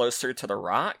bit closer to the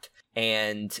rock,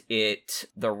 and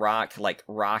the rock like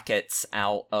rockets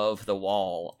out of the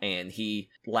wall, and he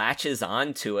latches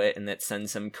onto it, and it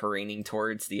sends him careening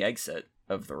towards the exit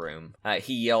of the room.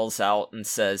 He yells out and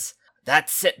says,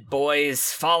 That's it,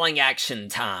 boys. Falling action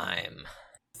time.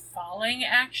 Falling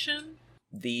action?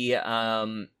 The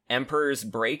Emperor's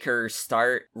Breakers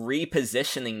start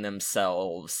repositioning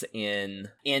themselves in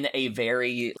a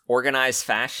very organized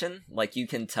fashion. Like, you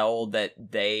can tell that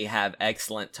they have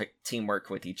excellent teamwork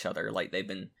with each other. Like, they've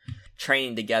been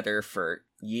training together for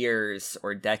years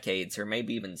or decades or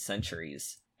maybe even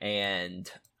centuries. And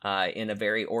in a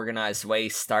very organized way,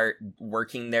 start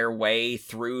working their way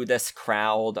through this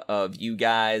crowd of you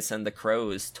guys and the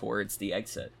crows towards the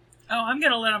exit. Oh, I'm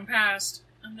gonna let them pass.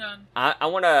 I'm done. I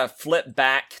want to flip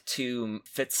back to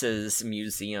Fitz's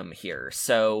museum here.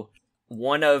 So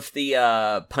one of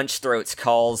the punch throats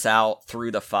calls out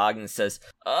through the fog and says,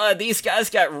 these guys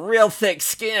got real thick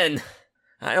skin.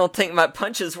 I don't think my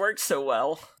punches work so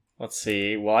well. Let's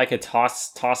see. Well, I could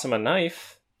toss him a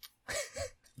knife.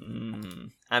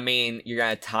 I mean, you're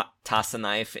going to toss a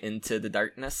knife into the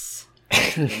darkness?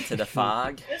 Into the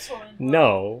fog? This one.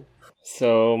 No.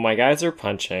 So my guys are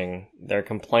punching. They're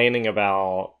complaining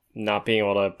about not being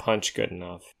able to punch good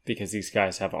enough because these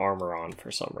guys have armor on for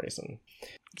some reason.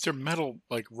 These are metal,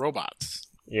 like, robots.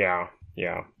 Yeah.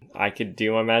 I could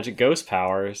do my magic ghost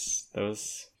powers.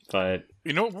 But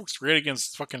You know what works great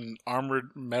against fucking armored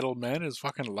metal men is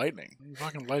fucking lightning. You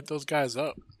fucking light those guys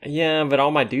up. yeah, but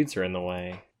all my dudes are in the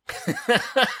way.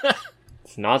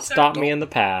 It's not stopped me in the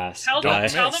past. Tell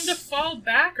Don't them miss. to fall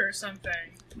back or something.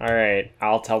 Alright,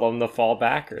 I'll tell them to fall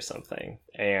back or something.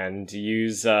 And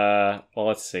use, well,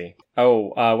 let's see.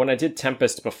 When I did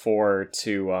Tempest before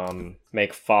to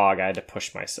make fog, I had to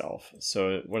push myself.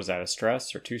 So, what is that, a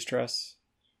stress or 2 stress?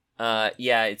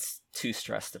 Yeah, it's 2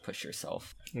 stress to push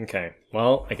yourself. Okay,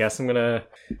 well, I guess I'm gonna,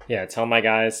 tell my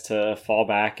guys to fall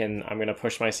back, and I'm gonna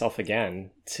push myself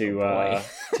again to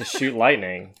to shoot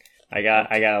lightning. I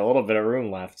got a little bit of room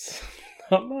left,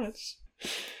 not much.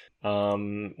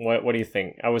 What do you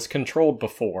think? I was controlled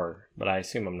before, but I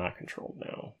assume I'm not controlled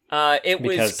now. It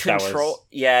was Because that control. was-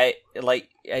 Yeah,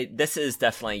 this is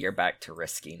definitely you're back to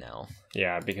risky now.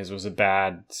 Yeah, because it was a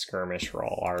bad skirmish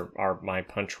roll. My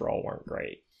punch roll weren't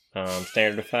great.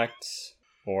 Standard effects.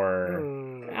 Or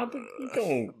you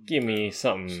gonna give me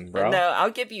something, bro? No,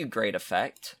 I'll give you great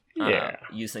effect. Yeah.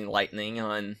 Using lightning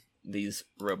on these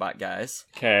robot guys.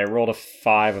 Okay, I rolled a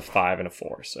 5, a 5, and a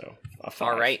 4, so a 5.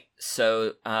 All right,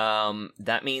 so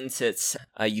that means it's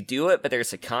you do it, but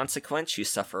there's a consequence. You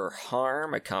suffer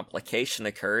harm, a complication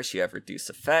occurs. You have reduced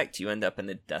effect. You end up in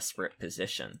a desperate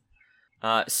position.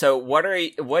 So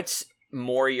what's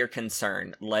more your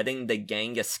concern? Letting the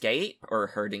gang escape or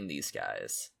hurting these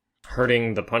guys?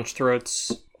 Hurting the punch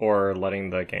throats or letting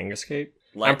the gang escape?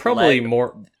 I'm probably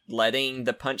more... letting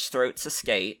the punch throats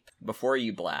escape before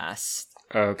you blast.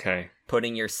 Okay.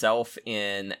 Putting yourself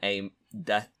in a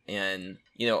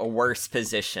worse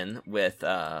position with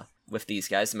these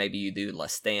guys. Maybe you do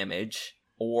less damage,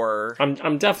 or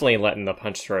I'm definitely letting the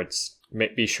punch throats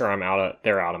be sure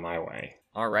they're out of my way.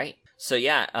 all right. So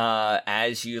yeah,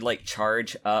 as you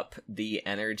charge up the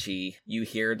energy, you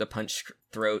hear the punch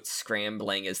throats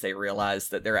scrambling as they realize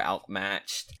that they're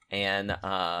outmatched, and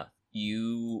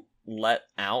you let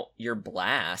out your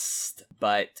blast.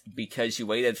 But because you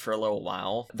waited for a little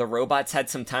while, the robots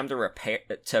had some time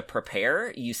to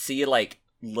prepare. You see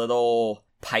little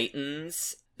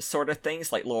pythons sort of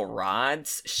things, like little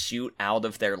rods, shoot out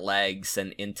of their legs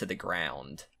and into the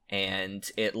ground. And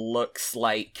it looks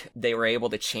like they were able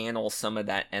to channel some of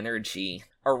that energy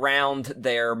around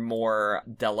their more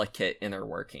delicate inner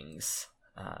workings.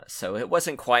 So it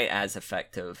wasn't quite as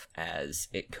effective as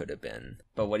it could have been.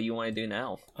 But what do you want to do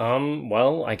now?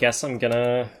 Well, I guess I'm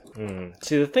gonna...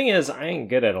 See, the thing is, I ain't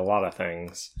good at a lot of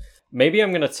things. Maybe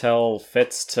I'm gonna tell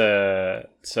Fitz to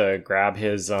grab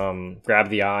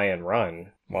the eye and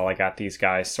run while I got these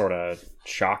guys sort of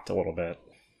shocked a little bit.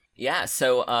 Yeah,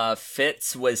 so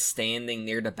Fitz was standing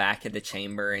near the back of the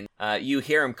chamber, and you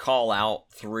hear him call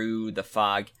out through the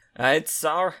fog. It's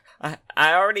I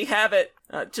already have it.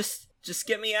 Just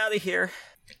get me out of here.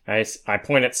 I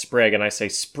point at Sprig and I say,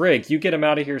 Sprig, you get him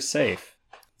out of here safe.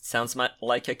 Sounds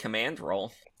like a command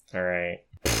roll. All right.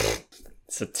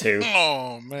 It's a 2.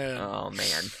 Oh, man. Oh,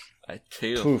 man. A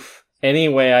 2. Poof. Any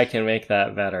way I can make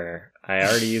that better. I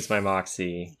already used my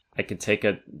Moxie. I could take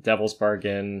a Devil's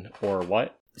Bargain or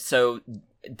what? So,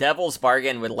 Devil's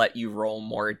Bargain would let you roll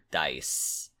more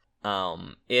dice.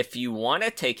 If you want to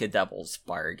take a Devil's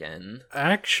Bargain...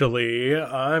 Actually,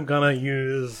 I'm gonna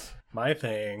use my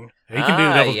thing. You can do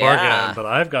the Devil's Bargain, but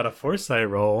I've got a Foresight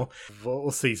roll.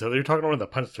 We'll see. So you're talking about the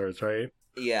punch throats, right?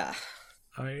 Yeah.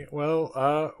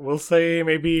 We'll say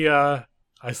maybe I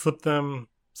slipped them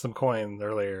some coins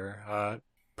earlier.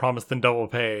 Promised them double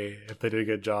pay if they did a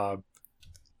good job.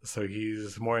 so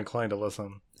he's more inclined to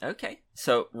listen. Okay,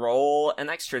 so roll an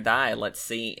extra die. Let's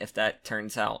see if that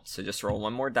turns out. So just roll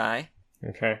one more die.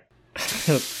 Okay.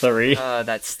 3.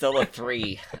 That's still a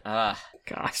 3.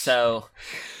 Gosh. So,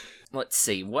 let's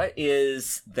see. What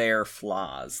is their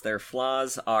flaws? Their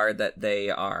flaws are that they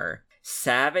are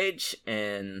savage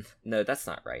and... No, that's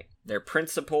not right. They're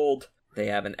principled. They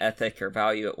have an ethic or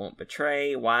value it won't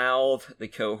betray. Wild. The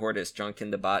cohort is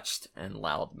drunken, debauched, and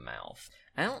loudmouth.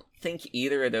 I don't think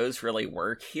either of those really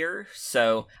work here.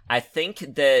 So, I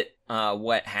think that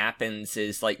what happens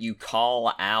is, like, you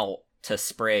call out to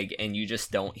Sprig and you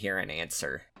just don't hear an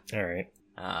answer. All right.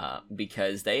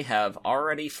 Because they have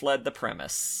already fled the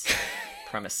premises.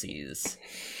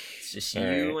 It's just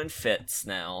you and Fitz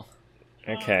now.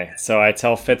 Okay, so I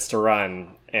tell Fitz to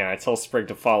run, and I tell Sprig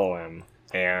to follow him,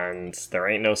 and there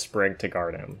ain't no Sprig to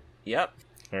guard him. Yep.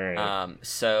 All right.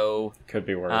 So could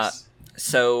be worse.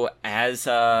 So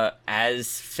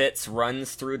as Fitz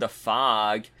runs through the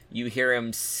fog, you hear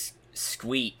him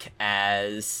squeak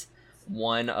as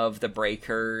one of the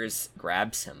breakers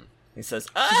grabs him. He says,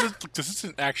 This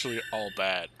isn't actually all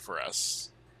bad for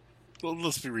us. Well,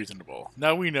 let's be reasonable.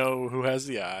 Now we know who has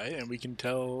the eye, and we can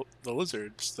tell the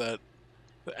lizards that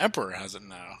the Emperor has it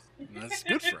now. And that's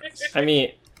good for us. I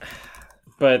mean,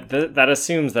 but that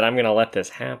assumes that I'm going to let this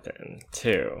happen,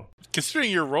 too.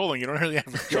 Considering you're rolling, you don't really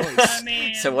have a choice. I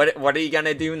mean, So what are you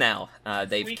gonna do now?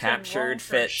 They've We can roll captured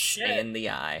for Fitz shit. in the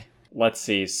eye. Let's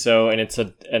see. So,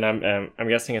 and I'm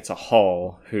guessing it's a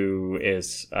Hull who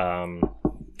is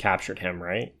captured him,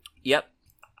 right? Yep.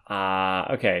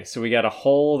 Okay. So we got a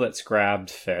Hull that's grabbed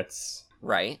Fitz.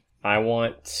 Right. I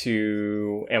want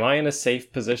to. Am I in a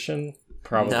safe position?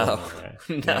 Probably. No.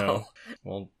 not. No.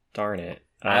 Well, darn it.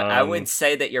 I would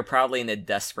say that you're probably in a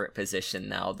desperate position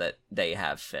now that they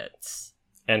have Fitz.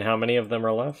 And how many of them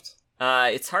are left?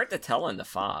 It's hard to tell in the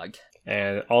fog.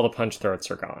 And all the punch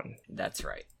throats are gone. That's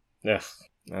right. Ugh.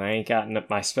 And I ain't got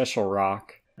my special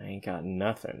rock. I ain't got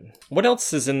nothing. What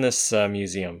else is in this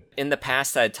museum? In the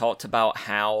past, I had talked about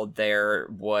how there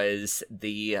was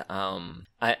the,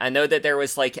 I know that there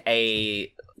was like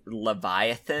a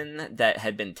Leviathan that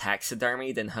had been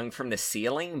taxidermied and hung from the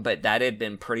ceiling, but that had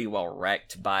been pretty well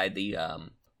wrecked by the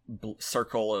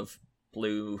circle of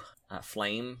blue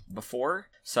flame before.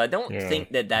 So I don't think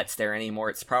that that's there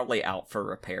anymore. It's probably out for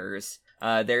repairs.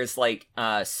 There's like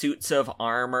suits of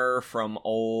armor from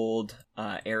old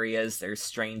areas. There's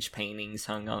strange paintings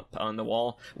hung up on the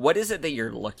wall. What is it that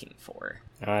you're looking for?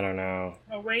 I don't know.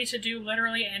 a way to do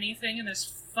literally anything in this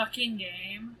fucking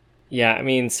game. Yeah, I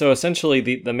mean, so essentially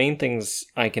the main things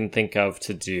I can think of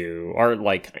to do are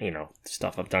like,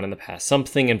 stuff I've done in the past.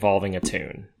 Something involving a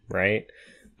tune, right?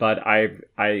 But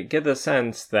I get the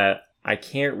sense that I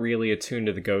can't really attune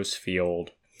to the ghost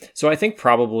field. So I think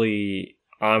probably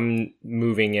I'm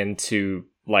moving into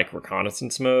like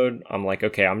reconnaissance mode. I'm like,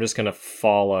 okay, I'm just going to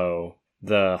follow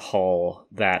the hull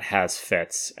that has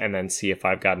Fitz and then see if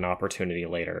I've got an opportunity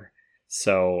later.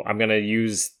 So I'm going to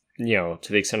use, to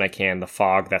the extent I can, the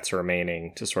fog that's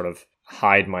remaining to sort of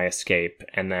hide my escape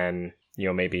and then,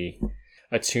 maybe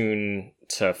attune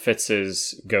to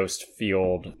Fitz's ghost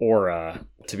field aura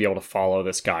to be able to follow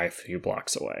this guy a few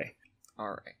blocks away. All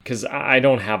right. Because I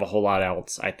don't have a whole lot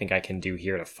else I think I can do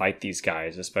here to fight these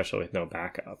guys, especially with no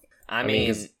backup. I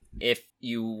mean, if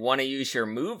you want to use your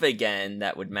move again,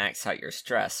 that would max out your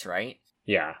stress, right?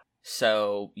 Yeah.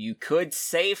 So you could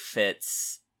save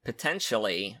Fitz,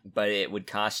 potentially, but it would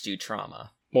cost you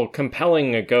trauma. Well,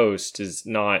 compelling a ghost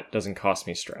doesn't cost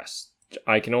me stress.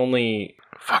 I can only...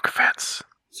 Fuck Fitz.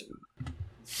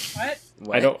 What?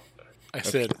 What? I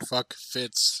said, fuck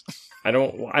Fitz. I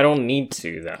don't need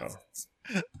to, though.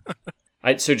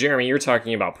 So Jeremy, you're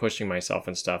talking about pushing myself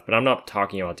and stuff, but I'm not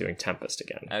talking about doing Tempest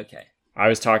again. Okay. I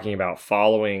was talking about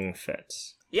following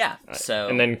Fitz. Yeah, so...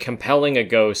 And then compelling a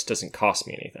ghost doesn't cost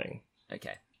me anything.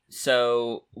 Okay.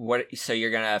 So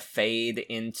you're gonna fade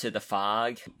into the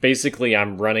fog? Basically,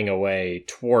 I'm running away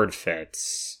toward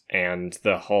Fitz and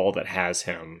the hull that has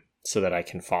him so that I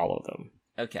can follow them.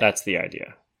 Okay. That's the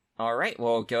idea. All right,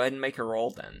 well, go ahead and make a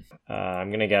roll then. I'm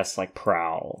going to guess like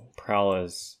Prowl. Prowl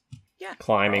is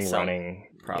climbing, running.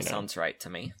 Prowl sounds right to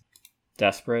me.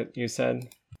 Desperate, you said?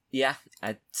 Yeah,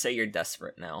 I'd say you're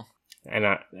desperate now.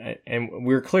 And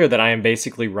we're clear that I am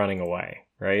basically running away,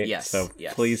 right? Yes. So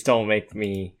yes. please don't make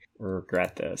me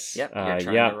regret this. Yep, you're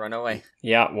trying to run away.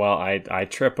 Yeah, well, I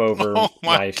trip over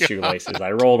my shoelaces.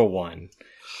 I rolled a 1.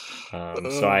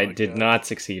 So I did not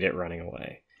succeed at running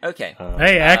away. Okay.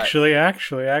 Hey, actually.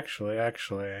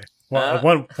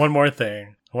 One more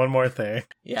thing.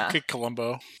 Yeah. Okay,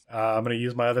 Columbo. I'm going to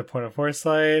use my other point of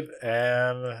foresight,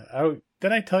 and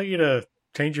did I tell you to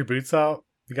change your boots out?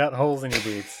 You got holes in your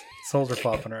boots. Soles are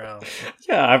flopping around.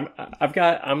 Yeah,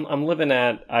 I'm living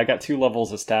at. I got 2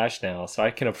 levels of stash now, so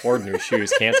I can afford new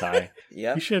shoes, can't I?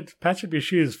 Yep. You should patch up your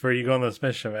shoes before you go on this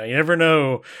mission, man. You never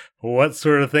know what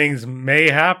sort of things may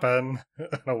happen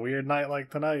on a weird night like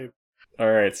tonight.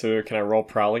 All right, so can I roll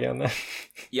prowl again then?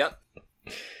 Yep.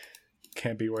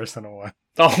 Can't be worse than a 1.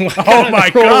 Oh my god! Oh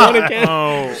my roll God. one again.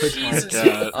 Oh, Jesus my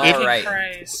God. All fucking right.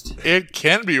 Christ. It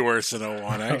can be worse than a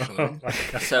 1, actually. Oh my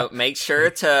God. So make sure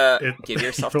to It- give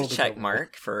yourself roll a the check double.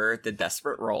 mark for the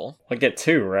desperate roll. I get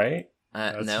 2, right?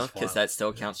 That's No, just because one. that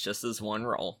still counts just as one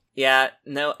roll. Yeah,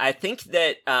 no, I think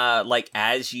that, like,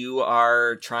 as you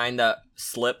are trying to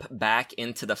slip back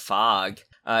into the fog,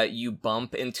 you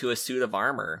bump into a suit of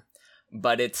armor.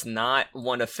 But it's not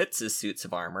one of Fitz's suits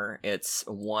of armor. It's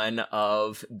one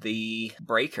of the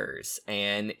breakers,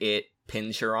 and it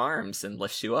pins your arms and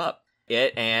lifts you up.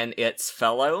 It and its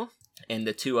fellow and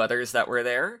the 2 others that were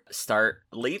there start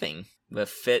leaving, with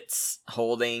Fitz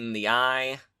holding the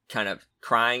eye, kind of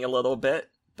crying a little bit.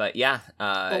 But yeah,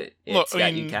 look, it's I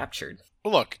got you mean- captured.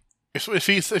 Well, look, if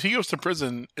he goes to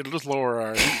prison, it'll just lower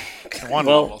our 1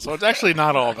 Well- level, so it's actually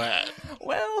not all bad.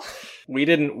 Well, We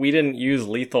didn't use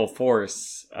lethal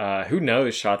force. Who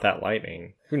knows shot that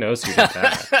lightning? Who knows who did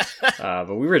that?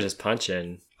 But we were just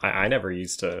punching. I never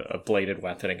used a bladed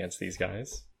weapon against these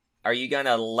guys. are you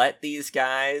gonna let these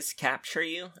guys capture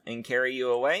you and carry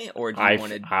you away, or do you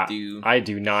want to do? I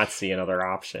do not see another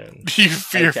option. Do you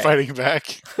fear Okay. fighting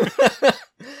back?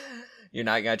 You're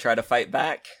not gonna try to fight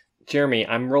back? Jeremy,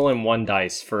 I'm rolling 1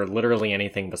 dice for literally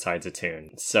anything besides a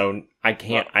tune. So I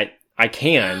can't I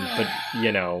can, but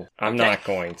you know, I'm Okay. not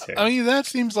going to. I mean, that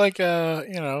seems like,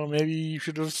 maybe you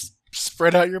should have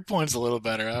spread out your points a little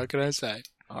better. How can I say?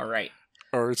 All right.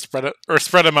 Or spread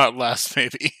them out less,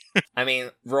 maybe. I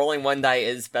mean, rolling 1 die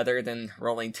is better than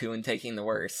rolling 2 and taking the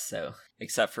worst, so,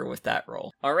 except for with that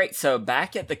roll. Alright, so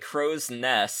back at the crow's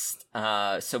nest,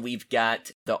 so we've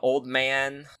got the old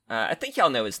man, I think y'all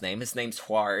know his name. His name's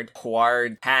Huard.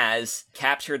 Huard has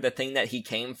captured the thing that he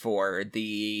came for,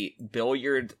 the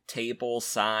billiard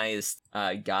table-sized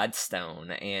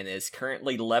godstone, and is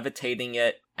currently levitating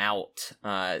it out,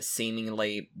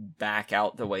 seemingly back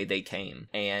out the way they came.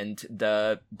 And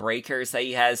the breakers that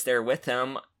he has there with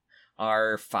him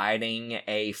are fighting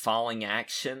a falling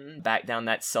action back down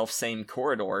that self-same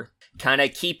corridor, kind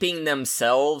of keeping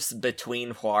themselves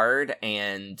between Huard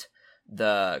and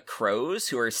the crows,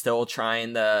 who are still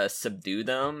trying to subdue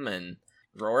them. And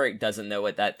Rorik doesn't know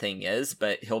what that thing is,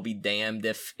 but he'll be damned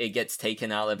if it gets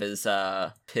taken out of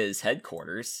his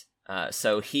headquarters.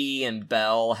 So he and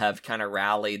Bell have kind of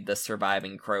rallied the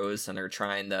surviving crows and are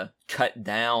trying to cut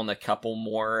down a couple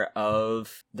more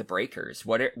of the breakers.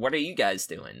 What are you guys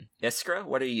doing? Iskra,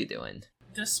 what are you doing?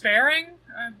 Despairing?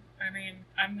 I mean,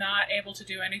 I'm not able to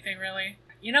do anything really.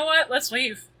 You know what? Let's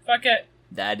leave. Fuck it.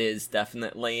 That is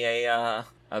definitely a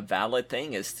valid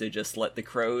thing, is to just let the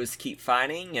crows keep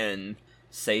fighting and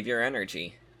save your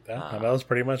energy. Yeah, that was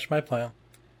pretty much my plan.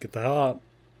 Get the hell out.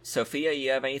 Sophia, you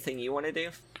have anything you want to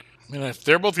do? I mean, if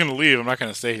they're both going to leave, I'm not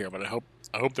going to stay here, but I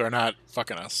hope they're not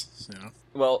fucking us, you know?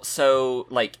 Well, so,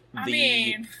 like, I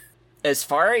mean, as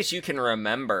far as you can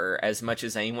remember, as much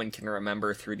as anyone can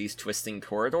remember through these twisting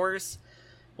corridors,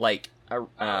 like,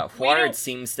 Huard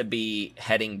seems to be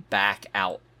heading back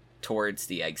out towards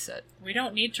the exit. we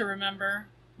don't need to remember.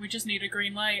 We just need a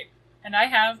green light. And I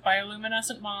have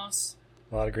bioluminescent moss.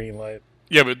 A lot of green light.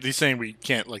 Yeah, but he's saying we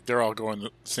can't, like, they're all going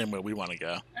the same way we want to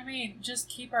go. I mean, just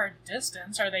keep our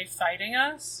distance. Are they fighting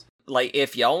us? Like,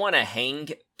 if y'all want to hang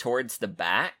towards the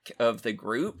back of the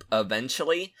group,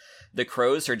 eventually, the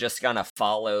crows are just gonna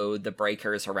follow the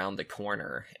breakers around the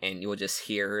corner, and you'll just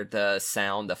hear the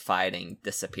sound of fighting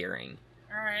disappearing.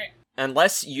 Alright.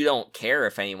 Unless you don't care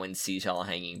if anyone sees y'all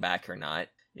hanging back or not,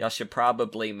 y'all should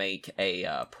probably make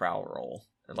a prowl roll,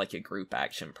 like a group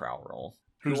action prowl roll.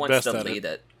 Who's Who wants best to at lead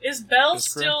it? Is Belle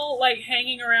That's correct. still, like,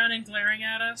 hanging around and glaring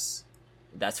at us?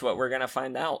 That's what we're gonna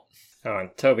find out. Oh,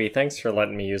 and Toby, thanks for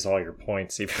letting me use all your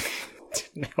points. Even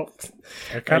didn't help.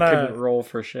 I I kind couldn't of, roll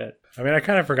for shit. I mean, I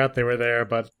kind of forgot they were there,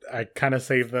 but I kind of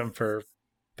saved them for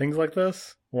things like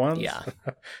this once. Yeah.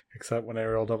 Except when I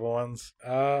roll double ones.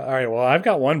 All right. Well, I've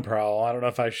got one prowl. I don't know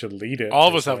if I should lead it. All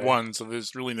of per us have se. one, so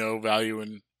there's really no value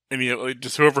in any of like,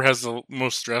 just whoever has the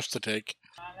most stress to take.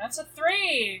 That's a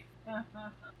 3!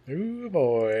 Ooh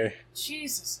boy.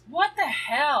 Jesus, what the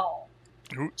hell?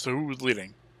 Who was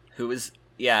leading? Who was...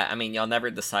 Yeah, I mean, y'all never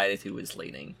decided who was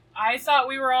leading. I thought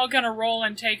we were all gonna roll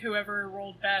and take whoever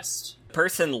rolled best. The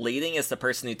person leading is the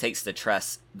person who takes the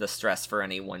stress for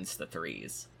any 1s to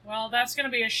 3s. Well, that's going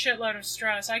to be a shitload of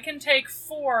stress. I can take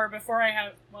 4 before I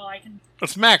have... Well, I can...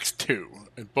 It's max 2,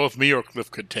 and both me or Cliff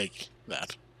could take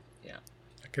that. Yeah.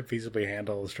 I could feasibly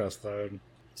handle the stress load.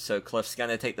 So Cliff's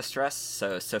gonna take the stress.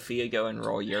 So Sophia, go and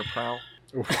roll your prowl.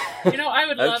 You know, I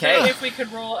would love Okay. it if we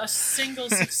could roll a single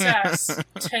success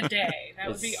today. That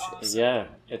would be awesome. Yeah,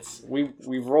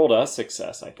 we've rolled a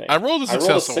success, I think. I rolled a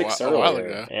success I rolled a 6 a while earlier,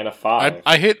 ago. and a 5.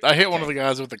 I hit one of the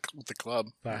guys with the club.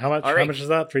 How much? All right. How much is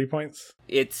that? 3 points.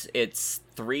 It's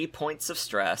 3 points of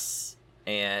stress,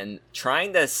 and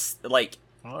trying to like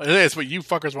Well, it's what you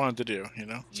fuckers wanted to do, you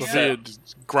know? Yeah. Sophia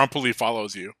just grumpily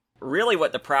follows you. really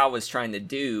what the prowl was trying to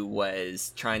do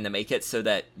was trying to make it so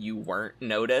that you weren't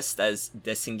noticed as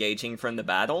disengaging from the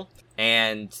battle,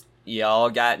 and y'all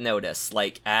got noticed.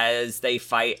 Like, as they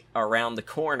fight around the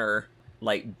corner,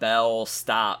 like, Belle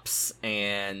stops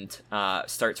and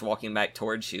starts walking back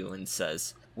towards you and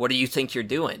says, "What do you think you're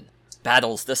doing?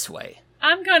 Battle's this way."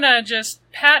 I'm gonna just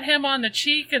pat him on the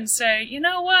cheek and say, you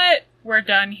know what? We're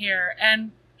done here.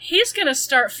 And he's gonna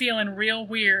start feeling real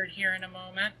weird here in a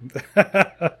moment.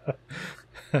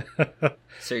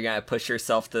 So you're gonna push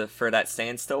yourself for that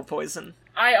standstill poison?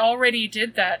 I already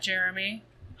did that, Jeremy.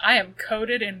 I am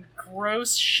coated in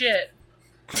gross shit.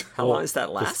 How long does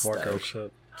that last, More though? gross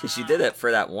shit. Because you did it for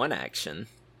that one action.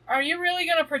 Are you really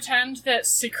gonna pretend that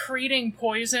secreting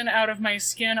poison out of my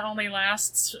skin only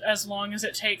lasts as long as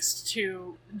it takes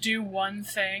to do one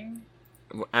thing?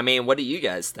 I mean, what do you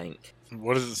guys think?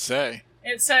 What does it say?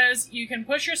 It says you can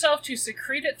push yourself to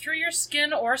secrete it through your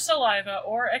skin or saliva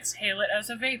or exhale it as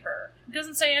a vapor. It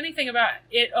doesn't say anything about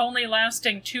it only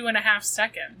lasting 2.5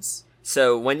 seconds.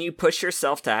 So, when you push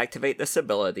yourself to activate this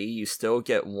ability, you still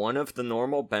get one of the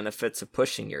normal benefits of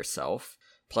pushing yourself,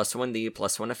 plus 1d,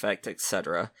 plus 1 effect,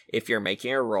 etc., if you're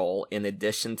making a roll, in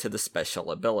addition to the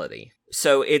special ability.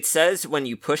 So, it says when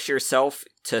you push yourself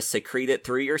to secrete it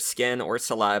through your skin or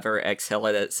saliva or exhale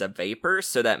it as a vapor,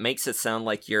 so that makes it sound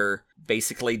like you're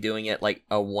basically doing it like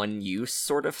a one-use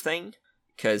sort of thing.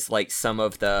 Because, like, some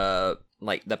of the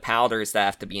powders that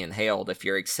have to be inhaled, if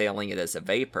you're exhaling it as a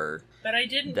vapor... But I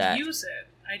didn't That- use it.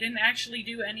 I didn't actually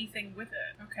do anything with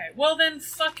it. Okay, well then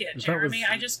fuck it, That was- Jeremy.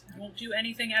 I just won't do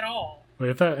anything at all. Wait,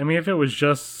 if it was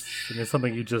just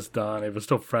something you just done, it was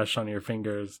still fresh on your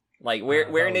fingers. Like, we're that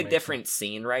in would a make different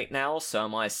scene right now, so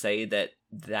I'm going to say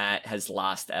that has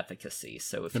lost efficacy.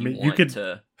 So if I you mean, you want could-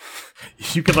 to...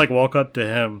 You could like walk up to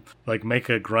him, like make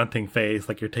a grunting face,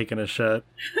 like you're taking a shit,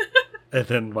 and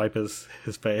then wipe his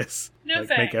face. No like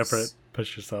thanks. make effort,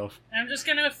 push yourself. I'm just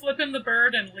gonna flip him the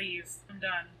bird and leave. I'm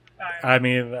done. Bye. I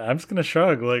mean, I'm just gonna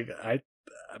shrug. Like I'm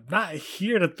not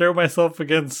here to throw myself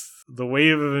against the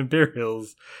wave of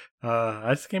Imperials.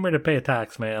 I just came here to pay a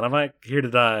tax, man. I'm not here to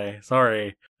die.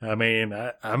 Sorry. I mean,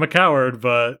 I'm a coward,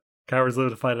 but cowards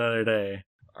live to fight another day.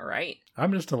 All right.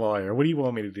 I'm just a lawyer. What do you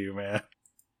want me to do, man?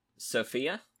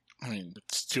 Sophia? I mean,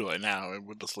 it's too late now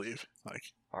with the sleeve. Like,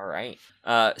 All right.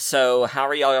 So how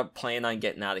are y'all planning on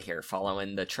getting out of here?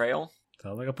 Following the trail?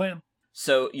 Sounds like a plan.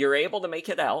 So you're able to make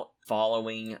it out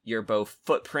following your both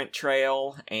footprint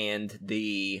trail and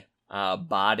the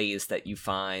bodies that you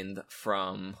find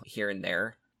from here and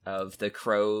there of the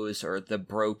crows or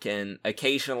the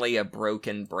occasionally a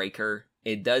broken breaker.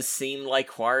 It does seem like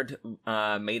Huard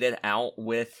made it out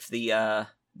with the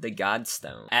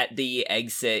Godstone. At the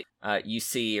exit, you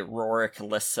see Rorik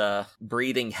Lissa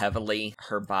breathing heavily.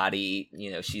 Her body,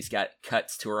 she's got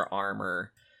cuts to her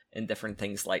armor and different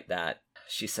things like that.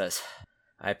 She says,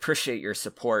 "I appreciate your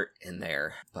support in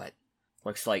there, but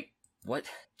looks like, what?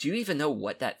 Do you even know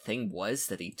what that thing was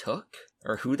that he took?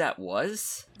 Or who that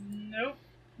was?" Nope.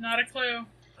 Not a clue.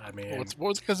 I mean, what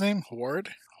was the guy's name? Huard?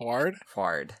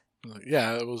 Huard.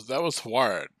 Yeah, that was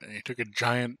Huard. And he took a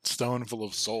giant stone full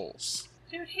of souls.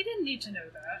 Dude, he didn't need to know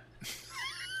that.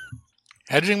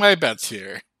 Hedging my bets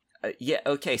here. Yeah,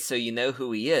 okay, so you know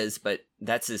who he is, but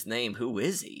that's his name. Who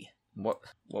is he? What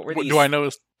were these? Do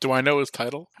I know his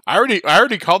title? I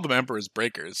already called them Emperor's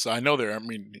Breakers, so I know they're. I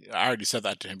mean, I already said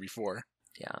that to him before.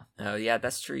 Yeah. Oh, yeah,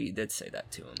 that's true. You did say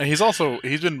that to him. And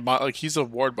he's a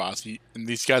ward boss. And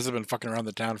these guys have been fucking around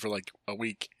the town for like a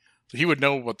week, so he would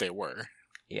know what they were.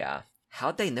 Yeah.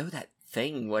 How'd they know that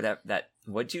thing?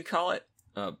 What'd you call it?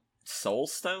 Soul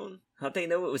Stone? How'd they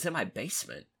know it was in my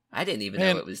basement? I didn't even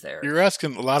Man, know it was there. You're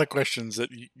asking a lot of questions that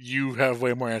you have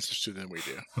way more answers to than we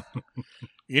do.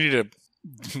 You need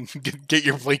to get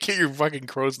your fucking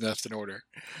crow's nest in order.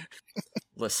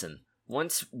 Listen,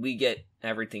 once we get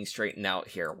everything straightened out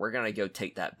here, we're gonna go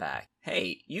take that back.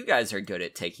 Hey, you guys are good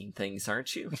at taking things,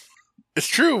 aren't you? It's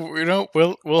true.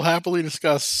 We'll happily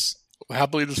discuss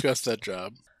that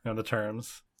job. on the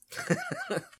terms.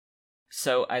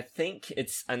 So I think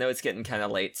I know it's getting kind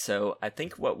of late, so I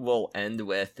think what we'll end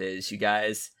with is you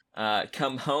guys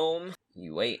come home,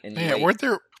 you wait and you Man, wait.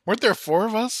 weren't there 4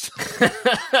 of us?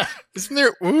 Isn't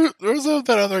there? There was that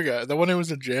other guy, the one who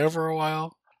was in jail for a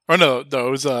while. Or no, it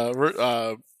was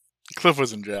Cliff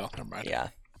was in jail. Never mind. Yeah.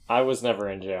 I was never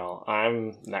in jail.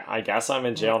 I guess I'm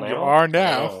in jail now. You are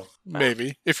now. Oh.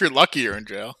 Maybe. If you're lucky, you're in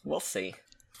jail. We'll see.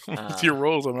 With your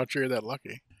rolls, I'm not sure you're that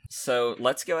lucky. So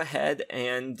let's go ahead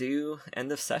and do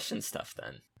end of session stuff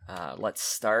then. Let's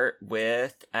start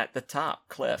with at the top,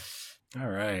 Cliff. All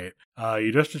right. You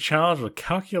addressed a challenge with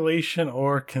calculation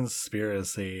or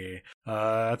conspiracy.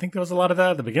 I think there was a lot of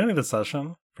that at the beginning of the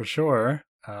session, for sure.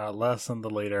 Less in the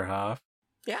later half.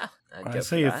 Yeah, I'd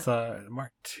say it's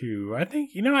Mark 2. I think,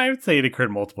 I would say it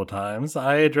occurred multiple times.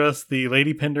 I addressed the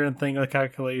Lady Penderin thing with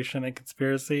calculation and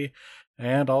conspiracy,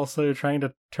 and also trying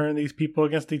to turn these people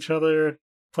against each other,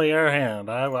 play our hand.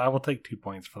 I will take 2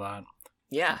 points for that.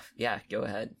 Yeah, go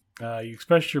ahead. You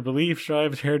expressed your beliefs,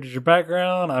 drives, heritage, or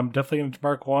background. I'm definitely going to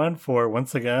mark 1 for,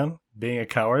 once again, being a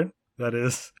coward. That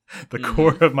is the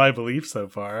core of my belief so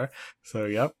far. So,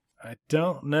 yep. I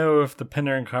don't know if the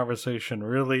Penderin conversation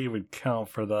really would count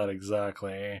for that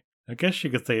exactly. I guess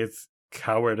you could say it's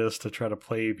cowardice to try to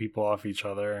play people off each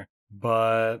other,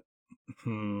 but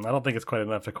I don't think it's quite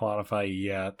enough to quantify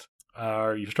yet.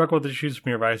 You struggle with issues from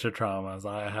your vice or traumas.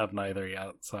 I have neither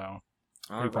yet, so.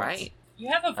 All right.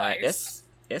 You have a vice.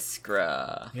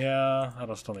 Iskra. Yeah, I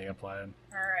don't still need to apply it.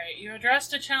 Alright, you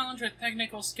addressed a challenge with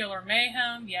technical skill or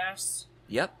mayhem, yes.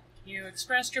 Yep. You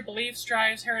expressed your beliefs,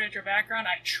 drives, heritage, or background.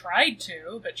 I tried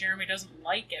to, but Jeremy doesn't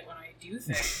like it when I do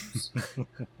things.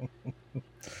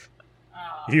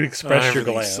 You expressed your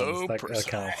glands. So that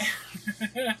counts.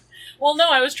 Well, no,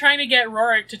 I was trying to get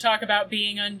Rorik to talk about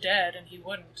being undead, and he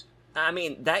wouldn't. I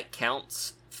mean, that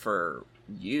counts for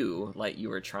you, like you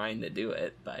were trying to do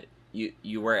it, but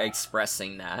you were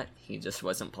expressing that. He just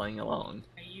wasn't playing along.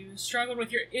 You struggled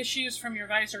with your issues from your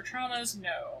vice or traumas?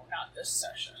 No, not this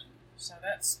session. So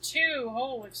that's 2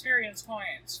 whole experience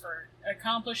points for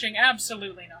accomplishing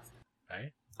absolutely nothing.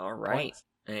 Okay. All right.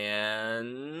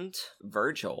 And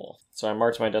Virgil. So I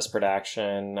marked my desperate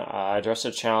action. I addressed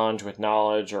a challenge with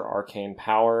knowledge or arcane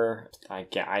power.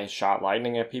 I shot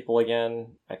lightning at people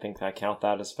again. I think I count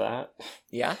that as that.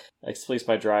 Yeah. I displeased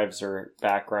my drives or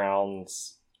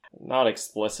backgrounds. Not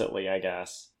explicitly, I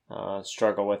guess.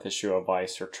 Struggle with issue of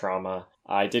vice or trauma.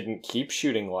 I didn't keep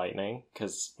shooting lightning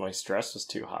because my stress was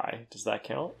too high. Does that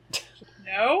count?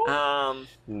 No?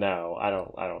 No, I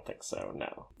don't think so.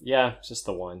 No. Yeah, just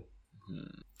the 1.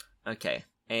 Okay.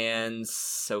 And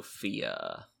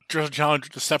Sophia. Address a challenge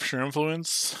with deception or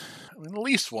influence. I mean, at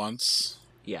least once.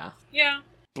 Yeah. Yeah.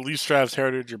 Beliefs, drives,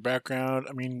 heritage, or background.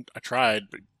 I mean, I tried,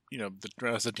 but the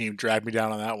rest of the team dragged me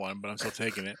down on that one. But I'm still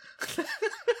taking it.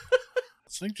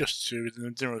 I think just 2.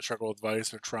 Didn't really struggle with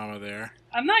vice or trauma there.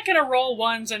 I'm not gonna roll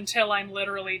 1s until I'm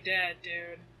literally dead,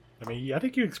 dude. I mean, I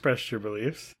think you expressed your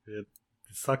beliefs. It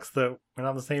sucks that we're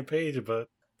not on the same page, but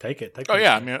take it. Oh,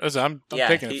 yeah. I mean, I'm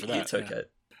taking it for that. He took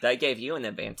it. That gave you an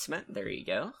advancement. There you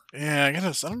go. Yeah, I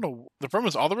guess, I don't know. The problem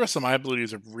is all the rest of my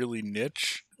abilities are really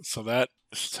niche, so that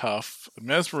is tough.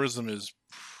 Mesmerism is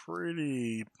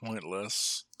pretty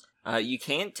pointless. You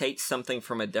can take something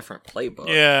from a different playbook.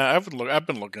 Yeah, I've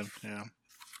been looking, yeah.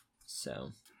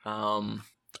 So,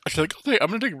 actually, I'm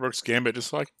going to take Rook's Gambit just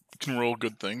so I can roll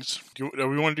good things. Do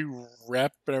we want to do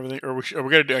rep and everything? Or we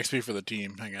got to do XP for the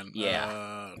team. Hang on.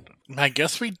 Yeah. I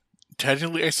guess we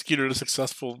technically executed a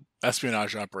successful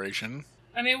espionage operation.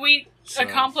 I mean, we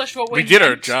accomplished what we did our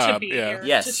meant job, to be yeah. here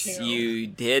Yes, to do. you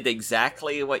did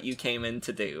exactly what you came in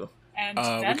to do. And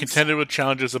we contended with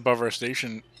challenges above our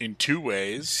station in 2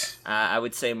 ways. I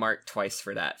would say mark twice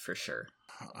for that, for sure.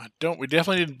 We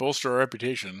definitely didn't bolster our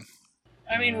reputation.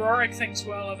 I mean, Rorik thinks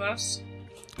well of us.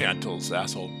 Yeah, until this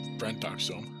asshole Brent talks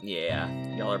to him. Yeah,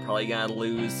 y'all are probably gonna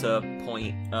lose a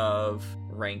point of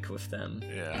rank with them.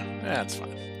 Yeah, that's fine.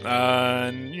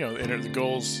 And the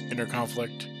goals, inner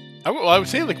conflict. I would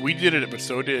say we did it, but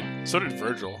so did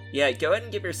Virgil. Yeah, go ahead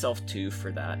and give yourself 2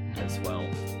 for that as well,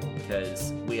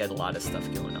 because we had a lot of stuff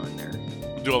going on there.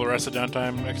 We'll do all the rest of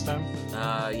downtime next time.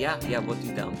 Yeah, we'll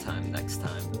do downtime next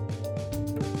time.